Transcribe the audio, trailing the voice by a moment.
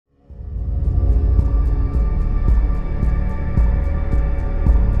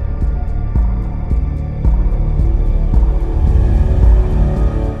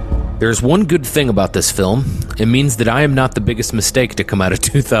There's one good thing about this film. It means that I am not the biggest mistake to come out of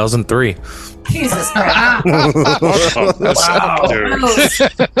 2003. Jesus Christ. Wow.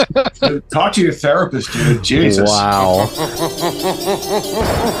 Dude. Talk to your therapist, dude. Jesus. Wow.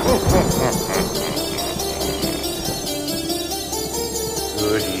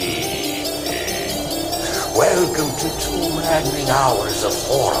 Good evening. Welcome to 2 maddening hours of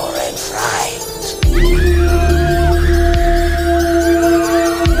horror and fright.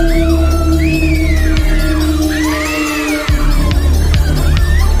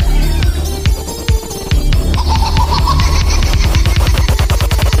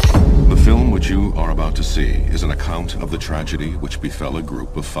 You are about to see is an account of the tragedy which befell a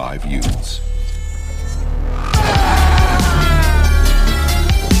group of 5 youths.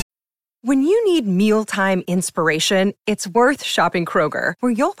 When you need mealtime inspiration, it's worth shopping Kroger,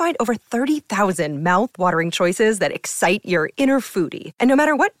 where you'll find over 30,000 mouth-watering choices that excite your inner foodie. And no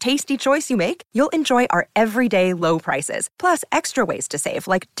matter what tasty choice you make, you'll enjoy our everyday low prices, plus extra ways to save,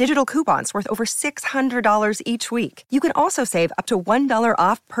 like digital coupons worth over $600 each week. You can also save up to $1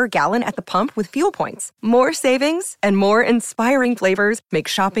 off per gallon at the pump with fuel points. More savings and more inspiring flavors make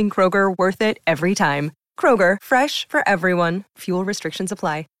shopping Kroger worth it every time. Kroger, fresh for everyone. Fuel restrictions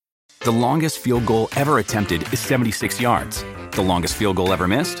apply. The longest field goal ever attempted is 76 yards. The longest field goal ever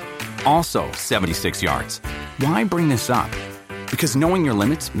missed? Also 76 yards. Why bring this up? Because knowing your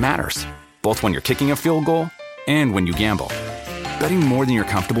limits matters, both when you're kicking a field goal and when you gamble. Betting more than you're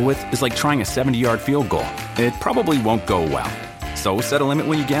comfortable with is like trying a 70-yard field goal. It probably won't go well. So set a limit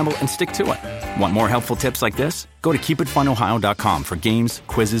when you gamble and stick to it. Want more helpful tips like this? Go to keepitfunohio.com for games,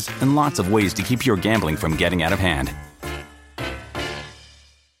 quizzes, and lots of ways to keep your gambling from getting out of hand.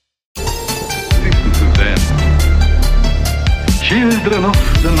 Children of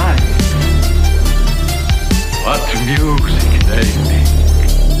the night, what music they make.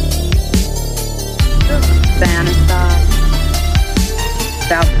 Just fantasize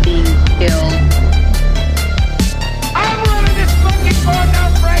about being killed. I'm running this fucking bar now,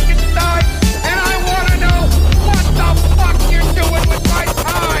 Frankenstein, and I want to know what the fuck you're doing with my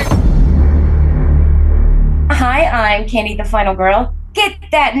time. Hi, I'm Candy the Final Girl. Get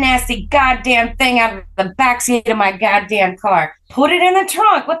that nasty goddamn thing out of the backseat of my goddamn car. Put it in the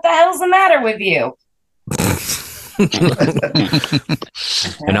trunk. What the hell's the matter with you?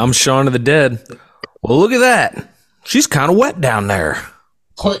 And I'm Shaun of the Dead. Well, look at that. She's kind of wet down there.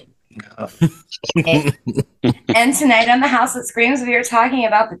 And tonight on The House That Screams, we are talking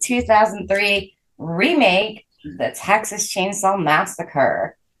about the 2003 remake, The Texas Chainsaw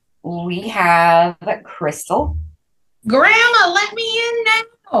Massacre. We have Crystal. Grandma, let me in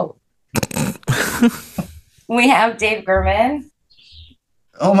now. We have Dave Gurman.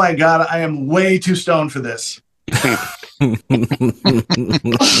 Oh my God, I am way too stoned for this.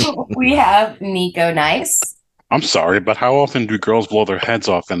 We have Nico Nice. I'm sorry, but how often do girls blow their heads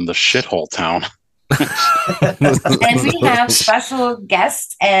off in the shithole town? And we have special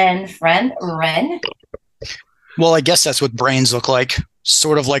guest and friend Ren. Well, I guess that's what brains look like.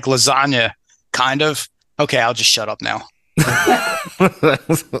 Sort of like lasagna, kind of. Okay, I'll just shut up now. Nailed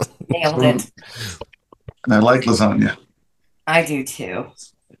it. I like lasagna. I do too.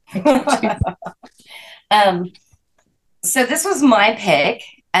 So this was my pick,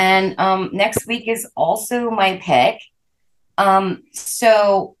 and next week is also my pick.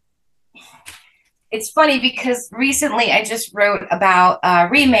 So it's funny because recently I just wrote about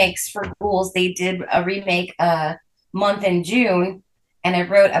remakes for Ghouls. They did a remake month in June. And I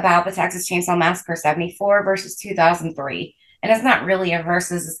wrote about the Texas Chainsaw Massacre 74 versus 2003. And it's not really a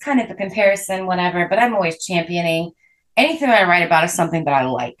versus, it's kind of a comparison, whatever. But I'm always championing anything I write about is something that I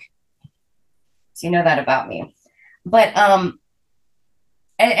like. So you know that about me. But,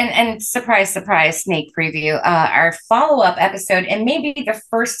 and surprise, surprise, sneak preview, our follow-up episode, and maybe the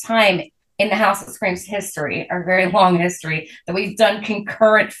first time in the House of Screams history, our very long history, that we've done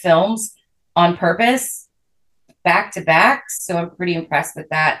concurrent films on purpose. Back to back, so I'm pretty impressed with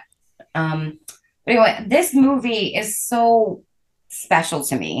that. But anyway, this movie is so special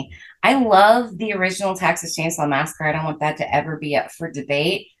to me. I love the original Texas Chainsaw Massacre. I don't want that to ever be up for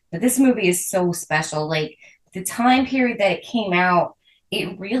debate, but this movie is so special. Like the time period that it came out,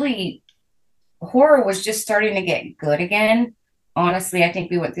 it really, horror was just starting to get good again. Honestly, I think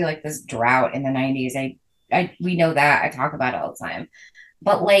we went through like this drought in the 90s. We know that. I talk about it all the time.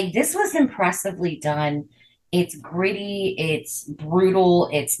 But like this was impressively done. It's gritty, it's brutal,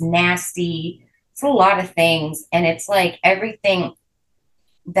 it's nasty. It's a lot of things. And it's like everything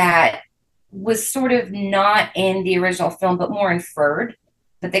that was sort of not in the original film, but more inferred.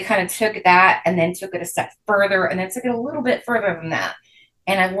 But they kind of took that and then took it a step further and then took it a little bit further than that.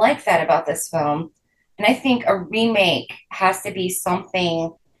 And I like that about this film. And I think a remake has to be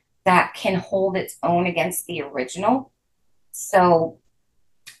something that can hold its own against the original. So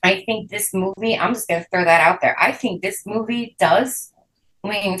I think this movie, I'm just going to throw that out there. I think this movie does.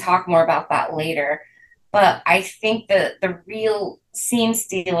 We can talk more about that later. But I think the real scene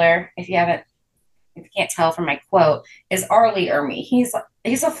stealer, if you can't tell from my quote, is Arlie Ermy. He's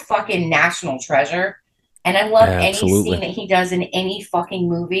a fucking national treasure. And I love any Absolutely. scene that he does in any fucking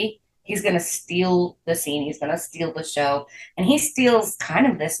movie. He's gonna steal the scene. He's gonna steal the show. And he steals kind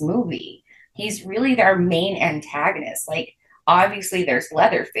of this movie. He's really our main antagonist. Like, obviously there's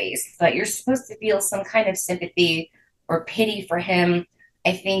Leatherface, but you're supposed to feel some kind of sympathy or pity for him.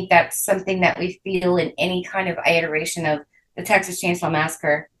 I think that's something that we feel in any kind of iteration of the Texas Chainsaw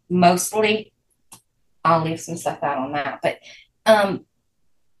Massacre. Mostly, I'll leave some stuff out on that. But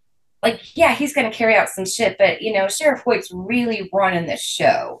like, yeah, he's going to carry out some shit, but Sheriff Hoyt's really running this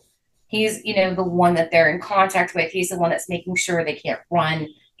show. He's the one that they're in contact with. He's the one that's making sure they can't run,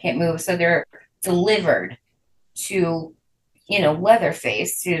 can't move, so they're delivered to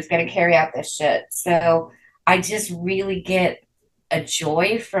Leatherface, who's going to carry out this shit. So I just really get a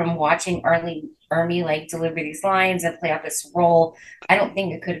joy from watching Ermy like deliver these lines and play out this role. I don't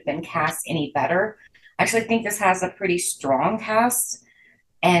think it could have been cast any better. I actually think this has a pretty strong cast.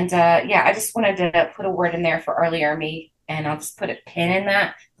 And yeah, I just wanted to put a word in there for Arlie Ermy, and I'll just put a pin in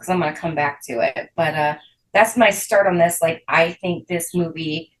that because I'm going to come back to it. But that's my start on this. Like, I think this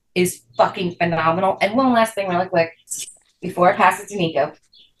movie is fucking phenomenal. And one last thing really quick before I pass it to Nico.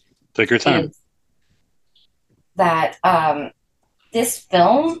 Take your time. That this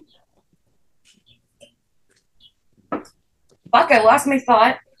film, fuck, I lost my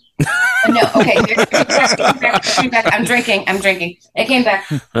thought. No, okay. It came back. I'm drinking. It came back.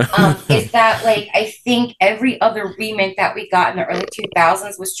 Is that, like, I think every other remake that we got in the early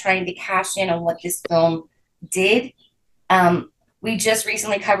 2000s was trying to cash in on what this film did. We just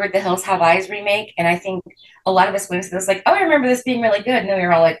recently covered the Hills Have Eyes remake, and I think a lot of us went into this like, oh, I remember this being really good. And then we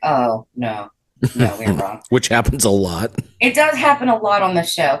were all like, oh, no, we were wrong. Which happens a lot. It does happen a lot on the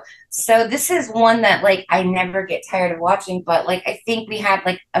show. So this is one that, like, I never get tired of watching, but, like, I think we had,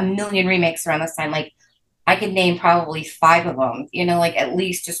 like, a million remakes around this time. Like, I could name probably 5 of them, like, at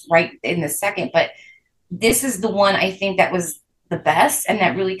least just right in the second. But this is the one I think that was the best, and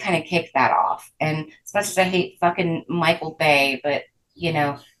that really kind of kicked that off. And as much as I hate fucking Michael Bay, but,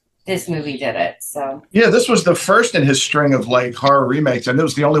 this movie did it. So yeah, this was the first in his string of, like, horror remakes, and it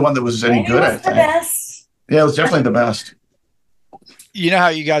was the only one that was any good, I think. The best. Yeah, it was definitely the best. You know how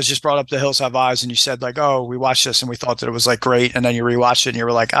you guys just brought up The Hills Have Eyes, and you said, like, oh, we watched this and we thought that it was, like, great, and then you rewatched it and you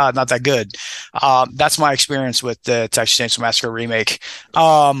were like, not that good. That's my experience with the Texas Chainsaw Massacre remake.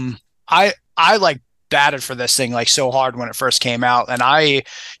 I like batted for this thing like so hard when it first came out, and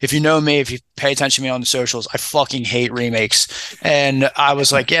if you know me, if you pay attention to me on the socials, I fucking hate remakes, and I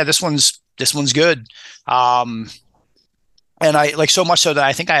was like, yeah, this one's good. And I like so much so that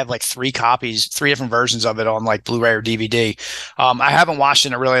I think I have like 3 different versions of it on like Blu-ray or DVD. I haven't watched it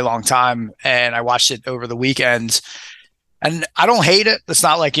in a really long time, and I watched it over the weekend. And I don't hate it. It's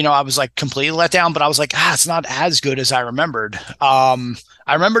not like, I was like completely let down, but I was like, it's not as good as I remembered. I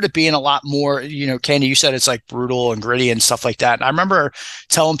remembered it being a lot more, Candy, you said it's like brutal and gritty and stuff like that. And I remember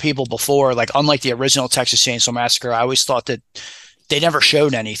telling people before, like, unlike the original Texas Chainsaw Massacre, I always thought that they never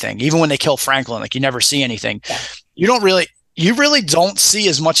showed anything. Even when they kill Franklin, like, you never see anything. Yeah. You really don't see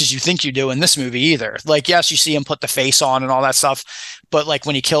as much as you think you do in this movie either. Like, yes, you see him put the face on and all that stuff, but like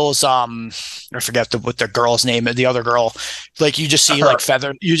when he kills, I forget what the girl's name, the other girl, like you just see like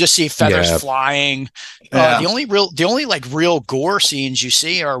feathers flying. Yeah. The only like real gore scenes you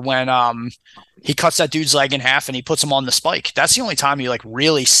see are when he cuts that dude's leg in half and he puts him on the spike. That's the only time you like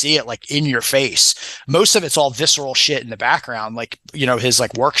really see it like in your face. Most of it's all visceral shit in the background, like, his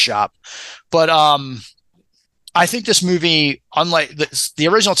like workshop. But I think this movie, unlike the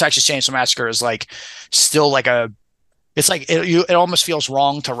original Texas Chainsaw Massacre, is like still like it almost feels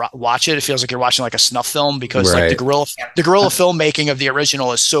wrong to watch it. It feels like you're watching like a snuff film because like the guerrilla filmmaking of the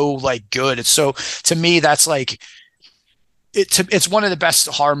original is so like good. It's so, to me, that's like it's one of the best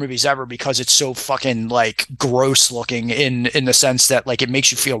horror movies ever because it's so fucking like gross looking in the sense that like it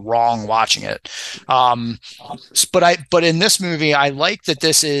makes you feel wrong watching it. But in this movie, I like that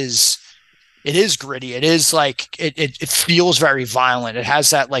it is gritty. It is like it feels very violent. It has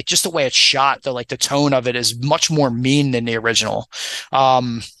that like just the way it's shot, the tone of it is much more mean than the original.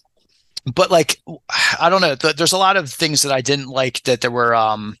 But like I don't know, there's a lot of things that I didn't like that there were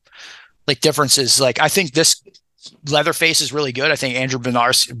like differences. Like I think this Leatherface is really good. I think Andrew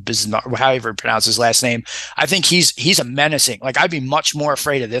Bernard, however you pronounce his last name, I think he's a menacing. Like, I'd be much more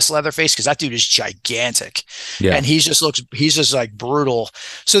afraid of this Leatherface because that dude is gigantic, and he's just like brutal.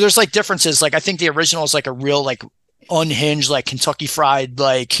 So there's like differences. Like, I think the original is like a real like unhinged, like Kentucky Fried,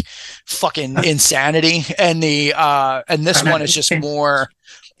 like fucking insanity, and this one is just more.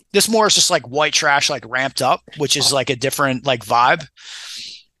 This more is just like white trash, like ramped up, which is like a different like vibe.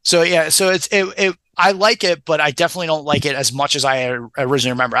 So yeah, so it I like it, but I definitely don't like it as much as I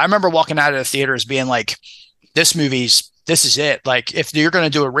originally remember. I remember walking out of the theaters being like, this is it. Like, if you're going to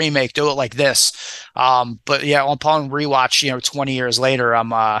do a remake, do it like this. But yeah, upon rewatch, 20 years later,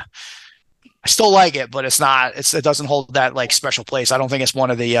 I still like it, but it doesn't hold that like special place. I don't think it's one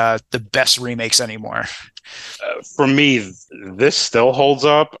of the best remakes anymore. For me, this still holds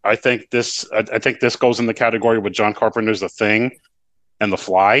up. I think this goes in the category with John Carpenter's The Thing and The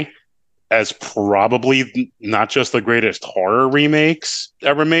Fly as probably not just the greatest horror remakes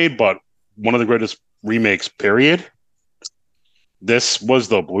ever made, but one of the greatest remakes, period. This was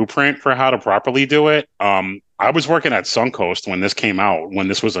the blueprint for how to properly do it. I was working at Suncoast when this came out, when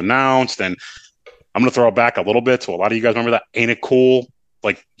this was announced, and I'm going to throw it back a little bit to a lot of you guys remember that Ain't It Cool?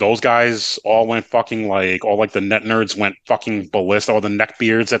 Like, those guys all went fucking like, all like the net nerds went fucking ballistic, all the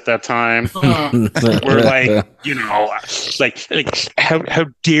neckbeards at that time. We're like, like how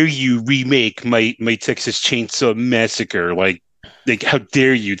dare you remake my Texas Chainsaw Massacre? Like how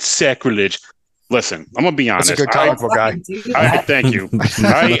dare you? It's sacrilege. Listen, I'm gonna be honest. That's a good comic book guy. Thank you.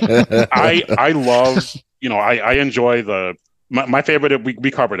 I love, I enjoy my favorite, we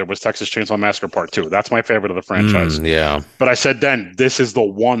covered it, was Texas Chainsaw Massacre Part 2. That's my favorite of the franchise. Yeah. But I said then, this is the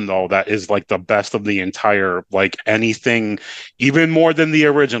one, though, that is like the best of the entire, like anything, even more than the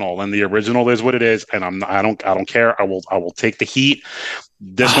original. And the original is what it is. And I don't care. I will take the heat.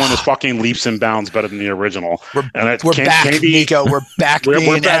 This one is fucking leaps and bounds better than the original. We're back, Nico. We're back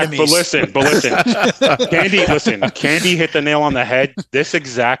being back, enemies. But listen. Candy hit the nail on the head. This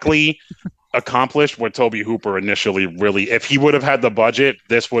exactly accomplished what Tobe Hooper initially really, if he would have had the budget,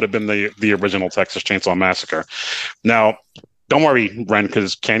 this would have been the original Texas Chainsaw Massacre. Now, don't worry, Ren,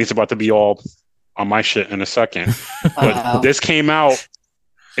 because Candy's about to be all on my shit in a second. But this came out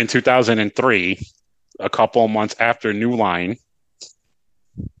in 2003, a couple of months after New Line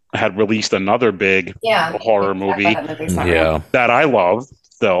had released another big horror movie that I love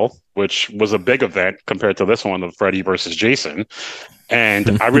still, which was a big event compared to this one of Freddy versus Jason.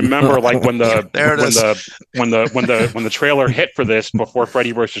 And I remember like when the trailer hit for this before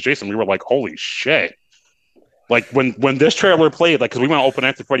Freddy versus Jason, we were like, holy shit. Like when this trailer played, like, because we went open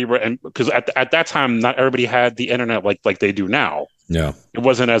ended Freddy, and because at that time not everybody had the internet like they do now. Yeah, it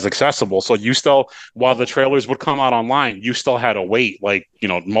wasn't as accessible. So you still, while the trailers would come out online, you still had to wait. Like,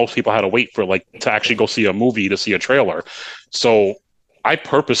 most people had to wait for like to actually go see a movie to see a trailer. So I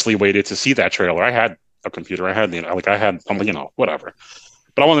purposely waited to see that trailer. I had a computer. I had whatever.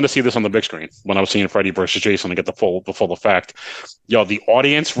 But I wanted to see this on the big screen when I was seeing Freddy versus Jason to get the full effect. Yo, the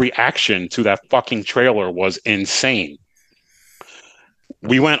audience reaction to that fucking trailer was insane.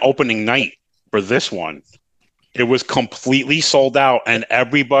 We went opening night for this one. It was completely sold out, and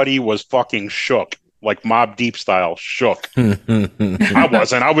everybody was fucking shook, like Mobb Deep style, shook.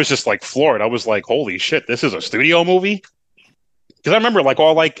 I was just like floored. I was like, holy shit, this is a studio movie? Because I remember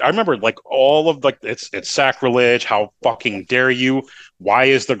all of it's sacrilege. How fucking dare you? Why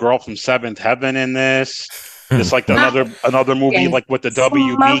is the girl from Seventh Heaven in this? It's like another movie like with the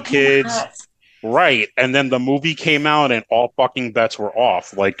WB kids, right? And then the movie came out and all fucking bets were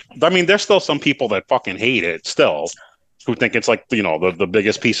off. Like, I mean, there's still some people that fucking hate it still, who think it's like the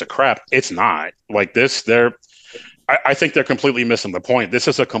biggest piece of crap. It's not like this. I think they're completely missing the point. This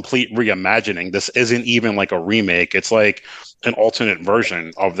is a complete reimagining. This isn't even like a remake. It's like an alternate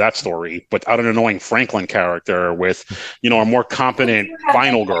version of that story, without an annoying Franklin character, with a more competent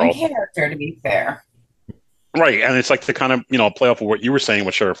final girl character, to be fair. Right, and it's like to kind of play off of what you were saying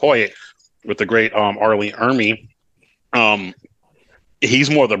with Sheriff Hoyt, with the great Arlie Ermey. He's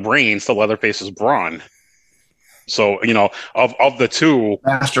more the brains to Leatherface's brawn. So of the two,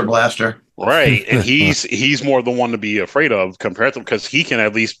 Master Blaster. Right, and he's more the one to be afraid of compared to, because he can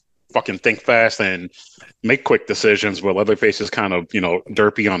at least fucking think fast and make quick decisions, where Leatherface is kind of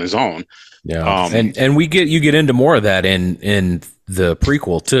derpy on his own. Yeah, and you get into more of that in the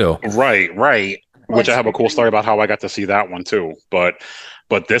prequel too. Right. Which I have a cool story about how I got to see that one too. But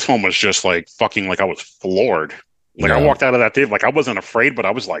this one was just like fucking, like, I was floored. Like, I walked out of that theater, like, I wasn't afraid, but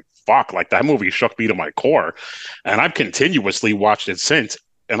I was like, fuck, like, that movie shook me to my core. And I've continuously watched it since.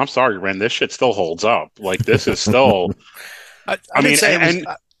 And I'm sorry, Ren, this shit still holds up. Like, this is still. I mean,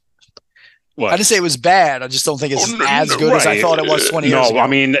 What? I didn't say it was bad. I just don't think it's as good as I thought it was 20 years ago. No, I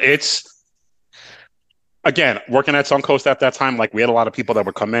mean, it's again working at Suncoast at that time. Like we had a lot of people that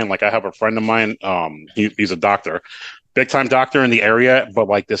would come in. Like I have a friend of mine. He's a doctor, big time doctor in the area. But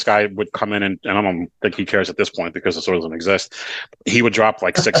like this guy would come in and I don't think he cares at this point because the store doesn't exist. He would drop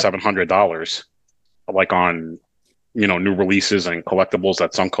like $600-700 like on new releases and collectibles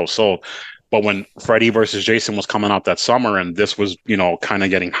that Suncoast sold. But when Freddy versus Jason was coming out that summer and this was, kind of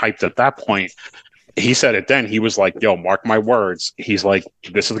getting hyped at that point, he said it then. He was like, yo, mark my words. He's like,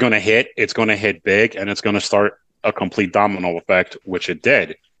 this is going to hit. It's going to hit big and it's going to start a complete domino effect, which it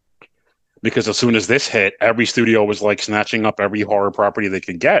did. Because as soon as this hit, every studio was like snatching up every horror property they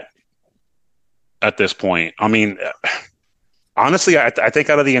could get at this point. I mean, honestly, I think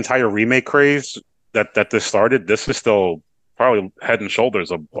out of the entire remake craze that this started, this is still probably head and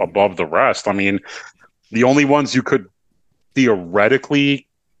shoulders above the rest. I mean, the only ones you could theoretically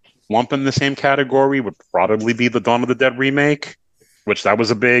lump in the same category would probably be the Dawn of the Dead remake, which that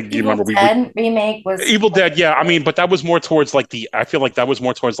was a big. Evil Dead remake was Evil Dead, yeah. I mean, but that was more towards like I feel like that was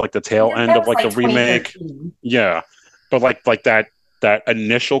more towards like the tail end of like the remake. Yeah, but like that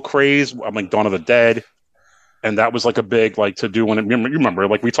initial craze, I'm like Dawn of the Dead. And that was like a big like to do when you remember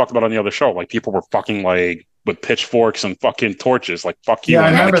like we talked about on the other show, like people were fucking like with pitchforks and fucking torches, like fuck you. Yeah, I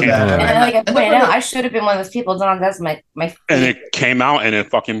remember that. And like I pointed out, I should have been one of those people. Don, that's my. And it came out and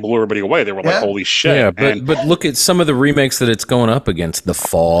it fucking blew everybody away. They were like, holy shit. Yeah, but look at some of the remakes that it's going up against. The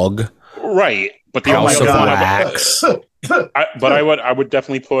Fog, right? But the House only of one Wax. I would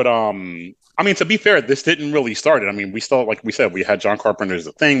definitely put I mean, to be fair, this didn't really start it. I mean, we still, like we said, we had John Carpenter's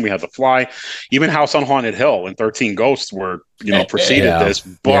The Thing, we had The Fly, even House on Haunted Hill and 13 Ghosts were, preceded this,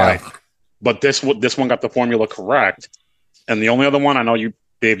 but this one got the formula correct. And the only other one I know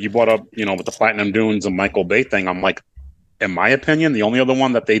Dave, you brought up, with the Platinum Dunes and Michael Bay thing. I'm like, in my opinion, the only other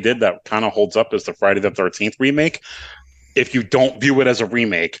one that they did that kind of holds up is the Friday the 13th remake. If you don't view it as a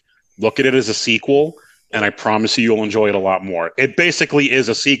remake, look at it as a sequel. And I promise you'll enjoy it a lot more. It basically is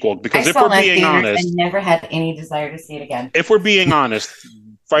a sequel because if we're being honest, I never had any desire to see it again. If we're being honest,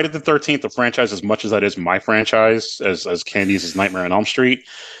 Friday the 13th, the franchise, as much as that is my franchise, as Candy's is Nightmare on Elm Street,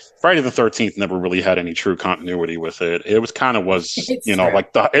 Friday the 13th never really had any true continuity with it. It was kind of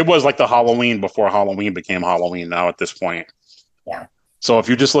it was like the Halloween before Halloween became Halloween now at this point. Yeah. So if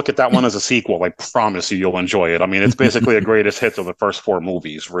you just look at that one as a sequel, I promise you'll enjoy it. I mean, it's basically a greatest hits of the first 4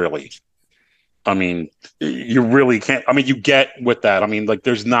 movies, really. I mean, you really can't. I mean, you get with that. I mean, like,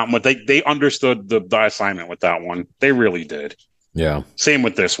 there's not much. They understood the assignment with that one. They really did. Yeah. Same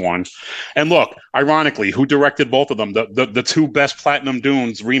with this one. And look, ironically, who directed both of them? The 2 best Platinum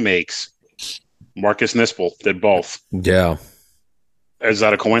Dunes remakes. Marcus Nispel did both. Yeah. Is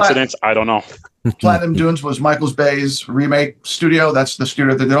that a coincidence? I don't know. Platinum Dunes was Michael Bay's remake studio. That's the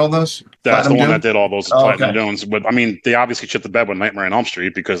studio that did all this. That's Platinum the one Dune? that did all those Platinum Dunes. But I mean, they obviously shit the bed with Nightmare on Elm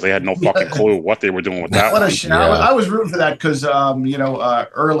Street because they had no fucking clue what they were doing with that. What a one. shit! I was rooting for that because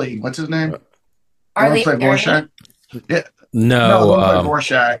Early, what's his name? Arlie Rorschach. Yeah. No,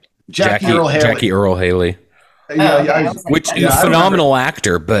 Rorschach. Jackie Earl Haley. Which phenomenal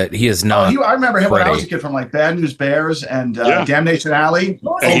actor, but he is not. I remember him when I was a Freddy. kid from like Bad News Bears and Damnation Alley.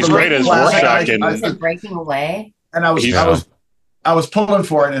 And he's great as Rorschach. Breaking Away. And I was pulling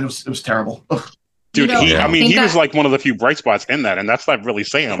for it, and it was terrible. Dude, he was like one of the few bright spots in that, and that's not really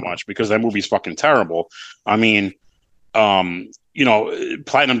saying much because that movie's fucking terrible. I mean,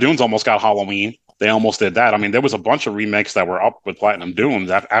 Platinum Dunes almost got Halloween. They almost did that. I mean, there was a bunch of remakes that were up with Platinum Dunes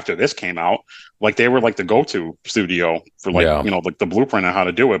after this came out. Like they were like the go-to studio for like the blueprint on how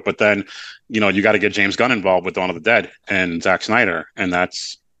to do it. But then, you got to get James Gunn involved with Dawn of the Dead and Zack Snyder, and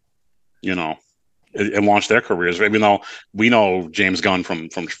that's, it launched their careers. Even though we know James Gunn from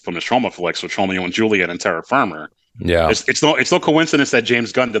his trauma flicks with Romeo and Juliet and Terra Firma. Yeah, it's no coincidence that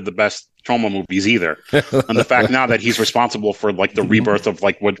James Gunn did the best trauma movies either, and the fact now that he's responsible for like the rebirth of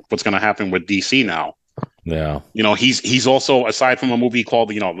like what's going to happen with DC now. Yeah, he's also, aside from a movie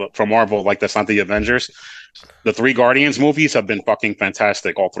called from Marvel, like that's not the Avengers, the 3 Guardians movies have been fucking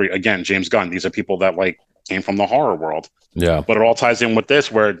fantastic. All 3, again, James Gunn. These are people that like came from the horror world. Yeah, but it all ties in with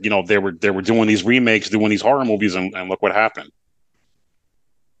this, where they were doing these remakes, doing these horror movies, and look what happened.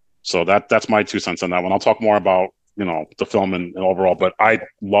 So that's my 2 cents on that one. I'll talk more about the film and overall, but I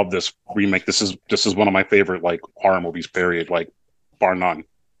love this remake. This is one of my favorite like horror movies, period, like bar none.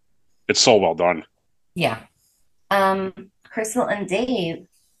 It's so well done. Yeah. Crystal and Dave.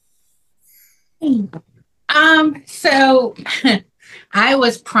 So I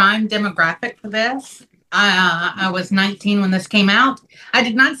was prime demographic for this. I was 19 when this came out. I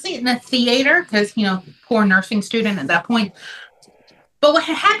did not see it in a theater because, poor nursing student at that point. But what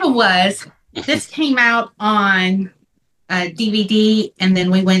had happened was this came out on DVD, and then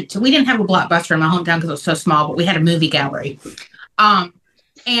we didn't have a Blockbuster in my hometown because it was so small, but we had a movie gallery.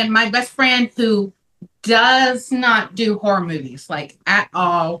 And my best friend, who does not do horror movies like at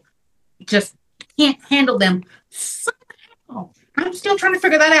all, just can't handle them. Somehow, I'm still trying to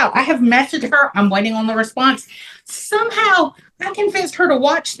figure that out. I have messaged her. I'm waiting on the response. Somehow, I convinced her to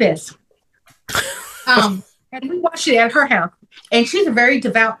watch this. And we watched it at her house. And she's a very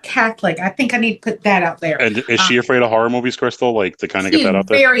devout Catholic. I think I need to put that out there. And is she afraid of horror movies, Crystal? Like, to kind of get that out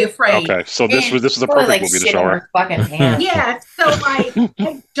there? Very afraid. Okay, so this was a perfect movie to show her. Yeah, so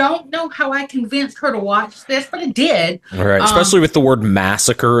I don't know how I convinced her to watch this, but it did. All right, especially with the word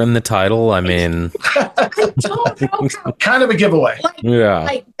massacre in the title. I mean, I don't know how. Kind of a giveaway.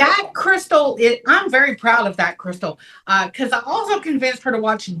 Like that Crystal, I'm very proud of that Crystal, because I also convinced her to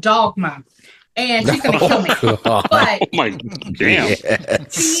watch Dogma. And she's going to kill me. But, oh my damn.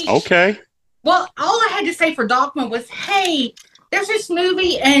 Okay. Well, all I had to say for Dogma was, hey, there's this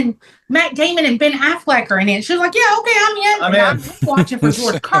movie and Matt Damon and Ben Affleck are in it. She was like, yeah, okay, I'm in. I'm watching for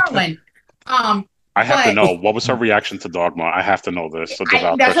George Carlin. I have to know. What was her reaction to Dogma? I have to know this.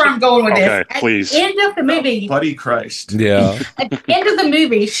 That's where I'm going with this. Okay, please. At the end of the movie. Buddy Christ. Yeah. At the end of the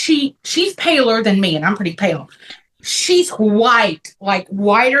movie, she's paler than me, and I'm pretty pale. She's white, like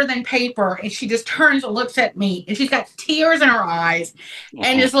whiter than paper, and she just turns and looks at me, and she's got tears in her eyes,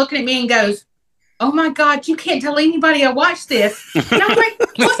 and is looking at me and goes, "Oh my God, you can't tell anybody I watched this." And I'm like,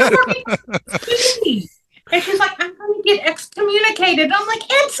 "What's the movie?" And she's like, "I'm going to get excommunicated." And I'm like,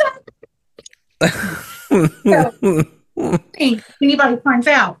 "It's if anybody finds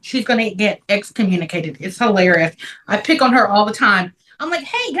out, she's going to get excommunicated." It's hilarious. I pick on her all the time. I'm like,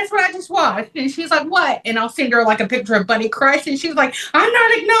 hey, guess what I just watched? And she's like, what? And I'll send her like a picture of Buddy Christ, and she's like, I'm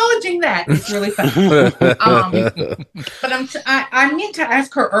not acknowledging that. It's really funny. But I meant to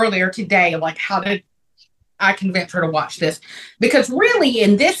ask her earlier today, like, how did I convince her to watch this? Because really,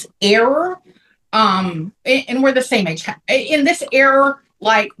 in this era, and we're the same age. In this era,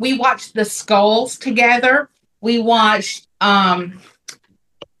 like, we watched The Skulls together. We watched the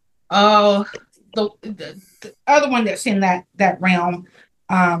other one that's in that realm,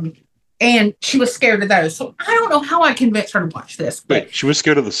 and she was scared of those. So I don't know how I convinced her to watch this. But wait, she was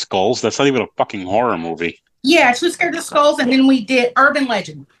scared of The Skulls? That's not even a fucking horror movie. Yeah, she was scared of The Skulls, and then we did Urban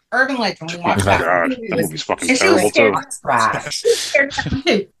Legend. We watched that. God, that movie's fucking terrible too. She was scared of that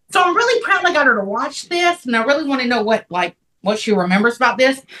too. So I'm really proud I got her to watch this, and I really want to know what she remembers about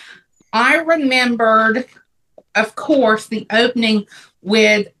this. I remembered, of course, the opening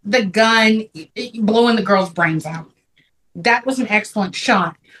with the gun blowing the girl's brains out. That was an excellent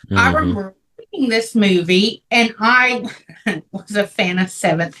shot. Mm-hmm. I remember reading this movie, and I was a fan of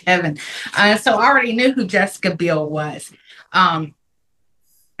Seventh Heaven. So I already knew who Jessica Biel was. And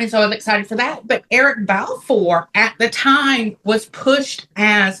so I was excited for that. But Eric Balfour at the time was pushed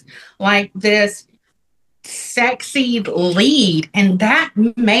as like this sexy lead. And that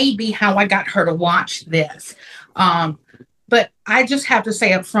may be how I got her to watch this. But I just have to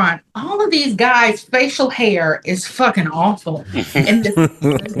say up front, all of these guys' facial hair is fucking awful.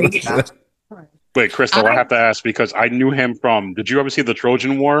 Wait, Crystal, I have to ask because I knew him from. Did you ever see the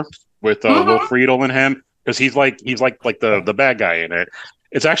Trojan War with Will Friedle and him? Because he's like the bad guy in it.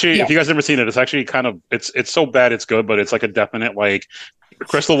 It's actually, if you guys never seen it, it's actually kind of it's so bad it's good, but it's like a definite like.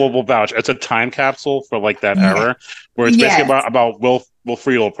 Crystal will vouch. It's a time capsule for like that era, where it's basically about Will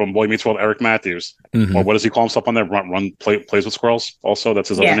Friedle from Boy Meets World, Eric Matthews, or what does he call himself on there? Plays with squirrels. Also, that's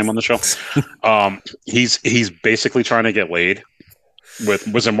his other name on the show. He's basically trying to get laid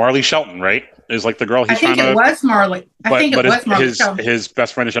was it Marley Shelton? Right? Is like the girl he's trying to. I think it was Marley. His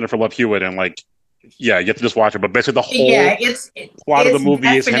best friend is Jennifer Love Hewitt, and like. Yeah, you have to just watch it. But basically, the whole plot of the movie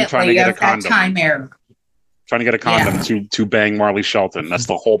is him trying to get a condom. Trying to get a condom to bang Marley Shelton. That's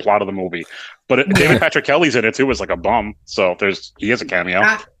the whole plot of the movie. But David Patrick Kelly's in it too as like a bum. So he has a cameo.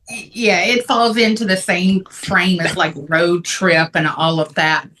 It falls into the same frame as like Road Trip and all of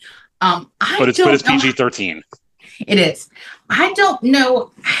that. But it's PG-13. It is. I don't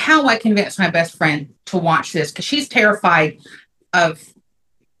know how I convinced my best friend to watch this because she's terrified of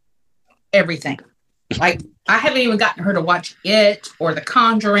everything. Like I haven't even gotten her to watch it or The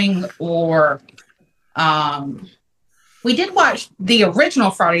Conjuring or we did watch the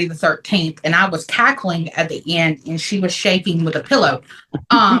original Friday the 13th and I was cackling at the end and she was shaking with a pillow.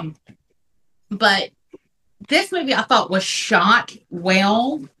 But this movie I thought was shot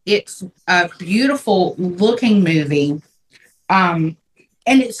well. It's a beautiful looking movie. And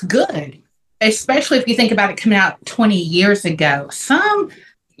it's good, especially if you think about it coming out 20 years ago.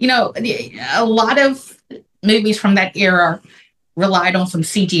 A lot of movies from that era relied on some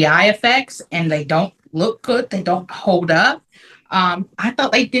CGI effects, and they don't look good. They don't hold up. I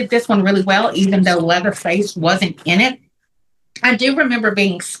thought they did this one really well, even though Leatherface wasn't in it. I do remember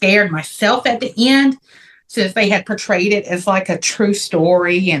being scared myself at the end, since they had portrayed it as like a true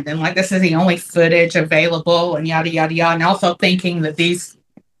story, and then like this is the only footage available, and yada yada yada, and also thinking that these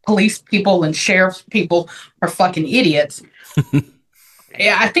police people and sheriff's people are fucking idiots.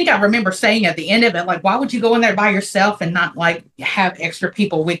 Yeah, I think I remember saying at the end of it, like, why would you go in there by yourself and not like have extra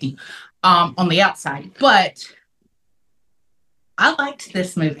people with you on the outside? But I liked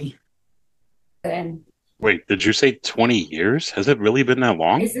this movie. And Wait, did you say 20 years? Has it really been that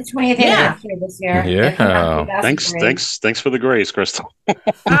long? it's the 20th Yeah. anniversary this year. Yeah. If not 2003. Thanks for the grace, Crystal.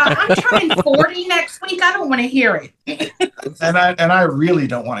 I'm turning 40 next week. I don't want to hear it. And I really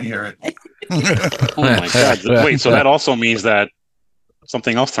don't want to hear it. Oh my God. Wait, so that also means that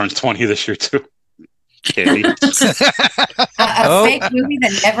something else turns 20 this year too. Kitty. A fake movie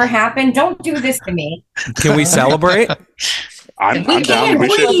that never happened. Don't do this to me. Can we celebrate? I'm down.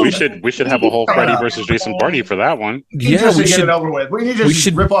 We should have a whole Freddy versus Jason party for that one. Yeah, Just we to get should. it over with. We need to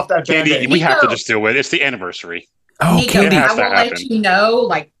just rip off that Katie, Band-Aid. we have to just do it. It's the anniversary. Oh, Nico, Katie. I has will to let happen. you know,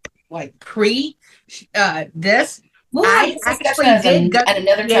 like pre this. We'll I have this discussion actually did go. at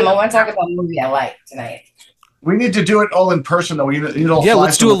another time. I want to talk about a movie I like tonight. We need to do it all in person, though. You know, Yeah, fly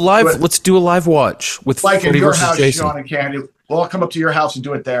let's do a someone live. to it. Let's do a live watch with Like in Freddy your versus house, Jason. Sean and Candy. We'll all come up to your house and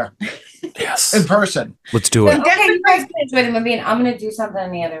do it there Yes, in person. let's do it. Okay, you guys can enjoy the movie, and I'm going to do something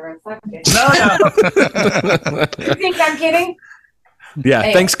in the other room. Fuck it. No. You think I'm kidding? Yeah,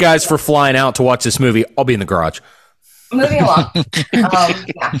 Anyway. thanks guys for flying out to watch this movie. I'll be in the garage. Moving along.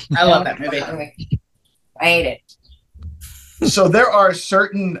 Yeah. I love that movie. I hate it. So there are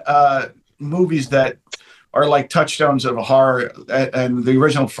certain movies that are like touchstones of horror, and the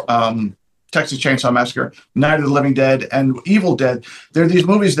original Texas Chainsaw Massacre, Night of the Living Dead, and Evil Dead. They're these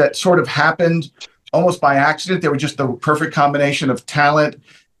movies that sort of happened almost by accident. They were just the perfect combination of talent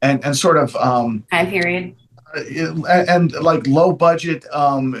and sort of Time period. and like low budget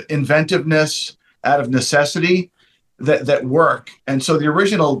inventiveness out of necessity that work. And so the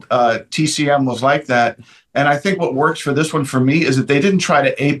original TCM was like that. And I think what works for this one for me is that they didn't try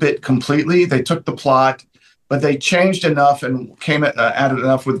to ape it completely. They took the plot, but they changed enough and added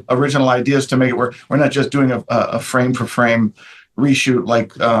enough with original ideas to make it work. We're not just doing a frame for frame reshoot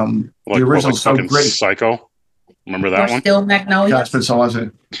like the original. So fucking great. Psycho. Remember that Or one? Still Magnolia. God, it's been so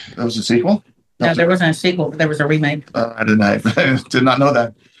long. That was a sequel? No, there wasn't a sequel, but there was a remake. I did not know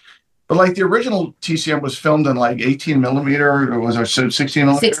that. But like the original TCM was filmed in like 18 millimeter, or was it 16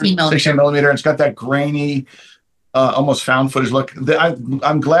 millimeter? 16 millimeter. 16 millimeter. It's got that grainy, almost found footage look.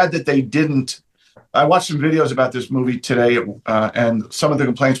 I'm glad that they didn't. I watched some videos about this movie today, and some of the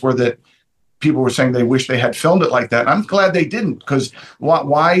complaints were that people were saying they wish they had filmed it like that. I'm glad they didn't, because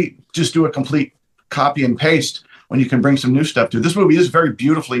why just do a complete copy and paste when you can bring some new stuff to it? This movie is very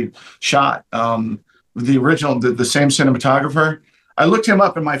beautifully shot. The original, the same cinematographer. I looked him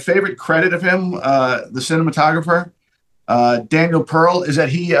up, and my favorite credit of him, the cinematographer, Daniel Pearl, is that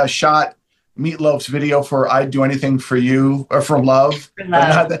he shot Meatloaf's video for "I'd Do Anything for You" or for Love. For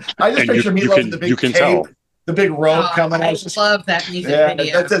Love. I just And picture you Meatloaf can- with the big you can cape, tell. the big robe coming. I out. love that music Yeah,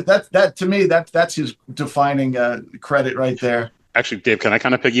 video. that to me, that's his defining credit right there. Actually, Dave, can I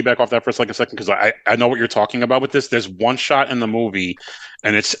kind of piggyback off that for a second? Because I know what you're talking about with this. There's one shot in the movie,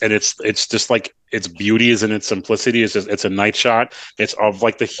 and it's just like its beauty is in its simplicity. It's a night shot. It's of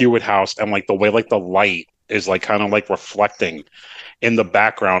like the Hewitt house, and like the way like the light is like kind of like reflecting in the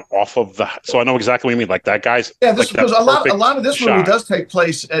background off of the. So I know exactly what you mean. Like that guy's. Yeah, this like that because a lot perfect of this shot. movie does take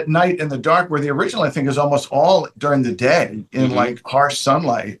place at night in the dark, where the original I think is almost all during the day in like harsh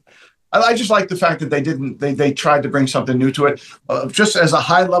sunlight. I just like the fact that they tried to bring something new to it. Just as a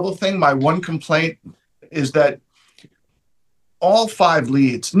high level thing, my one complaint is that all 5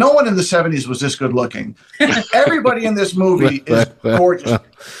 leads, no one in the 70s was this good looking. Everybody in this movie is gorgeous.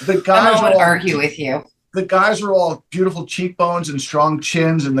 The guys I won't argue with you. The guys are all beautiful cheekbones and strong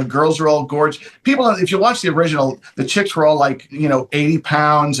chins, and the girls are all gorgeous. People, if you watch the original, the chicks were all like, 80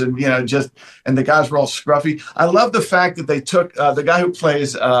 pounds and, and the guys were all scruffy. I love the fact that they took the guy who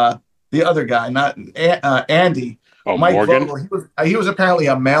plays the other guy, not Andy. Oh, Mike Morgan? Vogel. He was apparently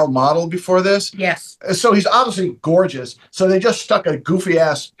a male model before this. Yes. So he's obviously gorgeous. So they just stuck a goofy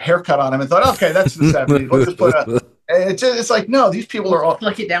ass haircut on him and thought, okay, that's the 70s. We'll just put it's like, no, these people are all.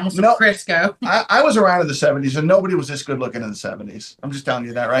 Flick it down with some Crisco. I was around in the 70s and nobody was this good looking in the 70s. I'm just telling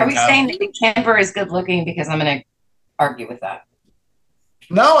you that right Are we now. saying that Nick Camper is good looking? Because I'm going to argue with that.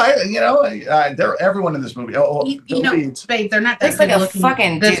 No, everyone in this movie. Babe, they're not that Looks like good a looking.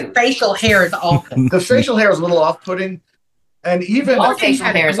 fucking The dude. facial hair is awful. The facial hair is a little off-putting, And even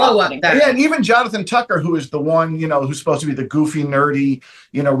and even Jonathan Tucker, who is the one, who's supposed to be the goofy, nerdy,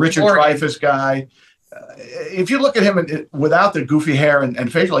 Richard Dreyfuss guy. If you look at him without the goofy hair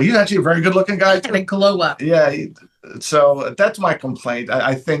and facial, he's actually a very good looking guy. He's a glow up. Yeah. So that's my complaint.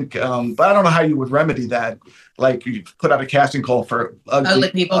 I think, but I don't know how you would remedy that. Like you put out a casting call for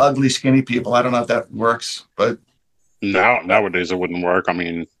ugly, skinny people. I don't know if that works, but. Nowadays it wouldn't work. I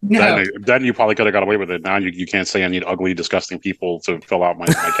mean, then you probably could have got away with it. Now you can't say I need ugly, disgusting people to fill out my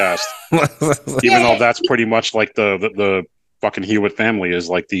cast. Even though that's pretty much like the fucking Hewitt family is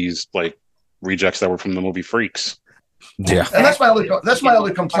like these like rejects that were from the movie Freaks. Yeah, and that's my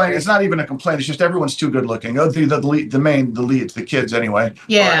only complaint. It's not even a complaint. It's just everyone's too good looking. The leads, the kids anyway,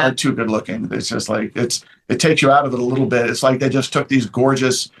 are too good looking. It's just like it takes you out of it a little bit. It's like they just took these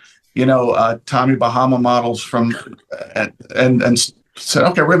gorgeous, Tommy Bahama models from and said,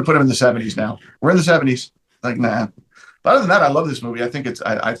 okay, we're going to put them in the 70s now. We're in the 70s. Like, nah. But other than that, I love this movie. I think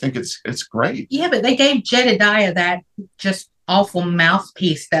it's great. Yeah, but they gave Jedediah that just awful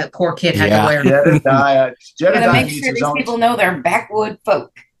mouthpiece that poor kid had to wear. Jedediah gotta make sure these people know they're backwood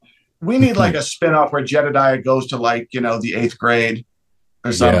folk. We need like a spin-off where Jedediah goes to like, the 8th grade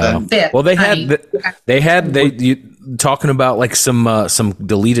or something. Yeah. Well, they talking about like some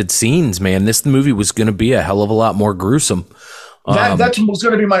deleted scenes, man. This movie was going to be a hell of a lot more gruesome. That was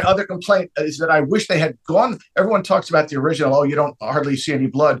going to be my other complaint, is that I wish they had gone. Everyone talks about the original. Oh, you don't hardly see any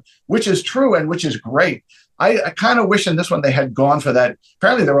blood, which is true and which is great. I kind of wish in this one they had gone for that.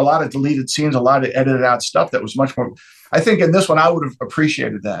 Apparently, there were a lot of deleted scenes, a lot of edited out stuff that was much more. I think in this one, I would have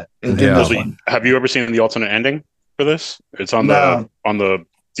appreciated that. In this one. Have you ever seen the alternate ending for this? It's on the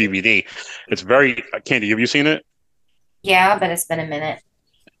DVD. It's very Candy. Have you seen it? Yeah, but it's been a minute.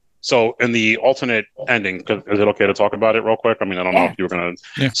 So in the alternate ending, is it okay to talk about it real quick? I mean, I don't know if you were gonna.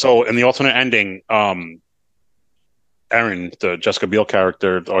 Yeah. So in the alternate ending, Erin, the Jessica Biel's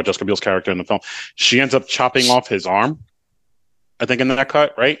character in the film, she ends up chopping off his arm, I think, in that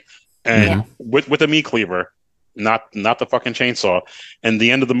cut, right? And with a meat cleaver, not the fucking chainsaw. And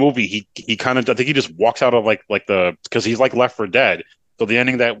the end of the movie, he kind of, I think he just walks out of like because he's like left for dead. So the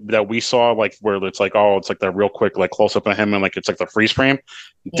ending that we saw, like where it's like, it's like that real quick like close up of him and like it's like the freeze frame,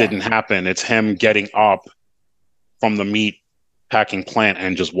 didn't happen. It's him getting up from the meat packing plant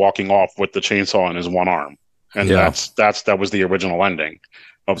and just walking off with the chainsaw in his one arm. And that was the original ending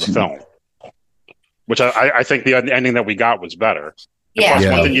of the film, which I think the ending that we got was better. Yeah,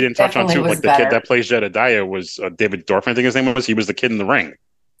 plus, one thing you didn't touch on too, like the better. kid that plays Jedediah was David Dorfman, I think his name was. He was the kid in the ring.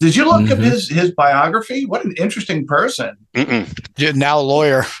 Did you look up his biography? What an interesting person! Yeah, now a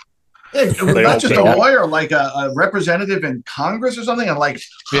lawyer. Yeah, not just a lawyer, like a representative in Congress or something, and like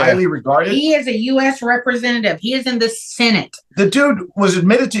highly regarded. He is a U.S. representative. He is in the Senate. The dude was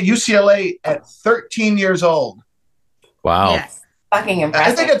admitted to UCLA at 13 years old. Wow. Yes. Fucking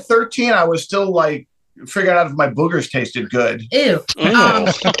impressive. I think at 13, I was still like figuring out if my boogers tasted good. Ew. He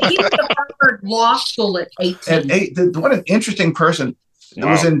was at Harvard Law School at 18. What an interesting person. It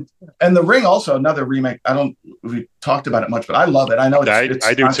was in, and The Ring, also another remake. We talked about it much, but I love it. I know it's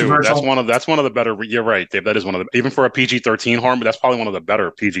I do too. That's one of the better. You're right, Dave. That is one of the, even for a PG-13 horror, but that's probably one of the better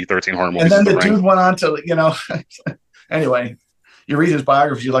PG-13 horror movies. And then the dude went on to, anyway, you read his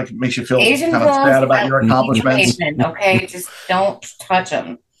biography, makes you feel Asian kind of bad about your accomplishments. Okay, just don't touch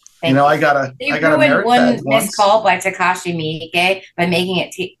them. I got They a ruined one missed call by Takashi Miike by making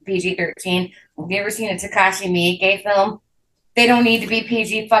it PG-13. Have you ever seen a Takashi Miike film? They don't need to be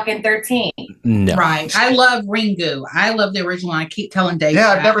PG-13. No. Right. I love Ringu. I love the original. I keep telling Dave. Yeah,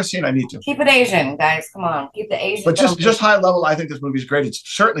 I've never seen. I need to. Keep it Asian, guys. Come on, keep the Asian. But just high level, I think this movie's great. It's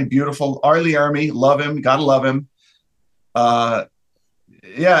certainly beautiful. Arlie Ermy, love him. Gotta love him. And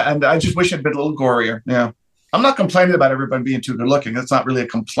I just wish it'd been a little gorier. Yeah. I'm not complaining about everybody being too good looking. That's not really a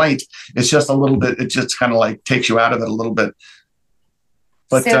complaint. It's just a little bit. It just kind of like takes you out of it a little bit.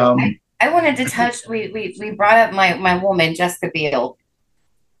 But I wanted to touch. We brought up my woman Jessica Biel,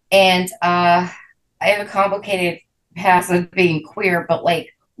 and I have a complicated past of being queer. But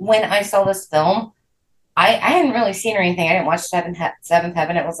like when I saw this film, I hadn't really seen her anything. I didn't watch Seventh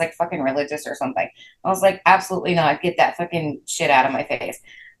Heaven. It was like fucking religious or something. I was like, absolutely not. Get that fucking shit out of my face.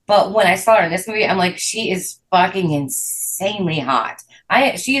 But when I saw her in this movie, I'm like, she is fucking insanely hot.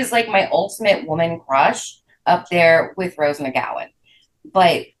 She is like my ultimate woman crush up there with Rose McGowan.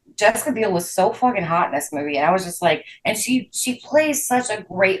 But Jessica Biel was so fucking hot in this movie, and I was just like, and she plays such a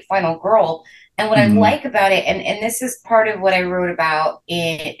great final girl. And what I like about it, and this is part of what I wrote about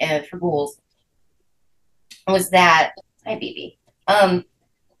in for Ghouls, was that hi BB,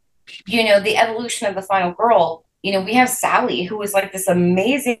 the evolution of the final girl. We have Sally, who is like this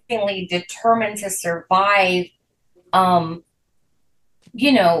amazingly determined to survive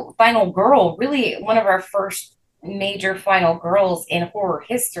final girl, really one of our first major final girls in horror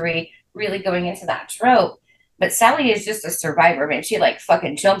history, really going into that trope. But Sally is just a survivor, man. She like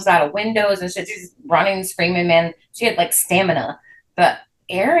fucking jumps out of windows and shit. She's running, screaming, man. She had like stamina. But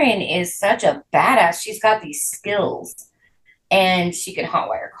Erin is such a badass. She's got these skills and she can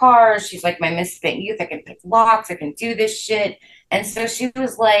hotwire cars. She's like my misfit youth. I can pick locks. I can do this shit. And so she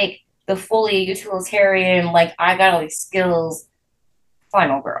was like the fully utilitarian, like I got all these skills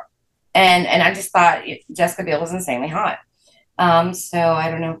final girl. And I just thought Jessica Biel was insanely hot. So I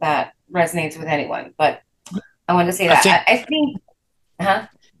don't know if that resonates with anyone, but I wanted to say that. I think huh?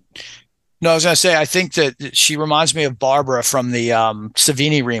 No, I was gonna say I think that she reminds me of Barbara from the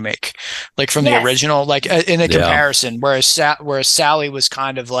Savini remake, like from the original, like in a comparison. Whereas Sally was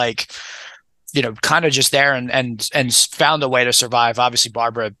kind of like, kind of just there and found a way to survive. Obviously,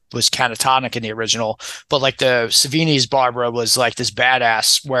 Barbara was catatonic in the original, but like the Savini's Barbara was like this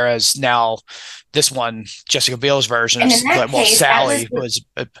badass. Whereas now, this one, Jessica Biel's version, Sally was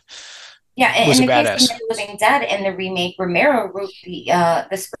a badass. Case of Living Dead and the remake, Romero wrote the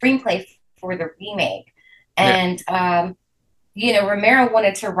screenplay for the remake, and Romero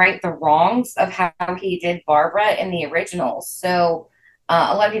wanted to right the wrongs of how he did Barbara in the original. So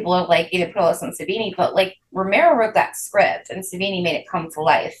a lot of people are like, put all this on Savini, but like Romero wrote that script and Savini made it come to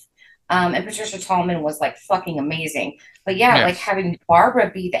life. And Patricia Tallman was like fucking amazing. But like having Barbara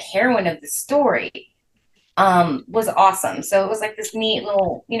be the heroine of the story was awesome. So it was like this neat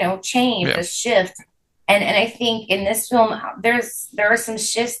little, change, a shift. And I think in this film, there are some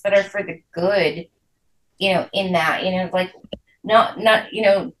shifts that are for the good, in that, like not,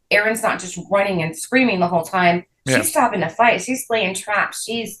 Erin's not just running and screaming the whole time. She's stopping to fight. She's laying traps.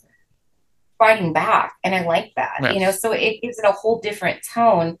 She's fighting back. And I like that, so it gives it a whole different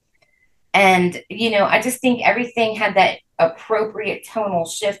tone. And, I just think everything had that appropriate tonal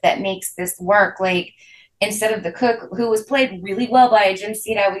shift that makes this work. Like, instead of the cook, who was played really well by Jim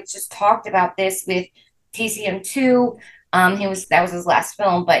Cena, we just talked about this with TCM2. That was his last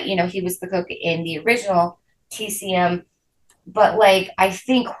film, but, he was the cook in the original TCM. But, like, I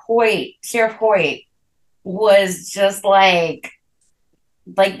think Sheriff Hoyt, was just like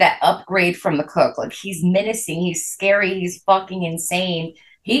that upgrade from the cook. Like, he's menacing, he's scary, he's fucking insane.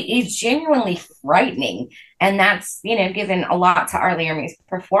 He's genuinely frightening. And that's, given a lot to R. Lee Ermey's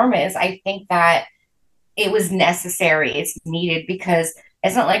performance. I think that it was necessary. It's needed because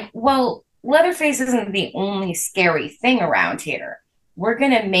it's not like, well, Leatherface isn't the only scary thing around here. We're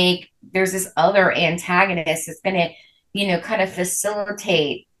going to there's this other antagonist that's going to, kind of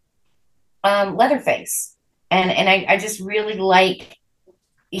facilitate Leatherface. And I just really like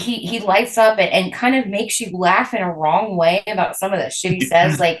he lights up and kind of makes you laugh in a wrong way about some of the shit he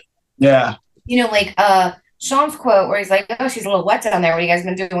says. Like, like Sean's quote where he's like, oh, she's a little wet down there. What have you guys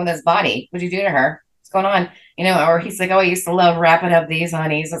been doing with his body? What'd you do to her? What's going on? Or he's like, oh, I used to love wrapping up these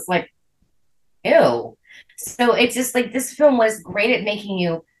honeys. It's like, ew. So it's just like this film was great at making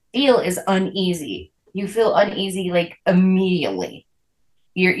you feel is uneasy. You feel uneasy like immediately.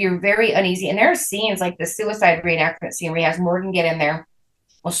 You're very uneasy. And there are scenes like the suicide reenactment scene where he has Morgan get in there.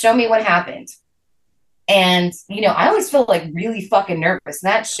 Well, show me what happened. And, I always feel like really fucking nervous.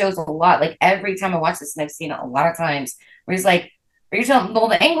 And that shows a lot. Like every time I watch this, and I've seen it a lot of times, where he's like, are you telling well,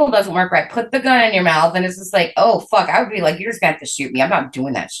 the angle doesn't work right. Put the gun in your mouth. And it's just like, oh, fuck. I would be like, you're just going to have to shoot me. I'm not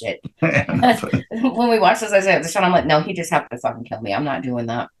doing that shit. When we watch this, I said to Sean, I'm like, no, he just have to fucking kill me. I'm not doing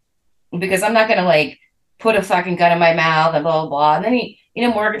that. Because I'm not going to like put a fucking gun in my mouth and blah, blah, blah. And then he,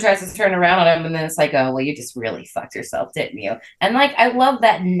 Morgan tries to turn around on him and then it's like, oh, well, you just really fucked yourself, didn't you? And like, I love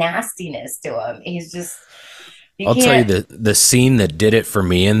that nastiness to him. He's just, I'll tell you the scene that did it for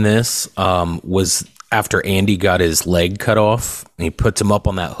me in this was after Andy got his leg cut off and he puts him up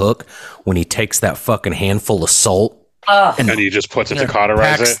on that hook when he takes that fucking handful of salt. And he just puts it to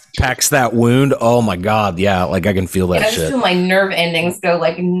cauterize packs that wound. Oh my God. Yeah. Like I can feel that shit. Just my nerve endings go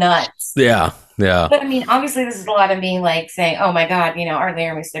like nuts. Yeah. Yeah. But I mean, obviously this is a lot of me like saying, oh my God, R. Lee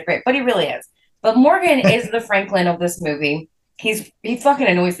Ermey's so great, but he really is. But Morgan is the Franklin of this movie. He fucking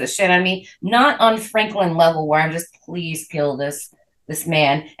annoys the shit out of me. Not on Franklin level where I'm just, please kill this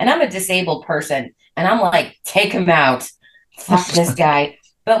man. And I'm a disabled person. And I'm like, take him out. Fuck this guy.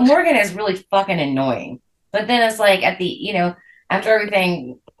 But Morgan is really fucking annoying. But then it's like at the, after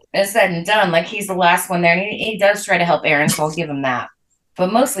everything is said and done, like he's the last one there. And he does try to help Erin, so I'll give him that.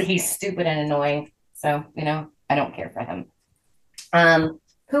 But mostly he's stupid and annoying. So, I don't care for him.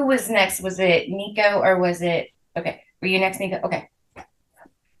 Who was next? Was it Nico or was it... Okay. Were you next, Nico? Okay.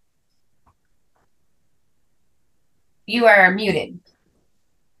 You are muted.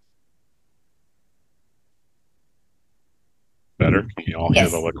 better? Can we all hear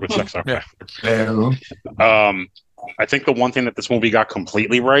Yes. the liquid sex? Okay. Yeah. I think the one thing that this movie got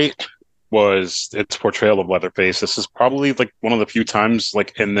completely right was its portrayal of Leatherface. This is probably like one of the few times,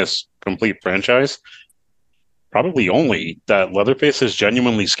 like in this complete franchise, probably only, that Leatherface is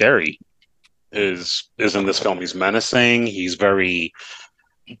genuinely scary. Is in this film. He's menacing. He's very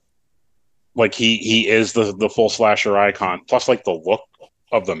like he is the full slasher icon. Plus, like the look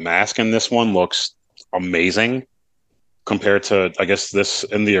of the mask in this one looks amazing compared to, I guess, this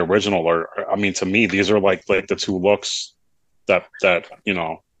in the original. Or I mean, to me, these are like the two looks that you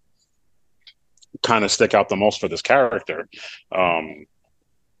know kind of stick out the most for this character.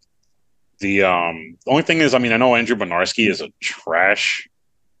 The only thing is, I mean, I know Andrew Bernarski is a trash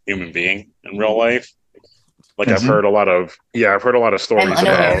human being in real life. Like I've heard a lot of stories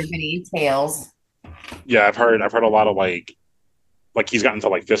about details. Yeah, I've heard a lot of like he's gotten into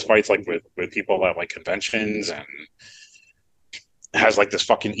like fist fights like with people at like conventions, and has like this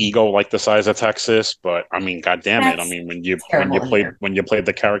fucking ego like the size of Texas. But I mean, god damn it. I mean, when you played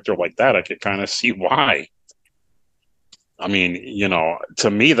the character like that, I could kind of see why. I mean, you know,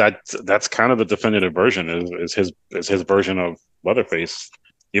 to me that's kind of the definitive version is his version of Leatherface.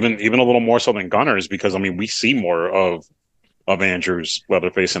 Even a little more so than Gunner's, because I mean we see more of Andrew's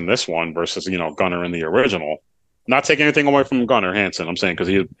Leatherface in this one versus, you know, Gunner in the original. Not taking anything away from Gunner Hansen, I'm saying, because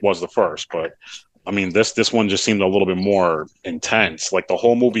he was the first, but I mean this one just seemed a little bit more intense. Like the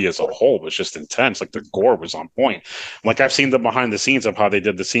whole movie as a whole was just intense. Like the gore was on point. Like I've seen the behind the scenes of how they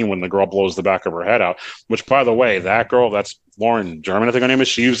did the scene when the girl blows the back of her head out. Which, by the way, that girl, that's Lauren German, I think her name is.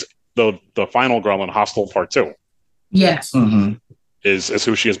 She's the final girl in Hostel Part 2. Yes. Mm-hmm. Is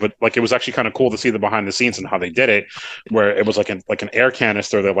who she is. But like it was actually kind of cool to see the behind the scenes and how they did it, where it was like an air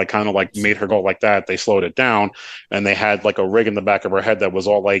canister that like kind of like made her go like that. They slowed it down, and they had like a rig in the back of her head that was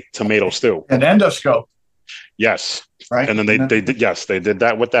all like tomato stew. An endoscope. Yes. Right. And then they did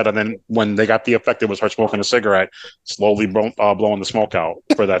that with that. And then when they got the effect, it was her smoking a cigarette, slowly blowing the smoke out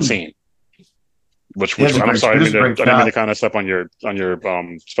for that scene. Which I'm sorry, I didn't mean to kind of step on your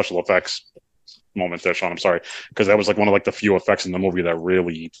special effects moment there, Sean. I'm sorry, because that was like one of like the few effects in the movie that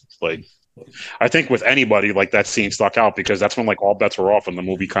really, like, I think with anybody, like that scene stuck out, because that's when like all bets were off and the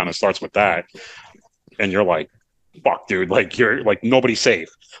movie kind of starts with that, and you're like, fuck, dude, like you're like nobody's safe.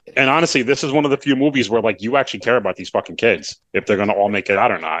 And honestly, this is one of the few movies where like you actually care about these fucking kids, if they're gonna all make it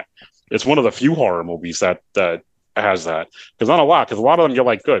out or not. It's one of the few horror movies that has that, because not a lot, because a lot of them you're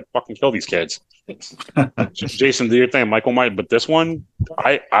like, good, fucking kill these kids. Jason, do your thing. Michael might, but this one,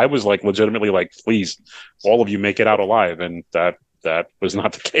 I was like legitimately like, please, all of you make it out alive, and that was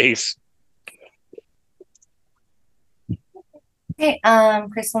not the case. Okay,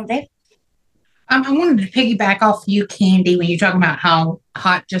 Crystal and Dave. I wanted to piggyback off you, Candy, when you're talking about how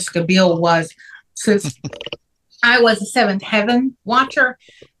hot Jessica Biel was. Since I was a Seventh Heaven watcher,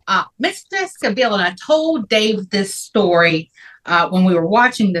 Miss Jessica Biel, and I told Dave this story when we were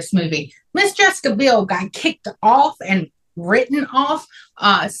watching this movie. Miss Jessica Biel got kicked off and written off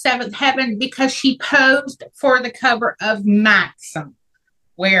Seventh Heaven because she posed for the cover of Maxim,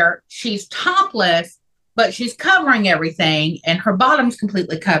 where she's topless, but she's covering everything and her bottom's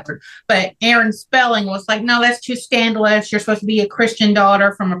completely covered. But Aaron Spelling was like, no, that's too scandalous. You're supposed to be a Christian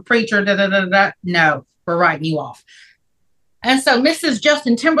daughter from a preacher. Da, da, da, da. No, we're writing you off. And so Mrs.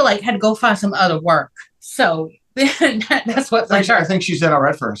 Justin Timberlake had to go find some other work. So that's what I think she's done all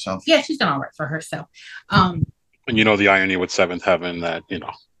right for herself. Yeah, she's done all right for herself. And you know the irony with Seventh Heaven, that you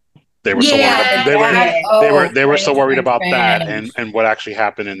know they were they were so worried about that and what actually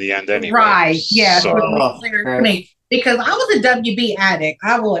happened in the end anyway. Right? Yeah. So, for me, because I was a WB addict.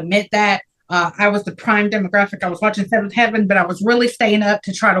 I will admit that. I was the prime demographic. I was watching Seventh Heaven, but I was really staying up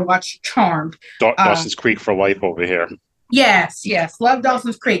to try to watch Charmed. Dawson's Creek for life over here. Yes, love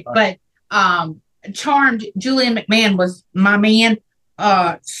Dawson's Creek, but Charmed, Julian McMahon was my man.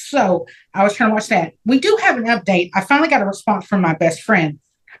 So I was trying to watch that. We do have an update. I finally got a response from my best friend.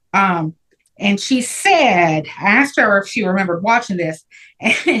 And she said, I asked her if she remembered watching this,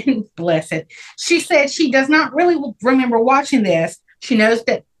 and bless it, she said she does not really remember watching this. She knows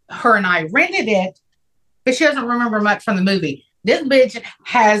that her and I rented it, but she doesn't remember much from the movie. This bitch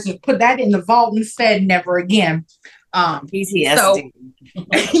has put that in the vault and said never again. PTSD. So,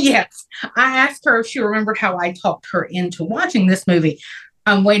 yes, I asked her if she remembered how I talked her into watching this movie.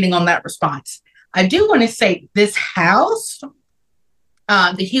 I'm waiting on that response. I do want to say this house,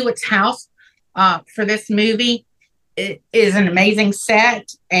 the Hewitt's house, for this movie, it is an amazing set.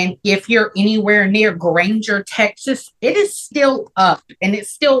 And if you're anywhere near Granger, Texas, it is still up and it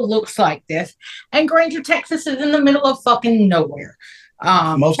still looks like this. And Granger, Texas is in the middle of fucking nowhere.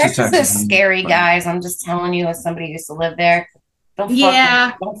 Texas is scary, guys. I'm just telling you, as somebody who used to live there.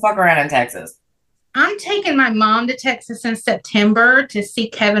 Don't fuck around in Texas. I'm taking my mom to Texas in September to see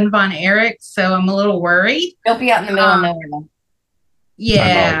Kevin Von Erich, so I'm a little worried. Don't be out in the middle of nowhere though.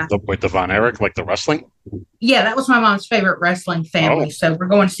 Yeah. The Von Erich, like the wrestling? Yeah, that was my mom's favorite wrestling family. So we're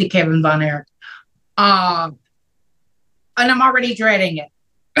going to see Kevin Von Erich. And I'm already dreading it.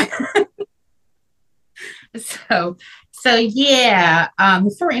 So yeah.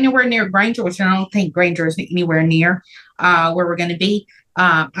 If we're anywhere near Granger, which I don't think Granger is anywhere near where we're going to be,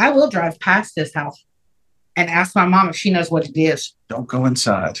 I will drive past this house and ask my mom if she knows what it is. Don't go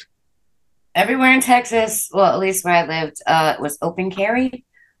inside. Everywhere in Texas, well, at least where I lived, was open carry.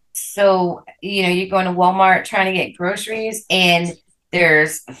 So, you're going to Walmart trying to get groceries and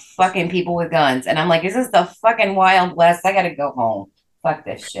there's fucking people with guns. And I'm like, is this the fucking Wild West? I got to go home. Fuck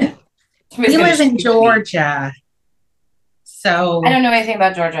this shit. We live in Georgia. So I don't know anything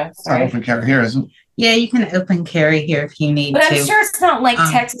about Georgia. It's not open carry here, isn't it? Yeah, you can open carry here if you need but to. But I'm sure it's not like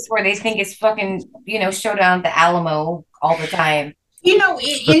Texas where they think it's fucking, showdown at the Alamo all the time.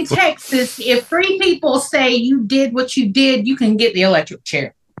 In Texas, if 3 people say you did what you did, you can get the electric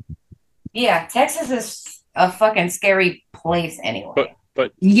chair. Yeah, Texas is a fucking scary place anyway.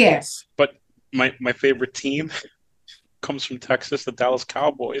 But yes. But my favorite team comes from Texas, the Dallas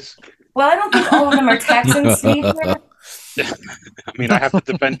Cowboys. Well, I don't think all of them are Texans. I mean, I have to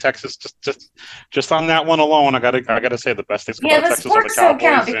defend Texas just on that one alone. I gotta say the best things about Texas are the Cowboys. Don't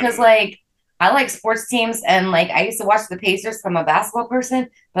count because I like sports teams and I used to watch the Pacers. I'm a basketball person,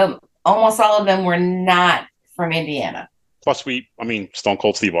 but almost all of them were not from Indiana. Plus, Stone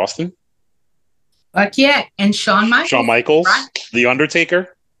Cold Steve Austin. But yeah, and Shawn Michaels. Right? The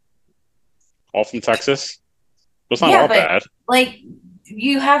Undertaker. All from Texas. It's not all bad.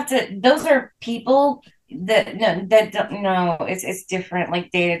 You have to. Those are people that don't know. It's different.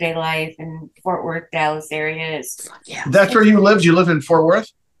 Like day-to-day life in Fort Worth, Dallas area. That's where you lived. You live in Fort Worth.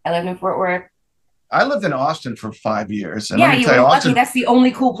 I lived in Fort Worth. I lived in Austin for 5 years. And you were lucky. That's the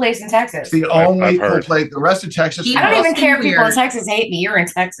only cool place in Texas. It's the only cool place. The rest of Texas. I don't even care if people in Texas hate me. You're in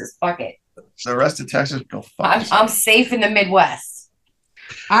Texas. Fuck it. The rest of Texas, go fuck. I'm safe in the Midwest.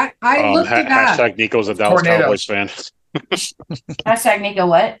 I looked it up. Hashtag Nico's a Dallas Cowboys fan. Hashtag Nico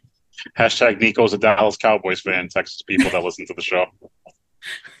what? Hashtag Nico's a Dallas Cowboys fan. Texas people that listen to the show.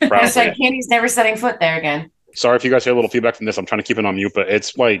 Hashtag Candy's never setting foot there again. Sorry if you guys hear a little feedback from this. I'm trying to keep it on mute, but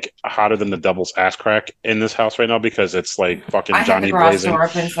it's hotter than the devil's ass crack in this house right now because it's fucking Johnny Blazing. Door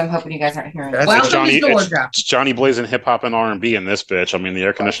open, so I'm hoping you guys aren't hearing. It's Johnny Blazing hip hop and R&B in this bitch. I mean, the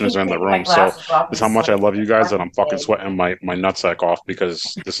air conditioners are in the room, so it's how much I love you guys that I'm fucking sweating my nutsack off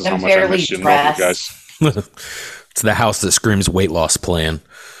because this is how much I miss you and love you guys. It's the house that screams weight loss plan.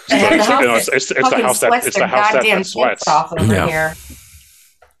 It's the house that sweats. Yeah.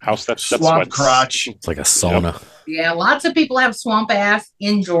 House that swamp sweats. crotch. It's like a sauna. Yep. Yeah, lots of people have swamp ass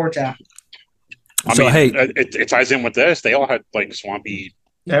in Georgia. It ties in with this. They all had swampy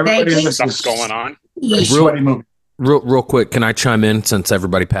stuff going on. Real quick, can I chime in since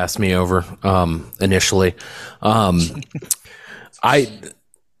everybody passed me over initially? I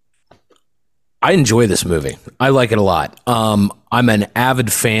enjoy this movie. I like it a lot. I'm an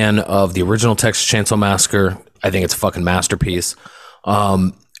avid fan of the original Texas Chainsaw Massacre. I think it's a fucking masterpiece.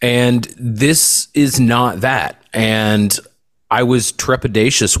 And this is not that. And I was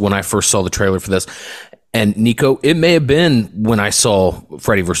trepidatious when I first saw the trailer for this. And Nico, it may have been when I saw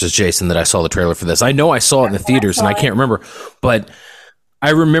Freddy versus Jason that I saw the trailer for this. I know I saw it in the theaters and I can't remember, but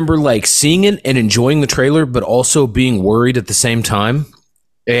I remember seeing it and enjoying the trailer, but also being worried at the same time.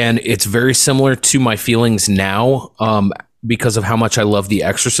 And it's very similar to my feelings now, because of how much I love The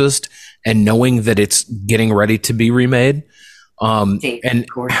Exorcist and knowing that it's getting ready to be remade. And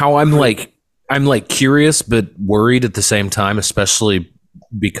how I'm curious but worried at the same time, especially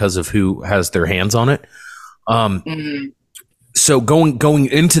because of who has their hands on it. So going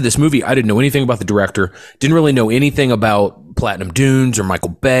into this movie, I didn't know anything about the director, didn't really know anything about Platinum Dunes or Michael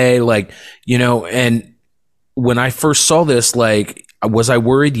Bay, and when I first saw this, was I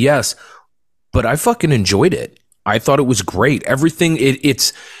worried? Yes, but I fucking enjoyed it. I thought it was great. Everything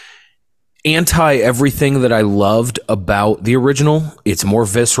it's anti everything that I loved about the original. It's more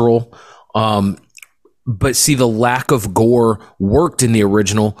visceral. But see, the lack of gore worked in the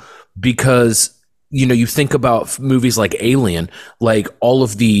original because, you think about movies like Alien, all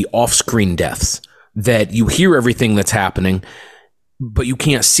of the off-screen deaths that you hear everything that's happening, but you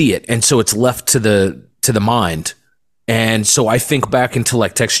can't see it. And so it's left to the mind. And so I think back into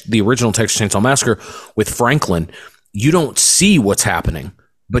the original Texas Chainsaw Massacre with Franklin. You don't see what's happening,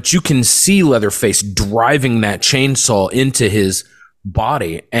 but you can see Leatherface driving that chainsaw into his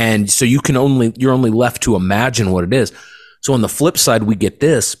body. And so you're only left to imagine what it is. So on the flip side, we get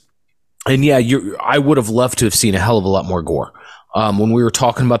this. And yeah, I would have loved to have seen a hell of a lot more gore. When we were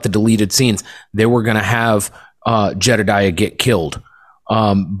talking about the deleted scenes, they were going to have Jedediah get killed.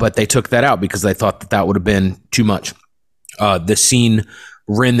 But they took that out because they thought that would have been too much. The scene,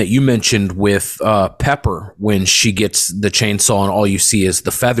 Rin, that you mentioned with Pepper, when she gets the chainsaw and all you see is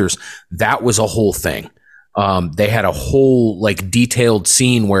the feathers, that was a whole thing. They had a whole like detailed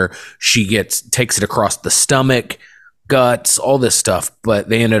scene where she takes it across the stomach, guts, all this stuff, but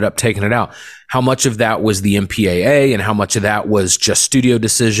they ended up taking it out. How much of that was the MPAA and how much of that was just studio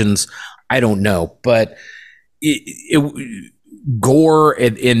decisions, I don't know. But gore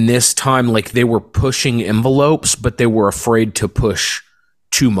in this time, like they were pushing envelopes, but they were afraid to push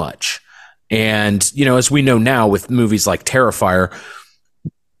too much. And, you know, as we know now with movies like Terrifier,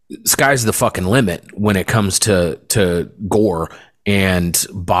 sky's the fucking limit when it comes to gore and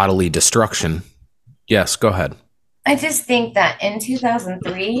bodily destruction. Yes, go ahead. I just think that in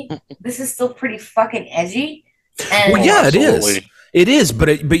 2003, this is still pretty fucking edgy. And well, yeah, it is,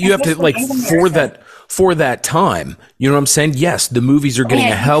 but you have to like for that time. You know what I'm saying? Yes, the movies are getting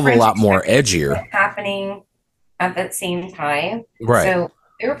a hell of a lot more edgier. Happening at that same time, right? So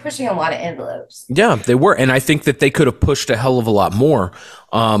they were pushing a lot of envelopes. Yeah, they were, and I think that they could have pushed a hell of a lot more.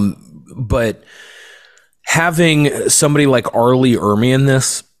 But having somebody like Arlie Ermy in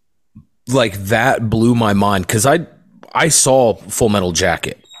this, like that blew my mind because I saw Full Metal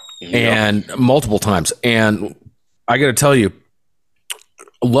Jacket and multiple times, and I got to tell you,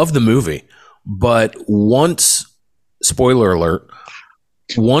 love the movie, but spoiler alert,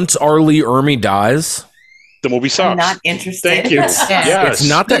 once Arlie Ermy dies, the movie sucks. I'm not interested. Thank you. Yes. It's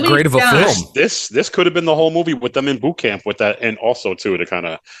not that great of a film. This could have been the whole movie with them in boot camp with that, and also too to kind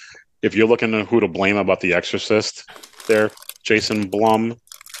of, if you're looking at who to blame about The Exorcist, there, Jason Blum.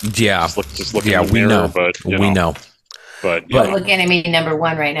 Yeah, just look in the mirror, know. But we know. But you're looking at me number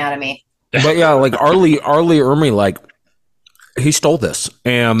one right now to me. But yeah, like Arlie Ermy, like he stole this.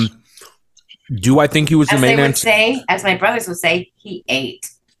 And do I think he was the main answer? As my brothers would say, he ate.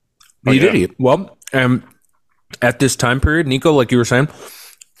 He did eat. Well, at this time period, Nico, like you were saying,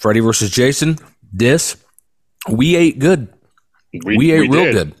 Freddy versus Jason, we ate good. We ate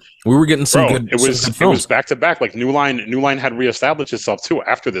real good. We were getting some good. It was back to back. Like New Line had reestablished itself too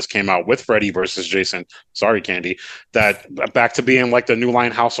after this came out with Freddy versus Jason. Sorry, Candy. That back to being like the New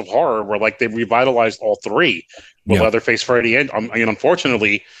Line House of Horror, where like they revitalized all three with Leatherface, Freddy, and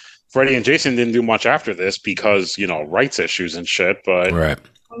unfortunately, Freddy and Jason didn't do much after this because rights issues and shit. But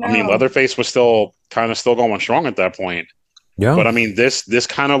I mean, Leatherface was still going strong at that point. Yeah. But I mean, this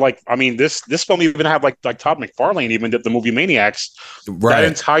kind of like, I mean, this film even had like Todd McFarlane even did the movie Maniacs. That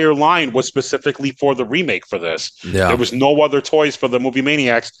entire line was specifically for the remake for this. Yeah. There was no other toys for the movie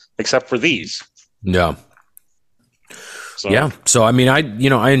Maniacs except for these. Yeah. So I mean,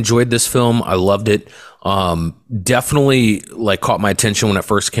 I enjoyed this film. I loved it. Definitely like caught my attention when it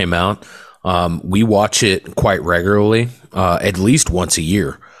first came out. We watch it quite regularly, at least once a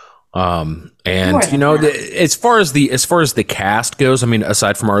year. And as far as the cast goes, I mean,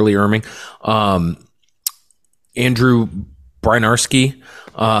 aside from Arlie Ermy, Andrew Bryniarski,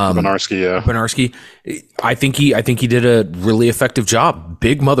 I think he did a really effective job.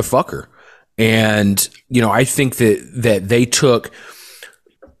 Big motherfucker. And, I think that they took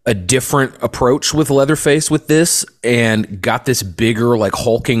a different approach with Leatherface with this and got this bigger, like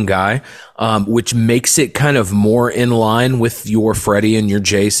hulking guy, which makes it kind of more in line with your Freddy and your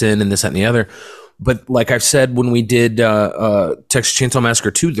Jason and this, that, and the other. But like I've said, when we did Texas Chainsaw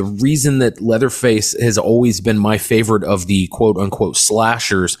Massacre 2, the reason that Leatherface has always been my favorite of the quote unquote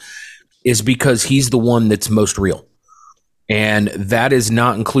slashers is because he's the one that's most real. And that is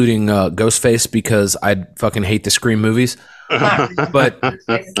not including Ghostface, because I fucking hate the Scream movies. but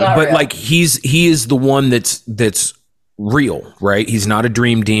like he is the one that's real, right? He's not a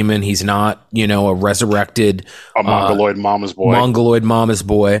dream demon. He's not, a resurrected mongoloid mama's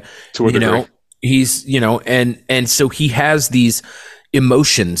boy. To a degree. He's, and so he has these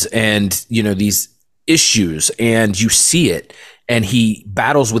emotions and, these issues, and you see it, and he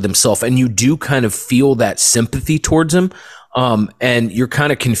battles with himself, and you do kind of feel that sympathy towards him. And you're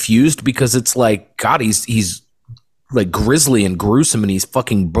kind of confused because it's like, God, he's like grisly and gruesome, and he's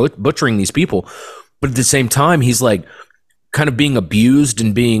fucking butchering these people. But at the same time, he's like kind of being abused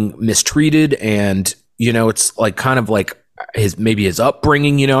and being mistreated. And, it's like kind of like his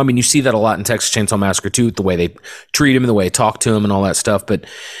upbringing, I mean, you see that a lot in Texas Chainsaw Massacre 2, the way they treat him and the way they talk to him and all that stuff. But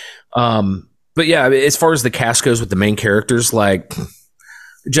yeah, as far as the cast goes with the main characters, like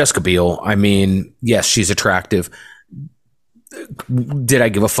Jessica Biel, I mean, yes, she's attractive. Did I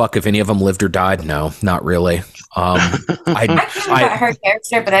give a fuck if any of them lived or died? No, not really. I care about her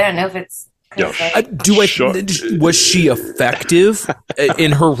character, but I don't know if it's. Was she effective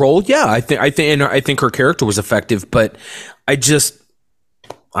in her role? Yeah, I think her character was effective, but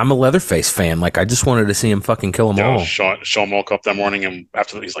I'm a Leatherface fan. Like, I just wanted to see him fucking kill them all. Sean woke up that morning, and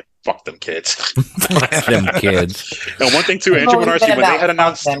after that, he's like, "Fuck them kids." Fuck them kids. And one thing too, Andrew Minarski, when they had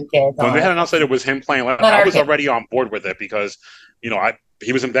announced that it was him playing, I was already on board with it because,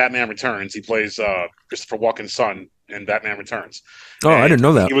 he was in Batman Returns. He plays Christopher Walken's son in Batman Returns. Oh, I didn't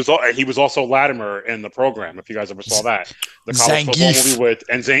know that. He was also Latimer in the program. If you guys ever saw that, the college football movie with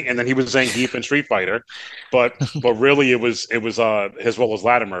and then he was Zangief in Street Fighter, but really it was his role as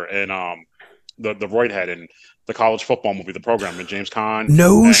Latimer in the Roid Head and the college football movie, the program, with James Caan.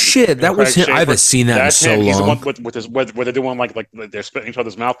 No shit, that was him. I haven't seen that in so long. He's the one with his where they're doing like they're spitting each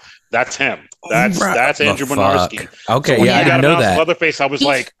other's mouth. That's him. That's Andrew Minarski. Okay, so I didn't know that. Leatherface, I was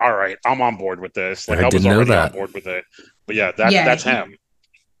like, all right, I'm on board with this. Like I was already on board with it. But that's him.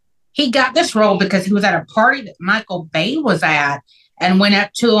 He got this role because he was at a party that Michael Bay was at and went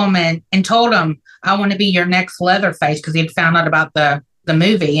up to him and told him, "I want to be your next Leatherface," because he'd found out about the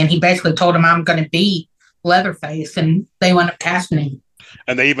movie, and he basically told him, "I'm going to be Leatherface," and they went up casting him.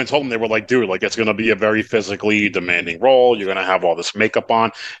 And they even told him, they were like, dude, like, it's going to be a very physically demanding role. You're going to have all this makeup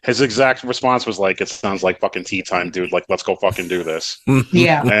on. His exact response was like, it sounds like fucking tea time, dude. Like, let's go fucking do this.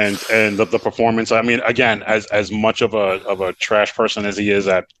 Yeah. And the performance, I mean, again, as much of a trash person as he is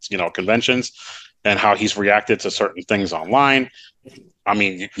at, conventions and how he's reacted to certain things online, I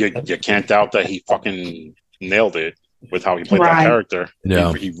mean, you can't doubt that he fucking nailed it with how he played that character.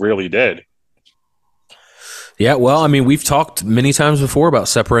 Yeah. He really did. Yeah, well, I mean, we've talked many times before about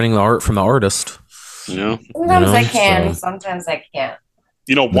separating the art from the artist. Yeah. Sometimes I can, sometimes I can't.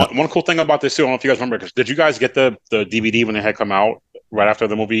 One cool thing about this too, I don't know if you guys remember, because did you guys get the DVD when it had come out right after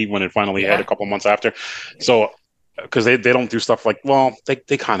the movie, when it finally had a couple months after? So, because they don't do stuff like, well,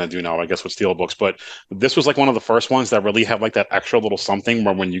 they kind of do now, I guess, with Steelbooks, but this was like one of the first ones that really had like that extra little something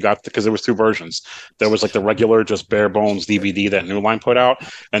where when you got, because there was two versions. There was like the regular, just bare bones DVD that New Line put out,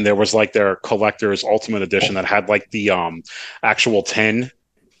 and there was like their collector's ultimate edition that had like the actual tin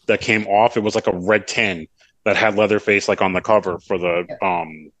that came off. It was like a red tin that had Leatherface like on the cover for the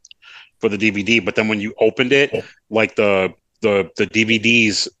DVD. But then when you opened it, like the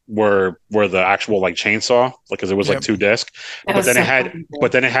DVDs were the actual like chainsaw, like, because it was like 2 discs, but then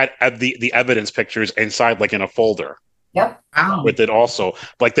it had the evidence pictures inside, like in a folder. Yep. With it also,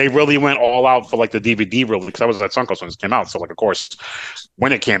 like, they really went all out for like the DVD release, because I was at Suncoast when it came out. So like, of course,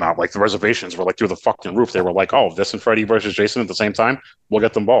 when it came out, like the reservations were like through the fucking roof. They were like, oh, this and Freddy versus Jason at the same time, we'll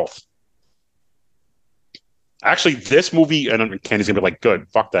get them both. Actually, this movie, and Candy's gonna be like, "Good,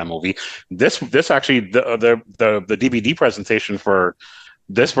 fuck that movie." This actually, the DVD presentation for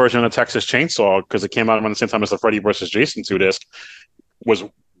this version of Texas Chainsaw, because it came out around the same time as the Freddy versus Jason 2 disc, was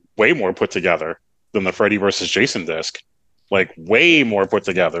way more put together than the Freddy versus Jason disc. Like, way more put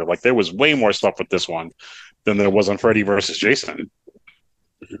together. Like, there was way more stuff with this one than there was on Freddy versus Jason.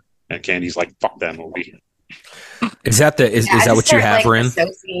 And Candy's like, "Fuck that movie." Is that what you have, Ren?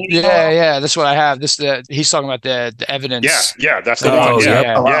 Yeah, that's what I have. He's talking about the evidence. Yeah, that's the one.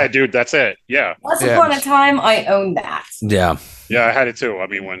 Yeah, dude, that's it. Yeah. Once upon a time, I owned that. Yeah, I had it too. I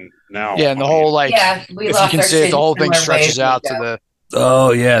mean, when now. Yeah, and the whole if you can see it, the whole thing stretches out to the.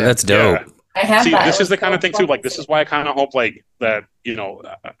 Oh yeah, that's dope. Yeah. I have See, that. this is the kind of thing too. Like, this is why I kind of hope like that.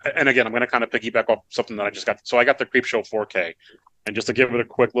 And again, I'm going to kind of piggyback off something that I just got. So I got the Creepshow 4K, and just to give it a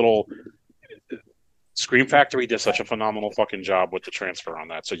quick little. Scream Factory did such a phenomenal fucking job with the transfer on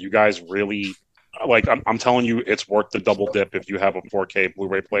that. So you guys really, like, I'm telling you, it's worth the double dip if you have a 4K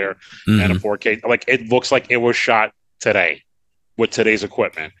Blu-ray player and a 4K. Like, it looks like it was shot today with today's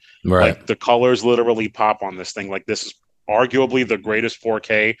equipment. Right. Like, the colors literally pop on this thing. Like, this is arguably the greatest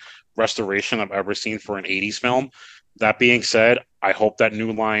 4K restoration I've ever seen for an 80s film. That being said, I hope that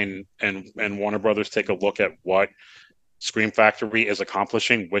New Line and Warner Brothers take a look at what Scream Factory is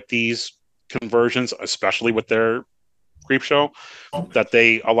accomplishing with these conversions, especially with their Creepshow, that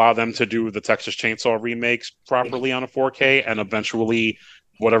they allow them to do the Texas Chainsaw remakes properly on a 4K, and eventually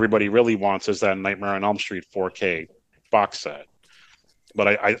what everybody really wants is that Nightmare on Elm Street 4K box set. But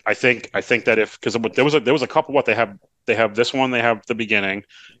I think that because there was a couple, what they have this one, they have the beginning,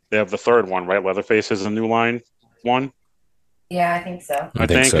 they have the third one, right? Leatherface is a New Line one. Yeah, I think so. I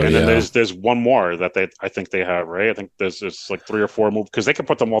think so, and then there's one more that I think they have, right? I think there's like 3 or 4 movies, because they can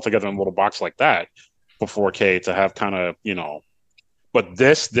put them all together in a little box like that for 4K to have kind of, But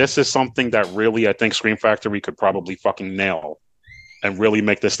this is something that really I think Scream Factory could probably fucking nail and really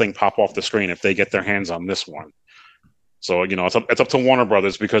make this thing pop off the screen if they get their hands on this one. So, it's up to Warner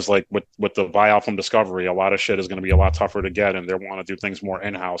Brothers, because like with the buyout from Discovery, a lot of shit is going to be a lot tougher to get, and they want to do things more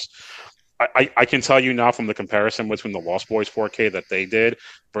in-house. I can tell you now from the comparison between the Lost Boys 4K that they did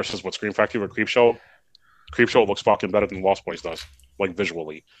versus what Scream Factory or Creepshow looks fucking better than Lost Boys does, like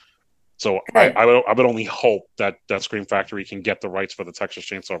visually. So I would only hope that Scream Factory can get the rights for the Texas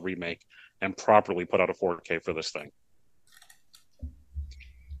Chainsaw remake and properly put out a 4K for this thing.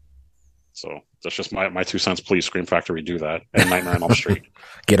 So that's just my 2 cents. Please, Scream Factory, do that. And Nightmare on Elm Street.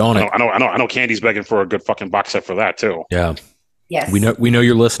 Get on it. I know. Candy's begging for a good fucking box set for that too. Yeah. Yes. We know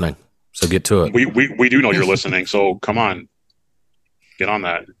you're listening, so get to it. We do know you're listening. So come on, get on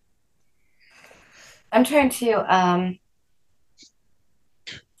that. I'm trying to.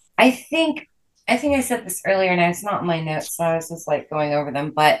 I think I said this earlier, and it's not in my notes, so I was just like going over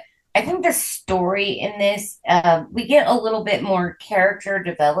them. But I think the story in this, we get a little bit more character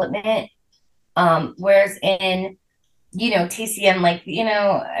development. Whereas in, TCM, like,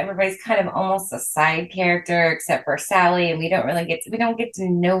 everybody's kind of almost a side character except for Sally, and we don't get to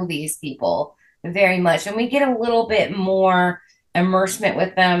know these people very much. And we get a little bit more immersement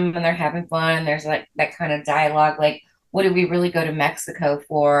with them, and they're having fun, and there's like that kind of dialogue, like, what did we really go to Mexico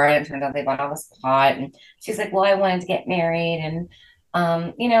for? And it turned out they bought all this pot, and she's like, well, I wanted to get married. And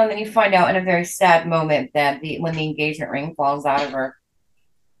and then you find out in a very sad moment that when the engagement ring falls out of her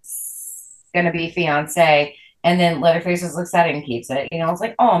gonna be fiance, and then Leatherface just looks at it and keeps it. It's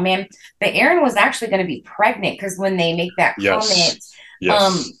like, oh man, but Erin was actually going to be pregnant, because when they make that comment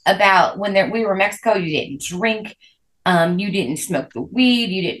about when we were in Mexico, you didn't drink, you didn't smoke the weed,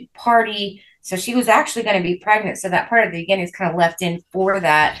 you didn't party, so she was actually going to be pregnant. So that part of the beginning is kind of left in for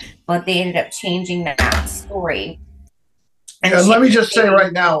that, but they ended up changing that story. And let me just say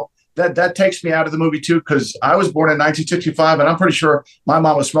right now, that takes me out of the movie too, because I was born in 1965, and I'm pretty sure my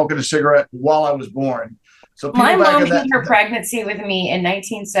mom was smoking a cigarette while I was born. So my mom hid her pregnancy with me in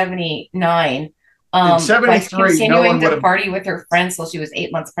 1979. In 73, by continuing to party with her friends till she was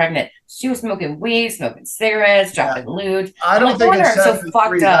 8 months pregnant. She was smoking weed, smoking cigarettes, dropping lewd. I don't think in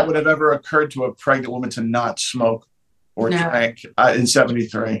 73 that would have ever occurred to a pregnant woman to not smoke or drink in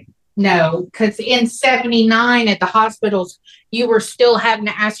 73. No, because in 79 at the hospitals, you were still having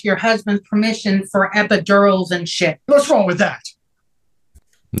to ask your husband's permission for epidurals and shit. What's wrong with that?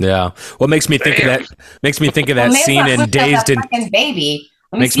 Yeah. What makes me think of that? Makes me think of that scene in Dazed and Baby.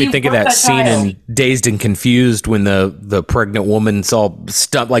 Makes me think of that scene in Dazed and Confused when the pregnant woman's all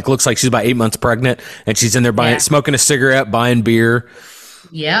stuck, like looks like she's about 8 months pregnant, and she's in there smoking a cigarette, buying beer.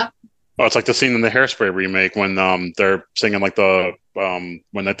 Yeah. Oh, it's like the scene in the Hairspray remake when they're singing like the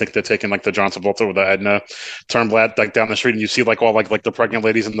when I think they're taking like the John Travolta with the Edna Turnblad like down the street, and you see like all like the pregnant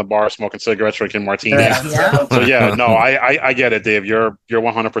ladies in the bar smoking cigarettes, drinking martinis. Yeah. So no, I get it, Dave. You're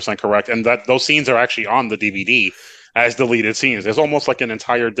 100% correct, and that those scenes are actually on the DVD as deleted scenes. There's almost like an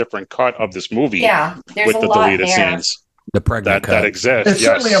entire different cut of this movie. Yeah, with the deleted scenes. The pregnant cut that exists. It's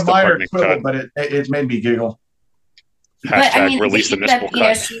certainly a minor quibble, but it made me giggle. But I mean, release the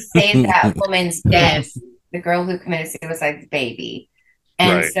she saved that woman's death, the girl who committed suicide, the baby,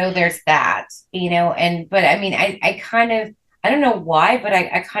 and so there's that, but I mean, I kind of, I don't know why, but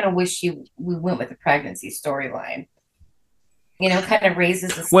I kind of wish we went with the pregnancy storyline. Kind of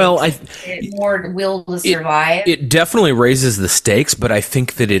raises the stakes. Well, more will to survive. It definitely raises the stakes, but I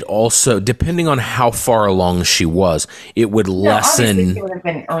think that it also, depending on how far along she was, it would lessen. Obviously, it would have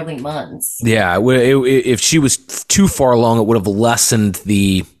been early months. Yeah, if she was too far along, it would have lessened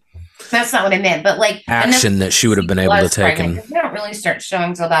the. That's not what I meant, but like action that she would have been able to take. They don't really start showing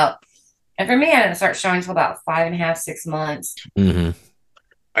until about, and for me, I didn't start showing until about 5.5, 6 months. Mm-hmm.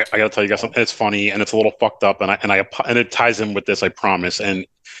 I got to tell you guys something. It's funny and it's a little fucked up, and it ties in with this, I promise. And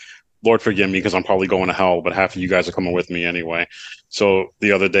Lord forgive me because I'm probably going to hell, but half of you guys are coming with me anyway. So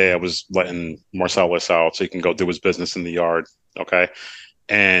the other day I was letting Marcellus out so he can go do his business in the yard. Okay,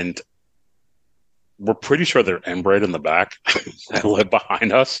 and we're pretty sure they're inbred in the back that live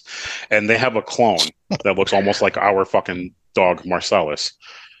behind us, and they have a clone that looks almost like our fucking dog Marcellus,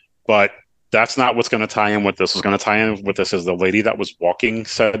 but. That's not what's going to tie in with this. What's going to tie in with this is the lady that was walking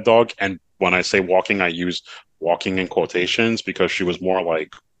said dog. And when I say walking, I use walking in quotations because she was more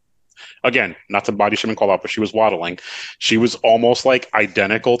like, again, not to body shame and call out, but she was waddling. She was almost like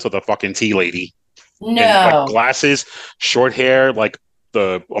identical to the fucking tea lady. No. And, like, glasses, short hair, like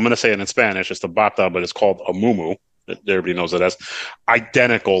I'm going to say it in Spanish. It's the bata, but it's called a mumu. Everybody knows it as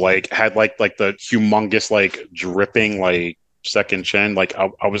identical. Like had like the humongous, like dripping, like second chin. Like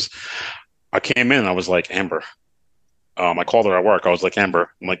I came in and I was like, Amber. I called her at work. I was like,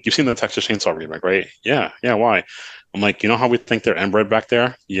 Amber, I'm like, you've seen the Texas Chainsaw remake, right? Yeah, why? I'm like, you know how we think they're inbred back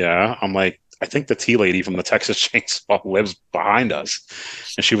there? Yeah. I'm like, I think the tea lady from the Texas Chainsaw lives behind us.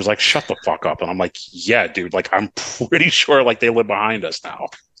 And she was like, shut the fuck up. And I'm like, yeah, dude, like, I'm pretty sure like they live behind us now.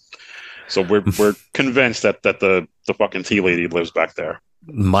 So we're convinced that the fucking tea lady lives back there.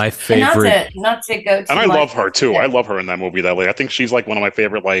 My favorite, not to go too and I much, love her too. I love her in that movie. That lady, I think she's like one of my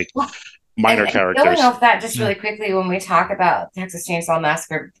favorite like minor characters. Going off that just really quickly, when we talk about Texas Chainsaw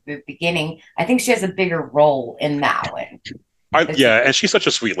Massacre at the beginning, I think she has a bigger role in that one. And she's such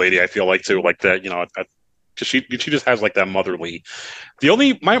a sweet lady. I feel like too, like that. You know, she just has like that motherly.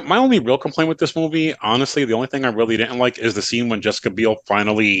 My only real complaint with this movie, honestly, the only thing I really didn't like is the scene when Jessica Biel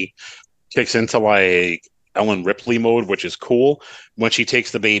finally kicks into like Ellen Ripley mode, which is cool, when she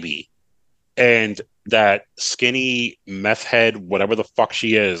takes the baby and that skinny meth head, whatever the fuck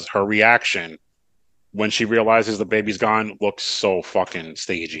she is, her reaction when she realizes the baby's gone looks so fucking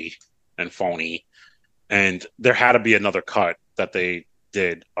stagey and phony. And there had to be another cut that they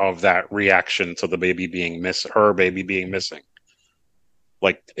did of that reaction to the baby being her baby being missing.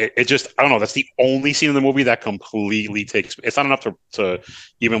 Like it just, I don't know. That's the only scene in the movie that completely takes. It's not enough to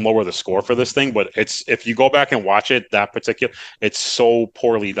even lower the score for this thing, but it's, if you go back and watch it, that particular, it's so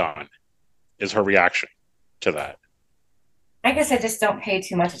poorly done. Is her reaction to that? I guess I just don't pay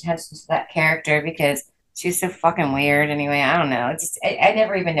too much attention to that character because she's so fucking weird. Anyway, I don't know. It's just, I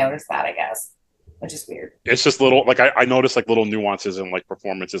never even noticed that. I guess, which is weird. It's just little, like I noticed like little nuances in like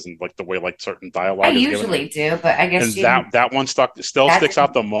performances and like the way like certain dialogue. I usually do, but I guess that one sticks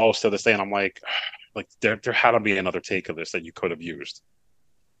out the most to this day, and I'm like there had to be another take of this that you could have used.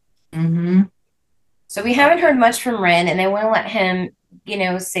 Mm-hmm. So we haven't heard much from Ren, and I want to let him,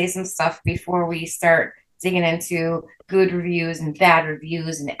 say some stuff before we start digging into good reviews and bad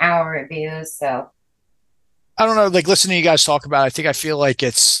reviews and our reviews. So I don't know, like listening to you guys talk about it, I feel like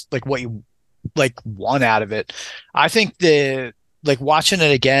it's like what you like want out of it. I think watching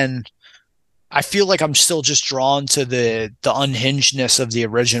it again, I feel like I'm still just drawn to the unhingedness of the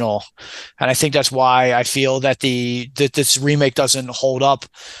original, and I think that's why I feel that this remake doesn't hold up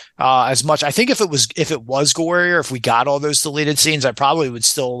as much. I think if it was gorier, if we got all those deleted scenes, I probably would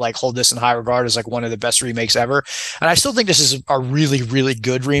still like hold this in high regard as like one of the best remakes ever. And I still think this is a really, really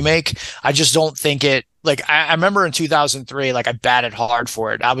good remake. I just don't think it. Like I remember in 2003, like I batted hard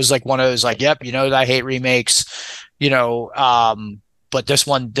for it. I was like one of those like, yep, I hate remakes, but this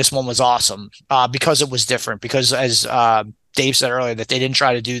one was awesome because it was different. Because as Dave said earlier, that they didn't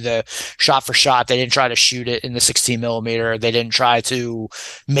try to do the shot for shot. They didn't try to shoot it in the 16 millimeter. They didn't try to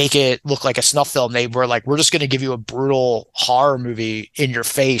make it look like a snuff film. They were like, we're just going to give you a brutal horror movie in your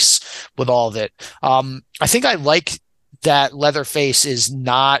face with all of it. I think I like that Leatherface is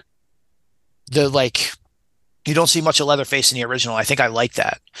not you don't see much of Leatherface in the original. I think I like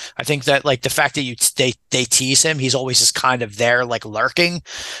that. I think that like the fact that they tease him, he's always just kind of there, like lurking,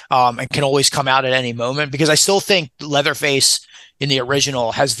 and can always come out at any moment, because I still think Leatherface in the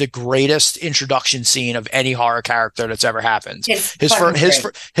original has the greatest introduction scene of any horror character that's ever happened.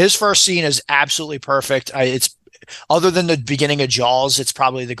 His first scene is absolutely perfect. It's other than the beginning of Jaws, it's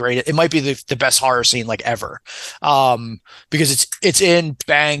probably the greatest. It might be the best horror scene like ever, because it's in,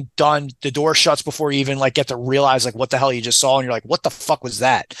 bang, done. The door shuts before you even like get to realize like what the hell you just saw, and you're like, what the fuck was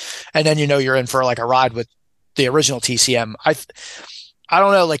that? And then you're in for like a ride with the original TCM. I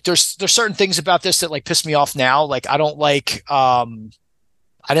don't know. Like there's certain things about this that like piss me off now. Like I don't like I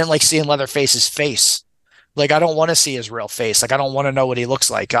didn't like seeing Leatherface's face. Like, I don't want to see his real face. Like, I don't want to know what he looks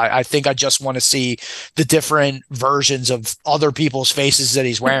like. I think I just want to see the different versions of other people's faces that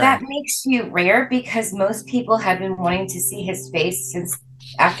he's wearing. But that makes you rare, because most people have been wanting to see his face since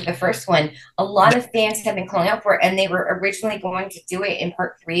after the first one. A lot of fans have been calling out for it, and they were originally going to do it in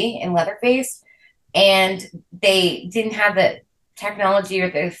part 3 in Leatherface, and they didn't have the technology or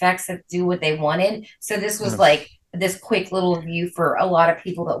the effects to do what they wanted. So this was like this quick little review for a lot of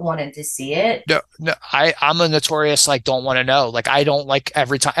people that wanted to see it. No, I'm a notorious like don't want to know. Like I don't like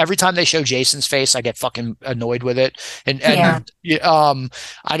every time they show Jason's face, I get fucking annoyed with it. And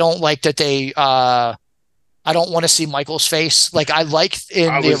I don't like that they I don't want to see Michael's face. Like I like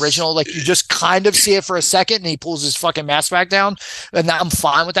in the original, like you just kind of see it for a second and he pulls his fucking mask back down, and I'm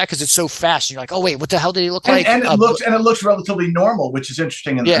fine with that because it's so fast. And you're like, oh wait, what the hell did he look like? And it looks relatively normal, which is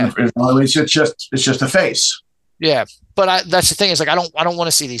interesting. It's just a face. Yeah, but that's the thing is like I don't want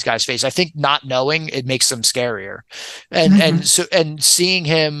to see these guys' face. I think not knowing it makes them scarier, and seeing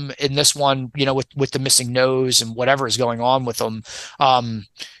him in this one, with the missing nose and whatever is going on with him,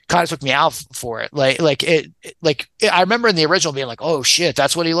 kind of took me out for it. I remember in the original being like, oh shit,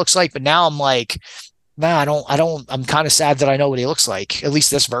 that's what he looks like. But now I'm like, nah, I don't. I'm kind of sad that I know what he looks like. At least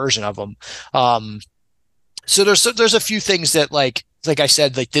this version of him. So there's a few things that like like I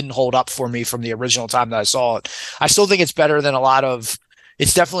said, like didn't hold up for me from the original time that I saw it. I still think it's better than a lot of.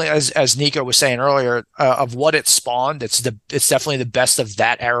 It's definitely, as Nico was saying earlier, of what it spawned. It's definitely the best of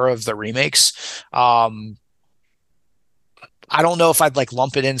that era of the remakes. I don't know if I'd like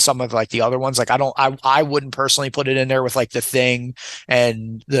lump it in some of like the other ones. Like I wouldn't personally put it in there with like The Thing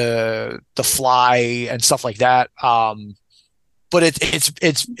and the Fly and stuff like that. But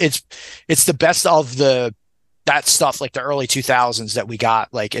it's the best of that stuff, like the early 2000s that we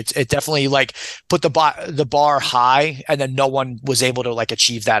got. Like it definitely like put the bar high, and then no one was able to like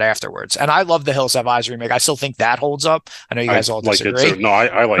achieve that afterwards. And I love the Hills Have Eyes remake. I still think that holds up. I know you guys all disagree. Like it too. No,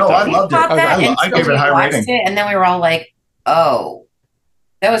 I like No, that. I loved it. I gave it a high rating. And then we were all like, oh,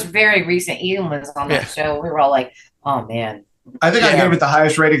 that was very recent. Ian was on that show. We were all like, oh man. I think I gave it the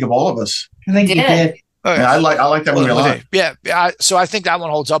highest rating of all of us. I think you did. Yeah, I like that movie a lot. Yeah, so I think that one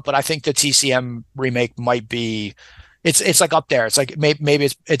holds up, but I think the TCM remake might be, it's like up there. It's like maybe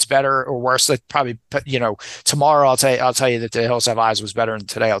it's better or worse. Like probably, tomorrow I'll tell you that The Hills Have Eyes was better, and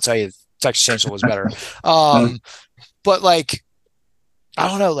today I'll tell you Texas Chainsaw was better. But like, I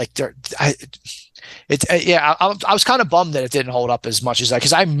don't know, like I was kind of bummed that it didn't hold up as much as that,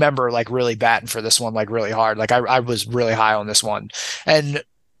 because I remember like really batting for this one like really hard. Like I was really high on this one, and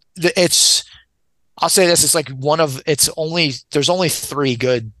I'll say this: it's like there's only 3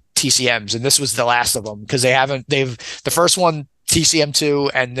 good TCMs, and this was the last of them, because the first one, TCM2,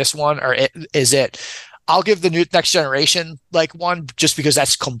 and this one is it. I'll give the Next Generation like one, just because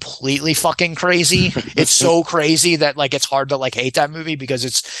that's completely fucking crazy. It's so crazy that like it's hard to like hate that movie, because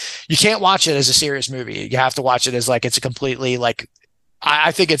you can't watch it as a serious movie. You have to watch it as like it's a completely like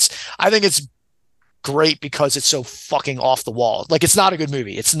I think it's great because it's so fucking off the wall. Like it's not a good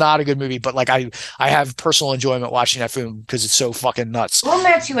movie. It's not a good movie, but like I have personal enjoyment watching that film because it's so fucking nuts. We'll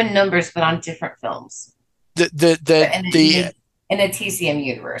match you in numbers, but on different films. In the TCM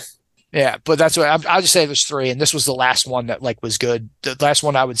universe. Yeah, but that's what I'll just say. There's 3, and this was the last one that like was good. The last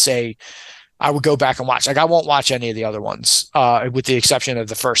one I would say I would go back and watch. Like I won't watch any of the other ones, with the exception of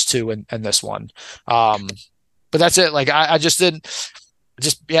the first 2 and this one. But that's it. Like I just didn't.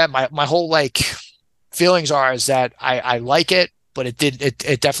 My whole like feelings is that I like it, but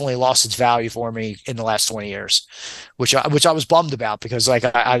it definitely lost its value for me in the last 20 years, which I was bummed about, because like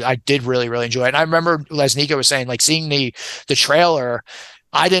I did really, really enjoy it. And I remember, as Nico was saying, like seeing the trailer,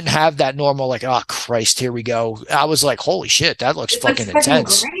 I didn't have that normal like, oh Christ, here we go. I was like, holy shit, that looks fucking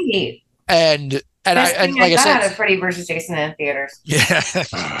intense. Great. And like I said, out of Freddy versus Jason in theaters. Yeah.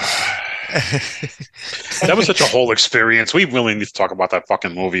 That was such a whole experience. We really need to talk about that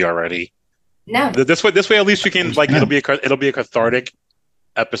fucking movie already. No. This way at least we can like it'll be a cathartic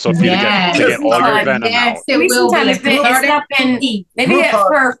episode for you to get all your venom out. It will be. It's not been maybe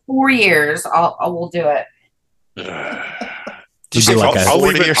for 4 years. I will do it.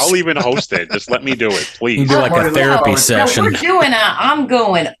 I'll even host it. Just let me do it, please. You do like a therapy session. We're doing I'm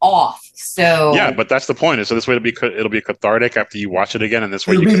going off. So yeah, but that's the point. So this way it'll be cathartic after you watch it again, and this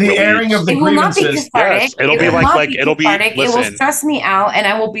way it'll be the airing of the grievances. It will not be cathartic. Yes, it'll be cathartic. It will stress me out, and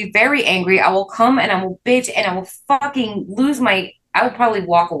I will be very angry. I will come and I will bitch, and I will fucking lose my. I will probably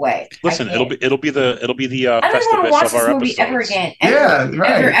walk away. Listen, it'll be the I don't want to watch this movie ever again.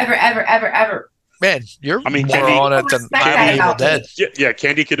 Ever. Man, you're more on it than I am Evil Dead. Yeah,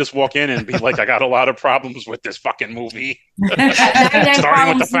 Candy could just walk in and be like, I got a lot of problems with this fucking movie.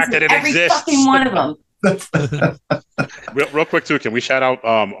 Starting with the fact that it exists. Fucking one of them. Real quick, too, can we shout out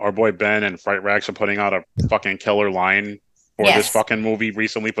our boy Ben and Fright Rags for putting out a fucking killer line for this fucking movie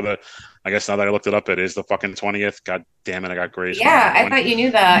recently for I guess now that I looked it up, it is the fucking 20th. God damn it, I got Grace. Yeah, I thought you knew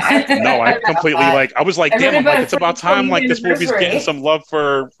that. No, I completely I was like, damn, it's about time like this movie's getting some love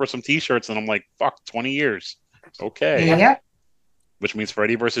for some t-shirts, and I'm like, fuck, 20 years. Okay. Yeah. Which means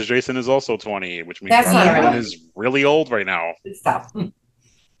Freddy versus Jason is also 20, which means Jason is really old right now. Stop.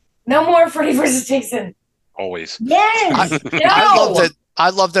 No more Freddy versus Jason. Always. Yes. I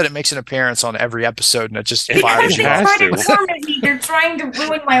love that it makes an appearance on every episode, and it just fires me. They're trying to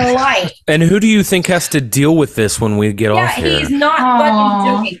ruin my life. And who do you think has to deal with this when we get off here? He's not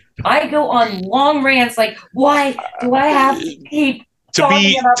fucking joking. I go on long rants like, why do I have to keep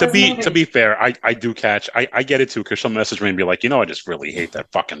to be fair, I do catch. I get it too, because some message may be like, I just really hate that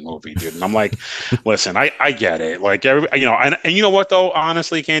fucking movie, dude. And I'm like, listen, I get it. Like, and you know what though,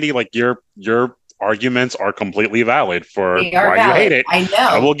 honestly, Candy, like your arguments are completely valid for why you hate it. I know.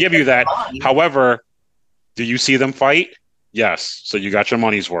 I will give you that. However, do you see them fight? Yes. So you got your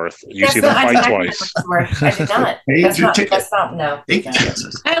money's worth. You That's see them not- fight I twice. I did not. Hey, That's your not. ticket. That's not. No. Take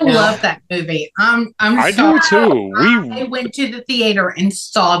chances. I love that movie. I'm I sorry. do too. I went to the theater and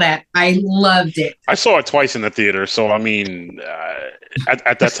saw that. I loved it. I saw it twice in the theater. So I mean,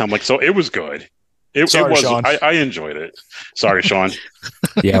 at that time, like, so it was good. Sorry, it was. Sean. I enjoyed it. Sorry, Sean.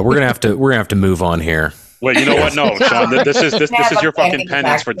 Yeah, we're gonna have to move on here. Wait, you know what? No, Sean. This is your fucking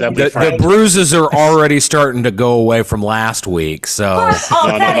penance for Deadly The Friend. bruises are already starting to go away from last week. So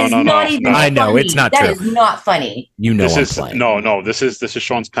That is not even. I know funny. it's not That true. is not funny. You know This I'm is playing. no. This is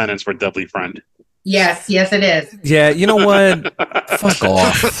Sean's penance for Deadly Friend. Yes, it is. Yeah, you know what? Fuck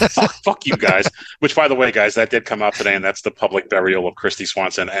off. Fuck you guys. Which, by the way, guys, that did come out today, and that's the public burial of Christy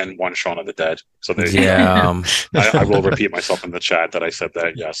Swanson and one Shaun of the Dead. So there you go. I will repeat myself in the chat that I said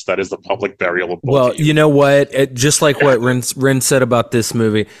that. Yes, that is the public burial of both. Well, you know what? Just like what Ren said about this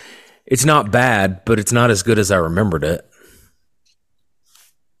movie, it's not bad, but it's not as good as I remembered it.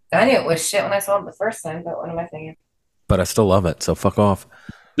 I knew it was shit when I saw it the first time, but what am I thinking? But I still love it, so fuck off.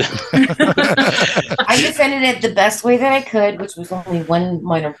 I defended it the best way that I could, which was only one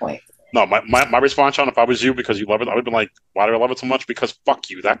minor point. No, my response, Sean, if I was you, because you love it, I would have been like, why do I love it so much? Because fuck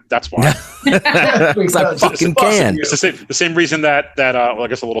you. That's why. Because I fucking can. It's the same reason that well, I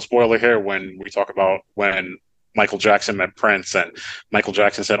guess a little spoiler here when we talk about when Michael Jackson met Prince and Michael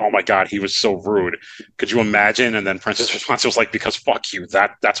Jackson said, "Oh my God, he was so rude." Could you imagine? And then Prince's response was like, "Because fuck you.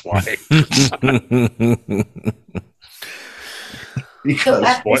 That's why." Because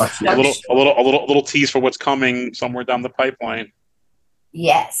a little tease for what's coming somewhere down the pipeline.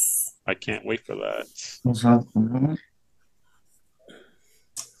 Yes. I can't wait for that.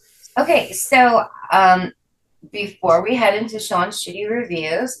 Okay, so before we head into Sean's shitty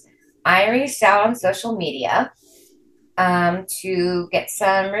reviews, I reached out on social media to get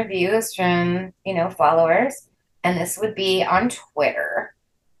some reviews from, followers. And this would be on Twitter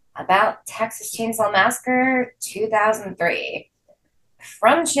about Texas Chainsaw Massacre 2003.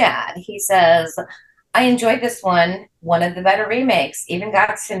 From Chad, he says, I enjoyed this one of the better remakes. Even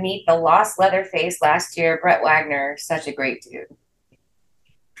got to meet the lost Leatherface last year, Brett Wagner, such a great dude.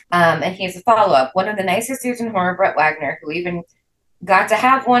 And he has a follow-up. One of the nicest dudes in horror, Brett Wagner, who even got to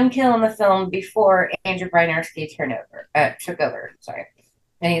have one kill in the film before Andrew Brynarski took over. Sorry.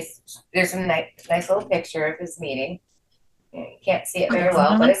 And there's a nice little picture of his meeting. You can't see it very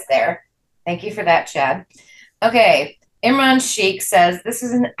well, but it's there. Thank you for that, Chad. Okay. Imran Sheikh says, this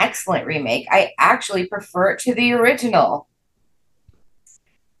is an excellent remake. I actually prefer it to the original.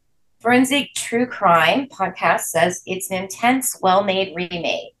 Forensic True Crime podcast says, it's an intense, well-made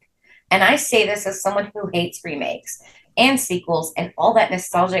remake. And I say this as someone who hates remakes and sequels and all that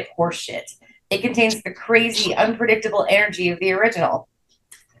nostalgic horseshit. It contains the crazy, unpredictable energy of the original.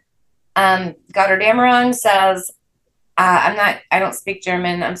 Goddard Dameron says, I don't speak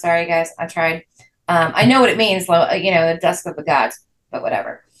German. I'm sorry, guys. I tried. I know what it means, the dusk of the gods, but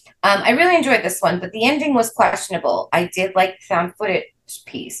whatever. I really enjoyed this one, but the ending was questionable. I did like the found footage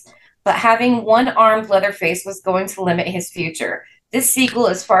piece, but having one-armed Leatherface was going to limit his future. This sequel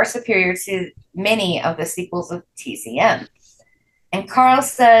is far superior to many of the sequels of TCM. And Carl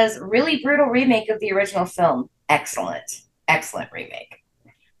says, really brutal remake of the original film. Excellent. Excellent remake.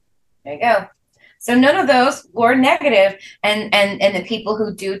 There you go. So none of those were negative, and the people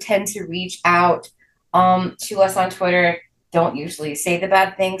who do tend to reach out to us on Twitter don't usually say the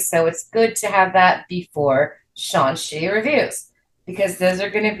bad things. So it's good to have that before Sean's shitty reviews, because those are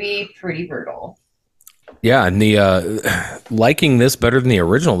going to be pretty brutal. Yeah, and the liking this better than the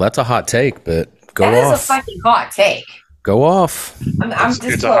original, that's a hot take, but go off. That is a fucking hot take. Go off.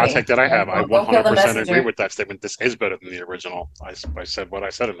 It's a hot take that I have. I Don't kill the 100% messenger. agree with that statement. This is better than the original. I said what I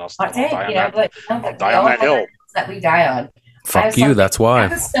said, and I'll Hot take, but I'll die on that hill. that we die on. Fuck you, that's I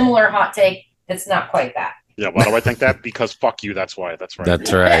have why. a similar hot take that's not quite that. Yeah, why do I think that? Because fuck you, that's why. That's right.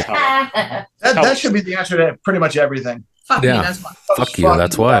 That's right. That should be the answer to pretty much everything. Fuck Yeah. me, that's why. Fuck you,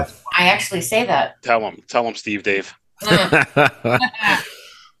 that's why. I actually say that. Tell him, Steve, Dave. Hey,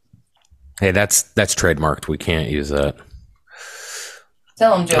 that's trademarked. We can't use that.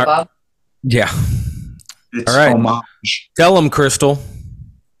 Tell him, Joe Bob. Yeah. It's All right. homage. Tell them, Crystal.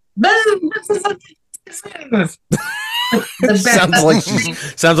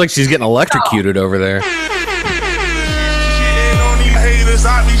 sounds like she's getting electrocuted over there.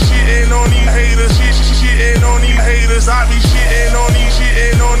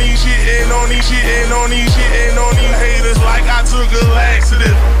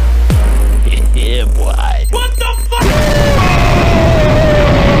 Yeah, boy. What the fuck?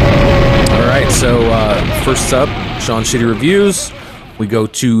 All right, so first up, Sean Shitty Reviews. We go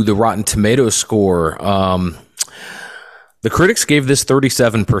to the Rotten Tomatoes score. The critics gave this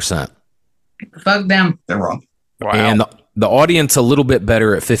 37%. Fuck them. They're wrong. Wow. And the audience a little bit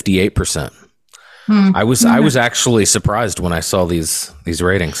better at 58%. I was actually surprised when I saw these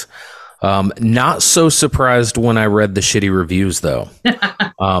ratings. Not so surprised when I read the shitty reviews though.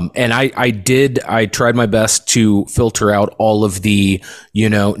 And I tried my best to filter out all of the,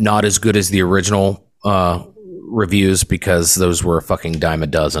 not as good as the original reviews, because those were a fucking dime a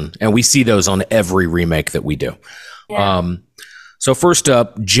dozen. And we see those on every remake that we do. Yeah. So first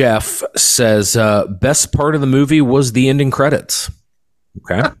up, Jeff says, best part of the movie was the ending credits.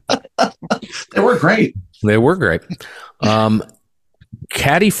 Okay. They were great. They were great.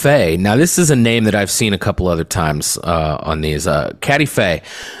 Caddy Faye. Now, this is a name that I've seen a couple other times on these. Caddy Faye.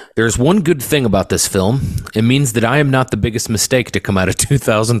 There's one good thing about this film. It means that I am not the biggest mistake to come out of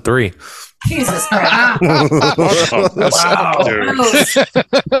 2003. Jesus Christ. Wow.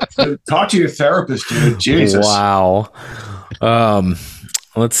 Dude. Talk to your therapist, dude. Jesus. Wow.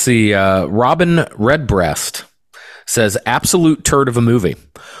 Let's see. Robin Redbreast says, absolute turd of a movie.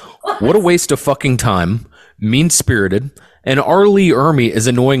 What a waste of fucking time. Mean-spirited. And R. Lee Ermey is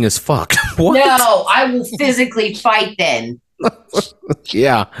annoying as fuck. What? No, I will physically fight then.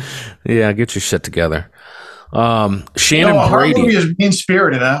 Yeah. Get your shit together. Shannon Brady is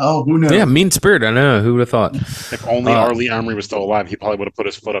mean-spirited. Huh? Oh, who knew? Yeah, mean-spirited. I know. Who would have thought? If only R. Lee Ermey was still alive, he probably would have put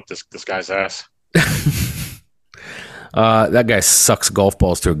his foot up this guy's ass. That guy sucks golf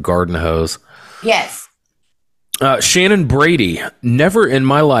balls to a garden hose. Yes. Shannon Brady. Never in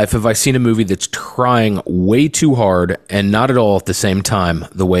my life have I seen a movie that's trying way too hard and not at all at the same time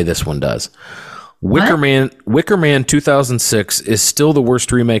the way this one does. Wicker Man 2006 is still the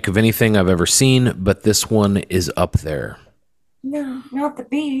worst remake of anything I've ever seen, but this one is up there. No, not the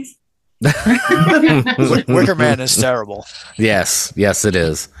bees. Wicker Man is terrible. Yes, it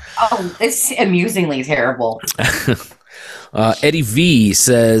is. Oh, it's amusingly terrible. Eddie V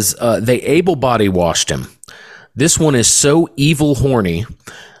says they able-body washed him. This one is so evil horny,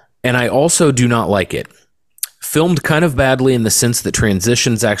 and I also do not like it. Filmed kind of badly in the sense that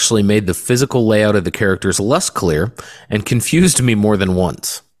transitions actually made the physical layout of the characters less clear and confused me more than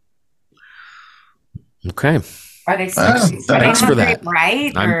once. Okay. Are they sexy? Thanks for that.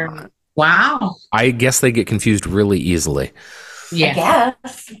 Right? Wow. I guess they get confused really easily. Yeah. I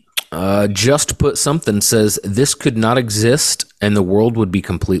guess. Just Put Something says this could not exist and the world would be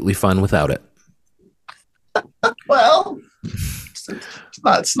completely fine without it. Well,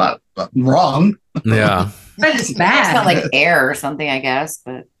 it's not wrong. Yeah. But it's bad. It's not like air or something, I guess.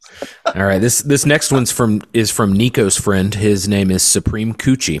 But all right, this next one's from Nico's friend. His name is Supreme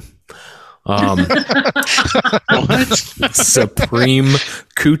Coochie. Supreme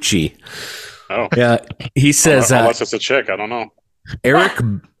Coochie. Oh, yeah. He says, unless it's a chick, I don't know.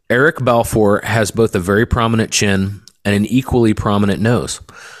 Eric Balfour has both a very prominent chin and an equally prominent nose.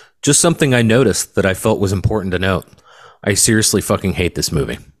 Just something I noticed that I felt was important to note. I seriously fucking hate this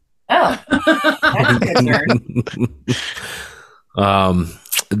movie. Oh, that's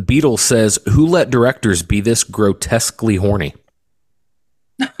good. Beetle says, who let directors be this grotesquely horny?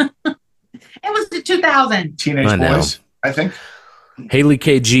 It was the 2000 Teenage Boys, I think. Haley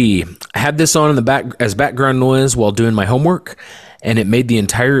KG had this on in the back as background noise while doing my homework, and it made the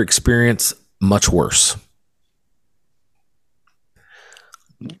entire experience much worse.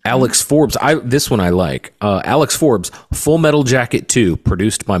 Alex Forbes, this one I like. Alex Forbes, Full Metal Jacket 2,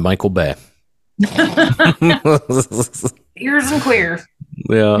 produced by Michael Bay. Ears and queers.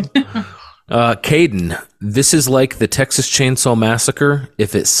 Yeah. Caden, this is like the Texas Chainsaw Massacre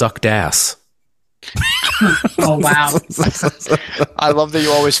if it sucked ass. Oh, wow. I love that you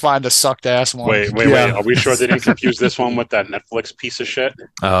always find a sucked ass one. Wait. Are we sure they didn't confuse this one with that Netflix piece of shit?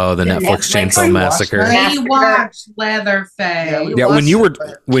 Oh, the Netflix Chainsaw Massacre. We watched Leatherface. Yeah, when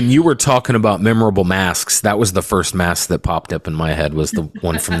you were talking about memorable masks, that was the first mask that popped up in my head was the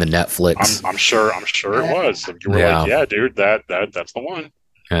one from the Netflix. I'm sure it was. You were like, yeah, dude, that's the one.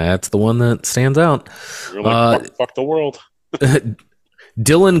 That's the one that stands out. You're like, fuck the world.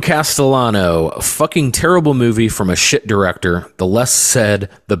 Dylan Castellano, fucking terrible movie from a shit director. The less said,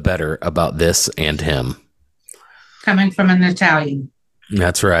 the better about this and him. Coming from an Italian.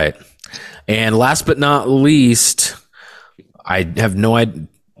 That's right. And last but not least, I have no idea.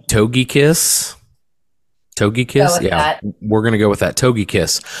 Togi Kiss? Togi Kiss? Yeah, that. We're going to go with that. Togi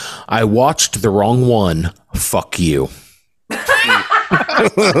Kiss. I watched the wrong one. Fuck you.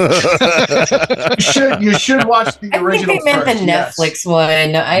 You should watch the original. I think they meant the Netflix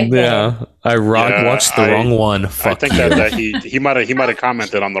one. I watched the wrong one. Fuck I think you. that he might have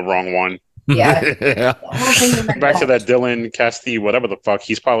commented on the wrong one. Yeah. Back to that Dylan Casti, whatever the fuck.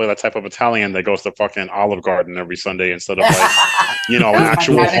 He's probably that type of Italian that goes to fucking Olive Garden every Sunday instead of like, an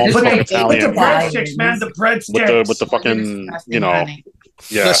actual home cooked Italian. With the breadsticks, man. The breadsticks. With the fucking,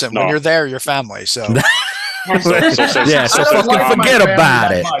 Yeah. Listen, when you're there, you're family. So. So fucking forget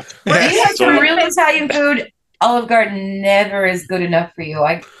about it. When you have some real Italian food, Olive Garden never is good enough for you.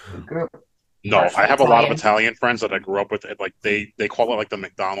 I grew up. No, I have a lot of Italian friends that I grew up with. Like they call it like the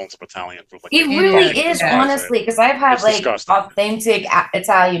McDonald's of Italian food. Like, it really is, honestly, because I've had like authentic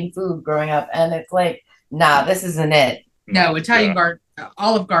Italian food growing up, and it's like, nah, this isn't it. No,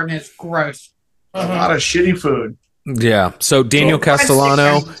 Olive Garden is gross. A lot of shitty food. Yeah. So Daniel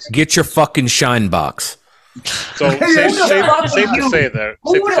Castellano, get your fucking shine box. So safe to say that.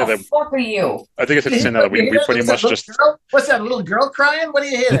 Who the fuck are you? I think it's safe to say that we pretty much just. What's that, a little girl crying? What do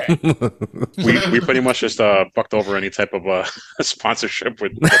you hear there? we pretty much just fucked over any type of sponsorship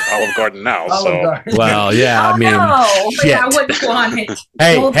with Olive Garden now. Well, yeah, I mean, shit. I wouldn't want it.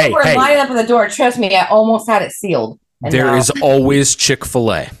 Hey, they were lining up at the door. Trust me, I almost had it sealed. There is always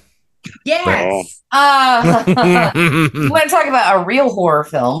Chick-fil-A. Yes. You want to talk about a real horror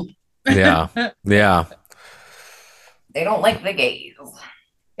film? Yeah. They don't like the gays.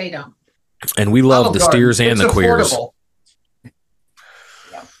 They don't. And we love the steers and the queers.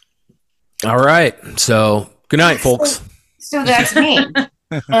 Yeah. All right. So good night, folks. So that's me.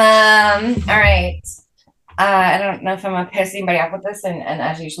 All right. I don't know if I'm gonna piss anybody off with this, and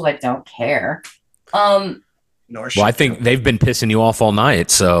as usual, I don't care. Well, I think they've been pissing you off all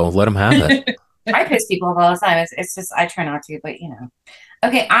night, so let them have it. I piss people off all the time. It's just I try not to, but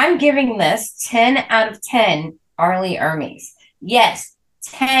Okay, I'm giving this 10 out of 10 Arlie Ermies. Yes,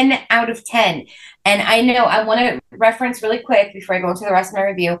 10 out of 10. And I know I want to reference really quick before I go into the rest of my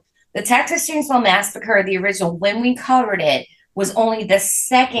review. The Texas Chainsaw Massacre, the original, when we covered it, was only the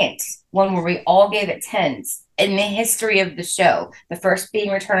second one where we all gave it 10s in the history of the show. The first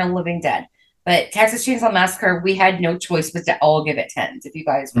being Return of the Living Dead. But Texas Chainsaw Massacre, we had no choice but to all give it 10s, if you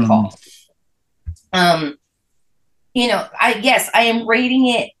guys recall. I am rating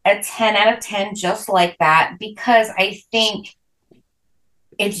it a 10 out of 10 just like that because I think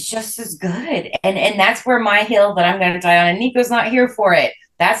it's just as good. And that's where my hill that I'm going to die on. And Nico's not here for it.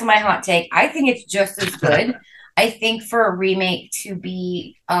 That's my hot take. I think it's just as good. I think for a remake to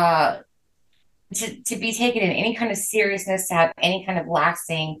be to be taken in any kind of seriousness, to have any kind of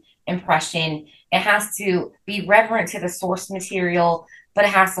lasting impression, it has to be reverent to the source material, but it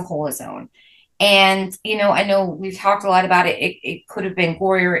has to hold its own. And, I know we've talked a lot about it. It could have been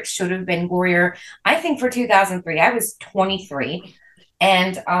gorier. It should have been gorier. I think for 2003, I was 23.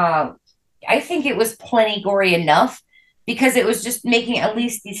 And I think it was plenty gory enough because it was just making at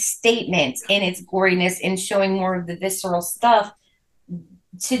least these statements in its goriness and showing more of the visceral stuff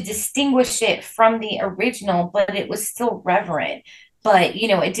to distinguish it from the original, but it was still reverent. But,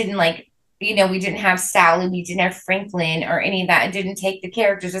 it didn't we didn't have Sally, we didn't have Franklin or any of that. It didn't take the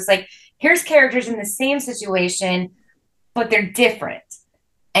characters. It's like, here's characters in the same situation, but they're different.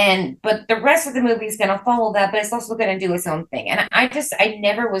 But the rest of the movie is going to follow that, but it's also going to do its own thing. And I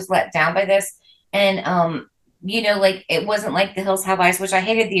never was let down by this. And, it wasn't like The Hills Have Eyes, which I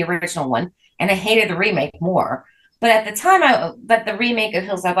hated the original one and I hated the remake more. But at the time, but the remake of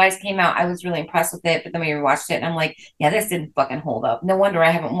Hills Have Eyes came out, I was really impressed with it. But then we rewatched it and I'm like, yeah, this didn't fucking hold up. No wonder I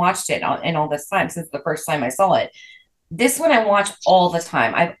haven't watched it in all this time since the first time I saw it. This one I watch all the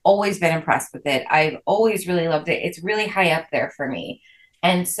time. I've always been impressed with it. I've always really loved it. It's really high up there for me.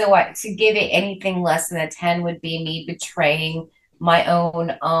 And so to give it anything less than a 10 would be me betraying my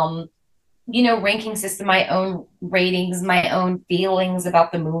own, ranking system, my own ratings, my own feelings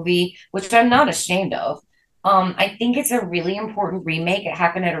about the movie, which I'm not ashamed of. I think it's a really important remake. It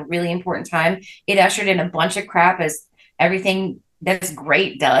happened at a really important time. It ushered in a bunch of crap as everything that's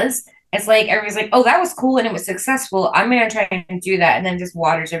great does. It's like everybody's like, oh, that was cool and it was successful. I'm going to try and do that. And then just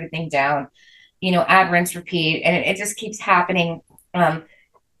waters everything down, add, rinse, repeat. And it just keeps happening.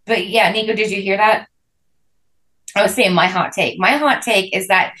 But yeah, Nico, did you hear that? I was saying my hot take. My hot take is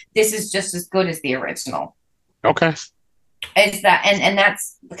that this is just as good as the original. Okay. It's that, and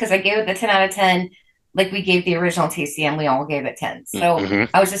that's because I gave it the 10 out of 10. Like we gave the original TCM, we all gave it 10. So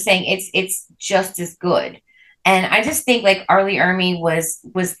I was just saying it's just as good. And I just think like Arlie Ermy was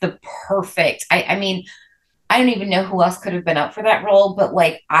the perfect. I mean, I don't even know who else could have been up for that role, but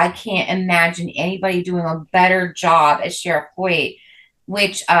like I can't imagine anybody doing a better job as Sheriff Hoyt,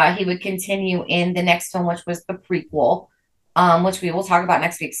 which he would continue in the next film, which was the prequel, which we will talk about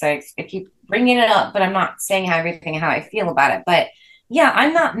next week. So I keep bringing it up, but I'm not saying everything how I feel about it. But yeah,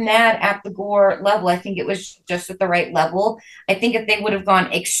 I'm not mad at the gore level. I think it was just at the right level. I think if they would have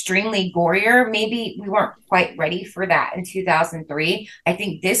gone extremely gorier, maybe we weren't quite ready for that in 2003. I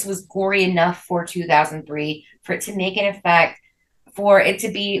think this was gory enough for 2003 for it to make an effect, for it to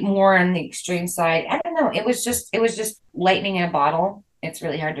be more on the extreme side. I don't know. It was just lightning in a bottle. It's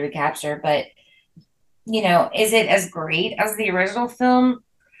really hard to recapture, but is it as great as the original film?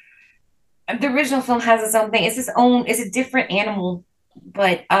 The original film has its own thing. It's a different animal,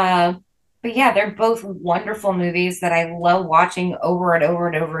 but yeah, they're both wonderful movies that I love watching over and over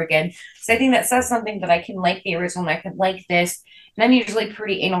and over again. So I think that says something, that I can like the original and I can like this. And I'm usually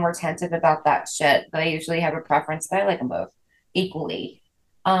pretty anal retentive about that shit, but I usually have a preference, but I like them both equally.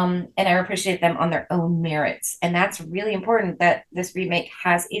 And I appreciate them on their own merits. And that's really important, that this remake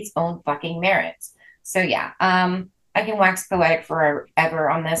has its own fucking merits. So yeah, I can wax poetic forever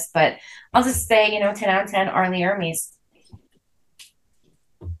on this, but I'll just say, 10 out of 10 Arlie Ermies.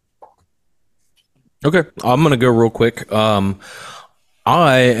 Okay, I'm gonna go real quick. I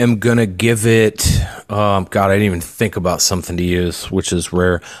am gonna give it. God, I didn't even think about something to use, which is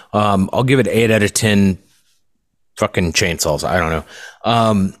rare. I'll give it 8 out of 10. Fucking chainsaws. I don't know.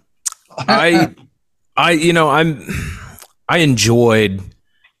 I enjoyed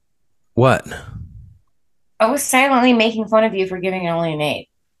what. I was silently making fun of you for giving it only an 8.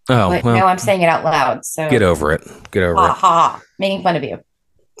 Oh, but well, now I'm saying it out loud. So get over it. Get over it. Ha, making fun of you.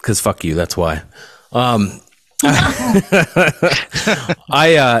 Because fuck you. That's why. We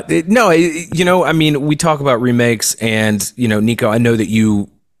talk about remakes, and Nico, I know that you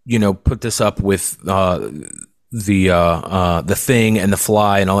put this up with the Thing and The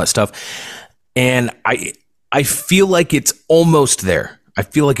Fly and all that stuff, and I feel like it's almost there. I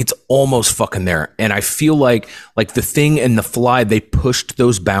feel like it's almost fucking there, and I feel like The Thing and The Fly, they pushed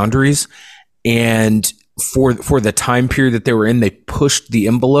those boundaries, and for the time period that they were in, they pushed the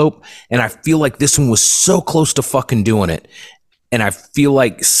envelope, and I feel like this one was so close to fucking doing it. And I feel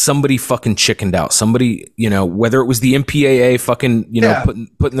like somebody fucking chickened out. Somebody, whether it was the MPAA fucking,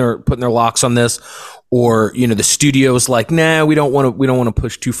 putting their locks on this, or the studio's like, nah, we don't want to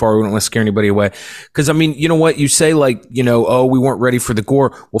push too far. We don't want to scare anybody away. Because I mean, you know what, you say oh, we weren't ready for the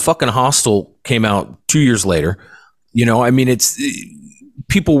gore. Well, fucking Hostel came out 2 years later. I mean,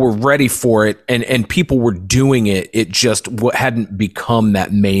 people were ready for it, and people were doing it. It just hadn't become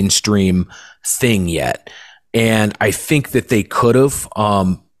that mainstream thing yet. And I think that they could have,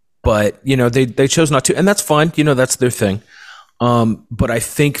 but they chose not to, and that's fine. That's their thing. But I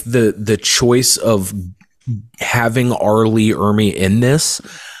think the choice of having Arlie Ermy in this,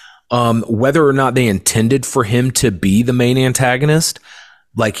 whether or not they intended for him to be the main antagonist,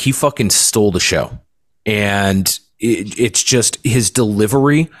 like, he fucking stole the show. And it's just his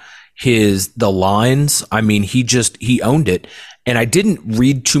delivery, the lines. I mean, he owned it. And I didn't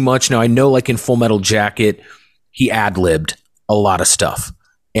read too much. Now, I know, like in Full Metal Jacket, he ad-libbed a lot of stuff,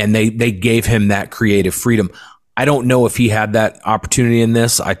 and they gave him that creative freedom. I don't know if he had that opportunity in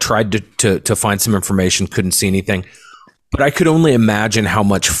this. I tried to find some information, couldn't see anything, but I could only imagine how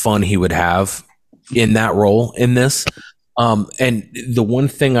much fun he would have in that role in this. And the one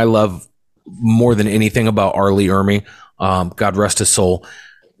thing I love more than anything about Arlie Ermy, God rest his soul,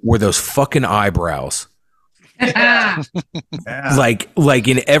 were those fucking eyebrows. Yeah. Like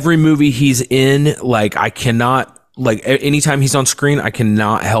in every movie he's in, like, I cannot, like, anytime he's on screen, I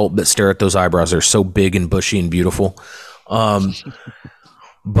cannot help but stare at those eyebrows. They're so big and bushy and beautiful.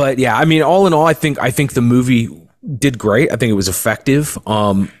 But yeah, I mean, all in all, I think the movie did great. I think it was effective.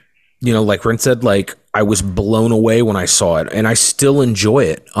 Like Ren said, like, I was blown away when I saw it, and I still enjoy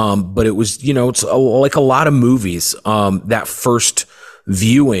it. But it was, it's like a lot of movies, that first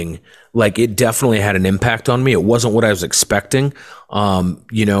viewing, like, it definitely had an impact on me. It wasn't what I was expecting.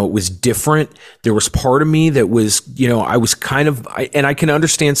 It was different. There was part of me that was, I was kind of, and I can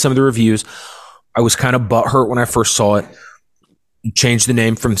understand some of the reviews. I was kind of butthurt when I first saw it. Changed the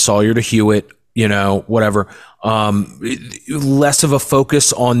name from Sawyer to Hewitt, whatever. Less of a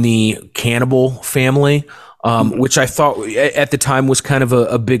focus on the cannibal family, which I thought at the time was kind of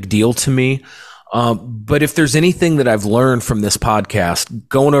a big deal to me. But if there's anything that I've learned from this podcast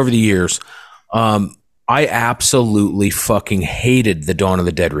going over the years, I absolutely fucking hated the Dawn of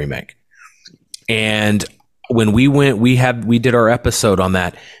the Dead remake. And when we did our episode on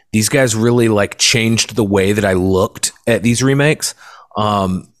that, these guys really, like, changed the way that I looked at these remakes,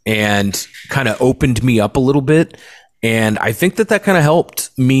 and kind of opened me up a little bit. And I think that kind of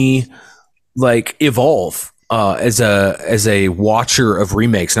helped me, like, evolve as a watcher of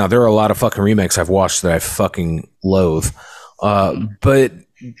remakes. Now, there are a lot of fucking remakes I've watched that I fucking loathe, but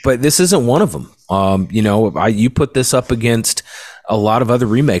this isn't one of them. You put this up against a lot of other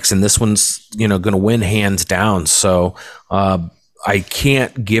remakes, and this one's going to win hands down. So I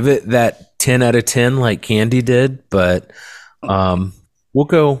can't give it that 10 out of 10 like Candy did, but we'll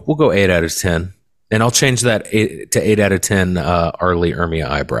go 8 out of 10, and I'll change that to 8 out of 10 Arlie Ermia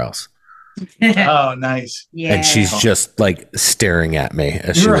eyebrows. Oh, nice. Yeah. And she's just like staring at me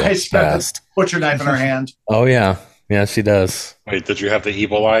as she walks past. Butcher knife in her hand. Oh yeah, she does. Wait, did you have the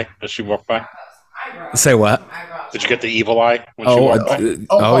evil eye as she walked by? Say what? Did you get the evil eye when she walked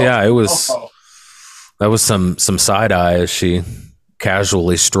by? Yeah, it was. That was some side eye as she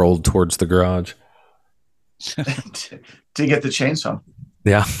casually strolled towards the garage to get the chainsaw.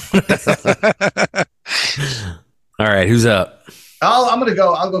 Yeah. All right, who's up?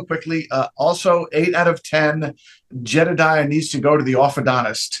 I'll go quickly. Also, 8 out of 10. Jedediah needs to go to the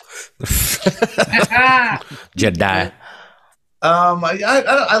orthodontist. Jedi.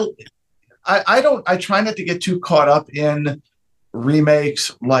 I try not to get too caught up in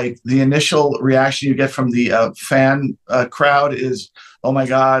remakes. Like the initial reaction you get from the fan crowd is, oh my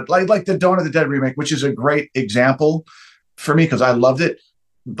God, like the Dawn of the Dead remake, which is a great example for me because I loved it.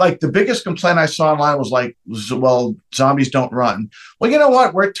 Like the biggest complaint I saw online was like, well, zombies don't run. Well, you know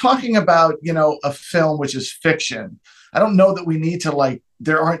what? We're talking about, a film which is fiction. I don't know that we need to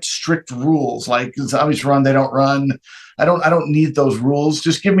there aren't strict rules like zombies run, they don't run. I don't need those rules.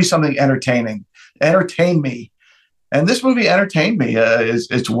 Just give me something entertaining. Entertain me. And this movie entertained me.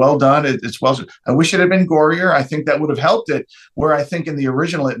 It's well done. It's well. I wish it had been gorier. I think that would have helped it. Where I think in the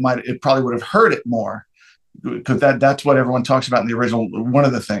original it probably would have hurt it more. Because that's what everyone talks about in the original. One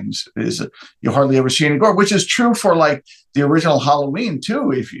of the things is you hardly ever see any gore, which is true for like the original Halloween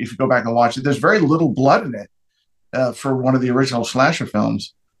too. If you go back and watch it, there's very little blood in it for one of the original slasher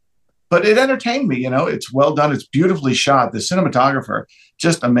films. But it entertained me. It's well done. It's beautifully shot. The cinematographer,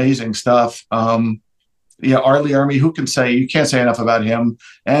 just amazing stuff. Arlie Ermey, who can say? You can't say enough about him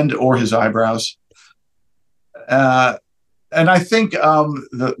and or his eyebrows. And I think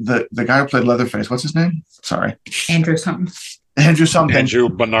the guy who played Leatherface, what's his name? Sorry. Andrew something. Andrew something. Andrew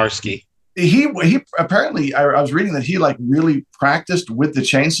Bonarski. He apparently, I was reading that he really practiced with the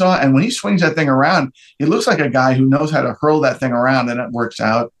chainsaw. And when he swings that thing around, he looks like a guy who knows how to hurl that thing around and it works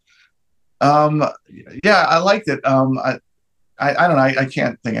out. I liked it. I don't know. I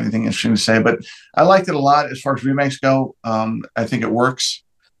can't think of anything interesting to say, but I liked it a lot as far as remakes go. I think it works.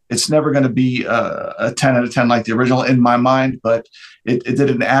 It's never going to be a 10 out of 10 like the original in my mind, but it did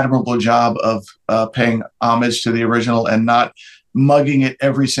an admirable job of paying homage to the original and not mugging it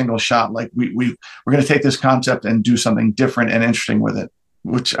every single shot. Like we're going to take this concept and do something different and interesting with it,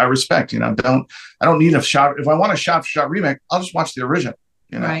 which I respect. I don't need a shot. If I want a shot for shot remake, I'll just watch the original.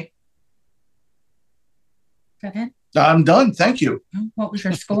 Right. Go ahead. I'm done. Thank you. What was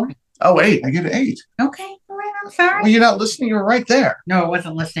your score? 8. I give it 8. Okay. All right. I'm sorry. Well, you're not listening. You're right there. No, I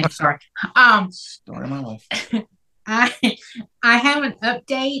wasn't listening. Sorry. Story of my life. I have an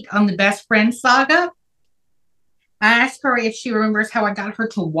update on the Best Friend saga. I asked her if she remembers how I got her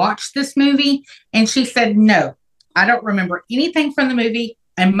to watch this movie, and she said no. I don't remember anything from the movie.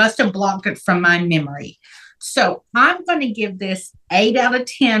 I must have blocked it from my memory. So I'm going to give this 8 out of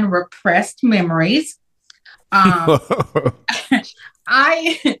 10 repressed memories. I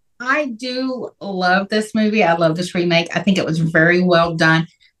do love this movie. I love this remake. I think it was very well done.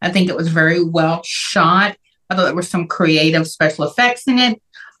 I think it was very well shot. I thought there were some creative special effects in it.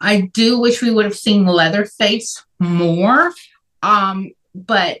 I do wish we would have seen Leatherface more.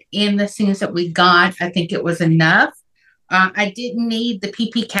 But in the scenes that we got, I think it was enough. I didn't need the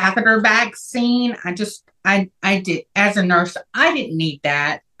PP catheter bag scene. I did, as a nurse, I didn't need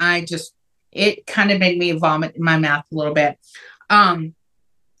that. It kind of made me vomit in my mouth a little bit.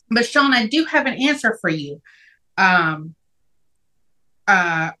 But Sean, I do have an answer for you.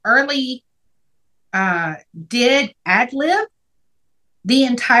 Early did ad-lib the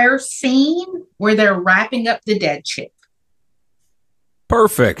entire scene where they're wrapping up the dead chick.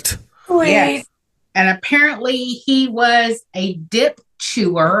 Perfect. Yes. And apparently he was a dip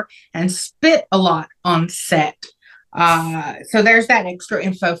chewer and spit a lot on set. So there's that extra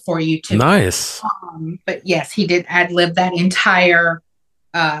info for you too. Nice. But yes, he did ad-lib that entire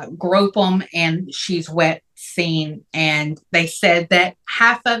grope 'em and she's wet scene, and they said that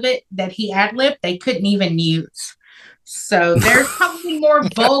half of it that he ad-libbed they couldn't even use. So there's probably more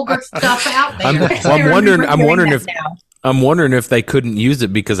vulgar stuff out there. I'm wondering if they couldn't use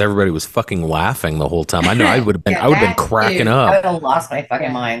it because everybody was fucking laughing the whole time. I know I would have been cracking up. I would have lost my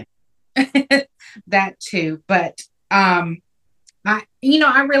fucking mind. That too, but I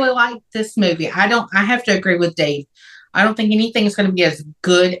really like this movie. I have to agree with Dave. I don't think anything is going to be as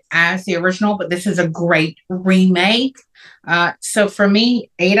good as the original, but this is a great remake. So for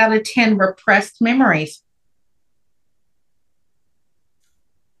me, 8 out of 10 repressed memories.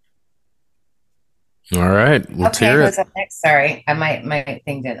 All right, let's hear who's it. up next? Sorry, my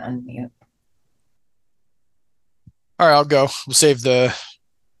thing didn't unmute. All right, I'll go. We'll save the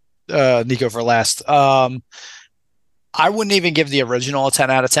Nico for last. I wouldn't even give the original a 10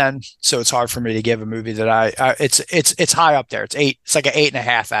 out of 10, so it's hard for me to give a movie that it's high up there. It's 8. It's like an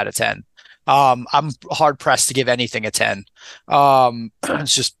 8.5 out of 10. I'm hard pressed to give anything a 10.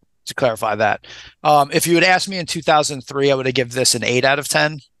 It's just to clarify that. If you had asked me in 2003, I would have given this an 8 out of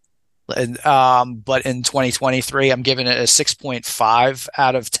 10. And but in 2023, I'm giving it a 6.5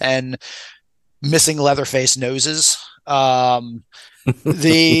 out of 10 missing Leatherface noses. The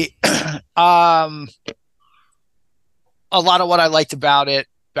a lot of what I liked about it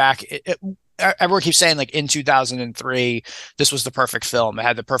everyone keeps saying like in 2003 this was the perfect film. It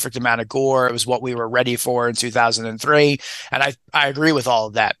had the perfect amount of gore. It was what we were ready for in 2003, and I agree with all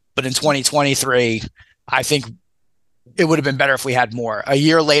of that. But in 2023, I think it would have been better if we had more. A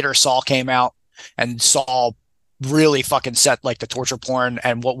year later, Saw came out, and Saw really fucking set like the torture porn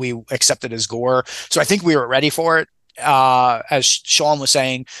and what we accepted as gore. So I think we were ready for it. As Sean was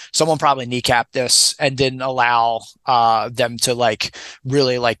saying, someone probably kneecapped this and didn't allow them to like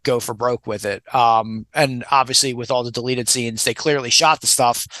really like go for broke with it. And obviously with all the deleted scenes, they clearly shot the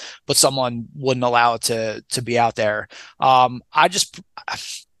stuff, but someone wouldn't allow it to be out there.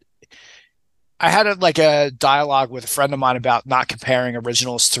 I had a dialogue with a friend of mine about not comparing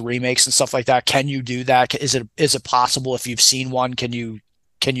originals to remakes and stuff like that. Can you do that? Is it possible if you've seen one? Can you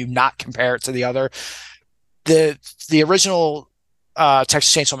not compare it to the other? The original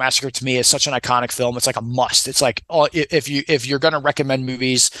Texas Chainsaw Massacre to me is such an iconic film. It's like a must. It's like, oh, if you're going to recommend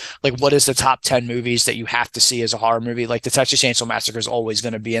movies, like what is the top 10 movies that you have to see as a horror movie? Like the Texas Chainsaw Massacre is always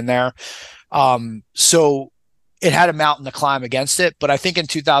going to be in there. So it had a mountain to climb against it, but I think in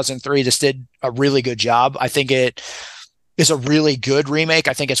 2003, this did a really good job. I think it is a really good remake.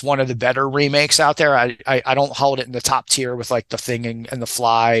 I think it's one of the better remakes out there. I don't hold it in the top tier with like The Thing and The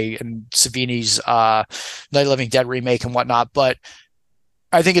Fly and Savini's Night of the Living Dead remake and whatnot, but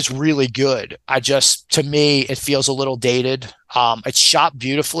I think it's really good. To me, it feels a little dated. It's shot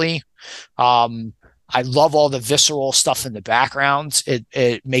beautifully. I love all the visceral stuff in the background.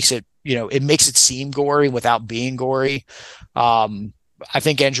 It makes it, it makes it seem gory without being gory. I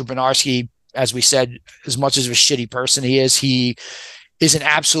think Andrew Bernarski, as we said, as much as a shitty person he is an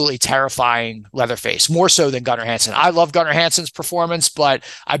absolutely terrifying Leatherface, more so than Gunnar Hansen. I love Gunnar Hansen's performance, but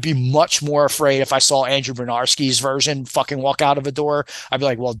I'd be much more afraid if I saw Andrew Bernarski's version fucking walk out of a door. I'd be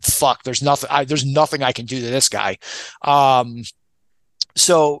like, well, fuck, there's nothing I can do to this guy.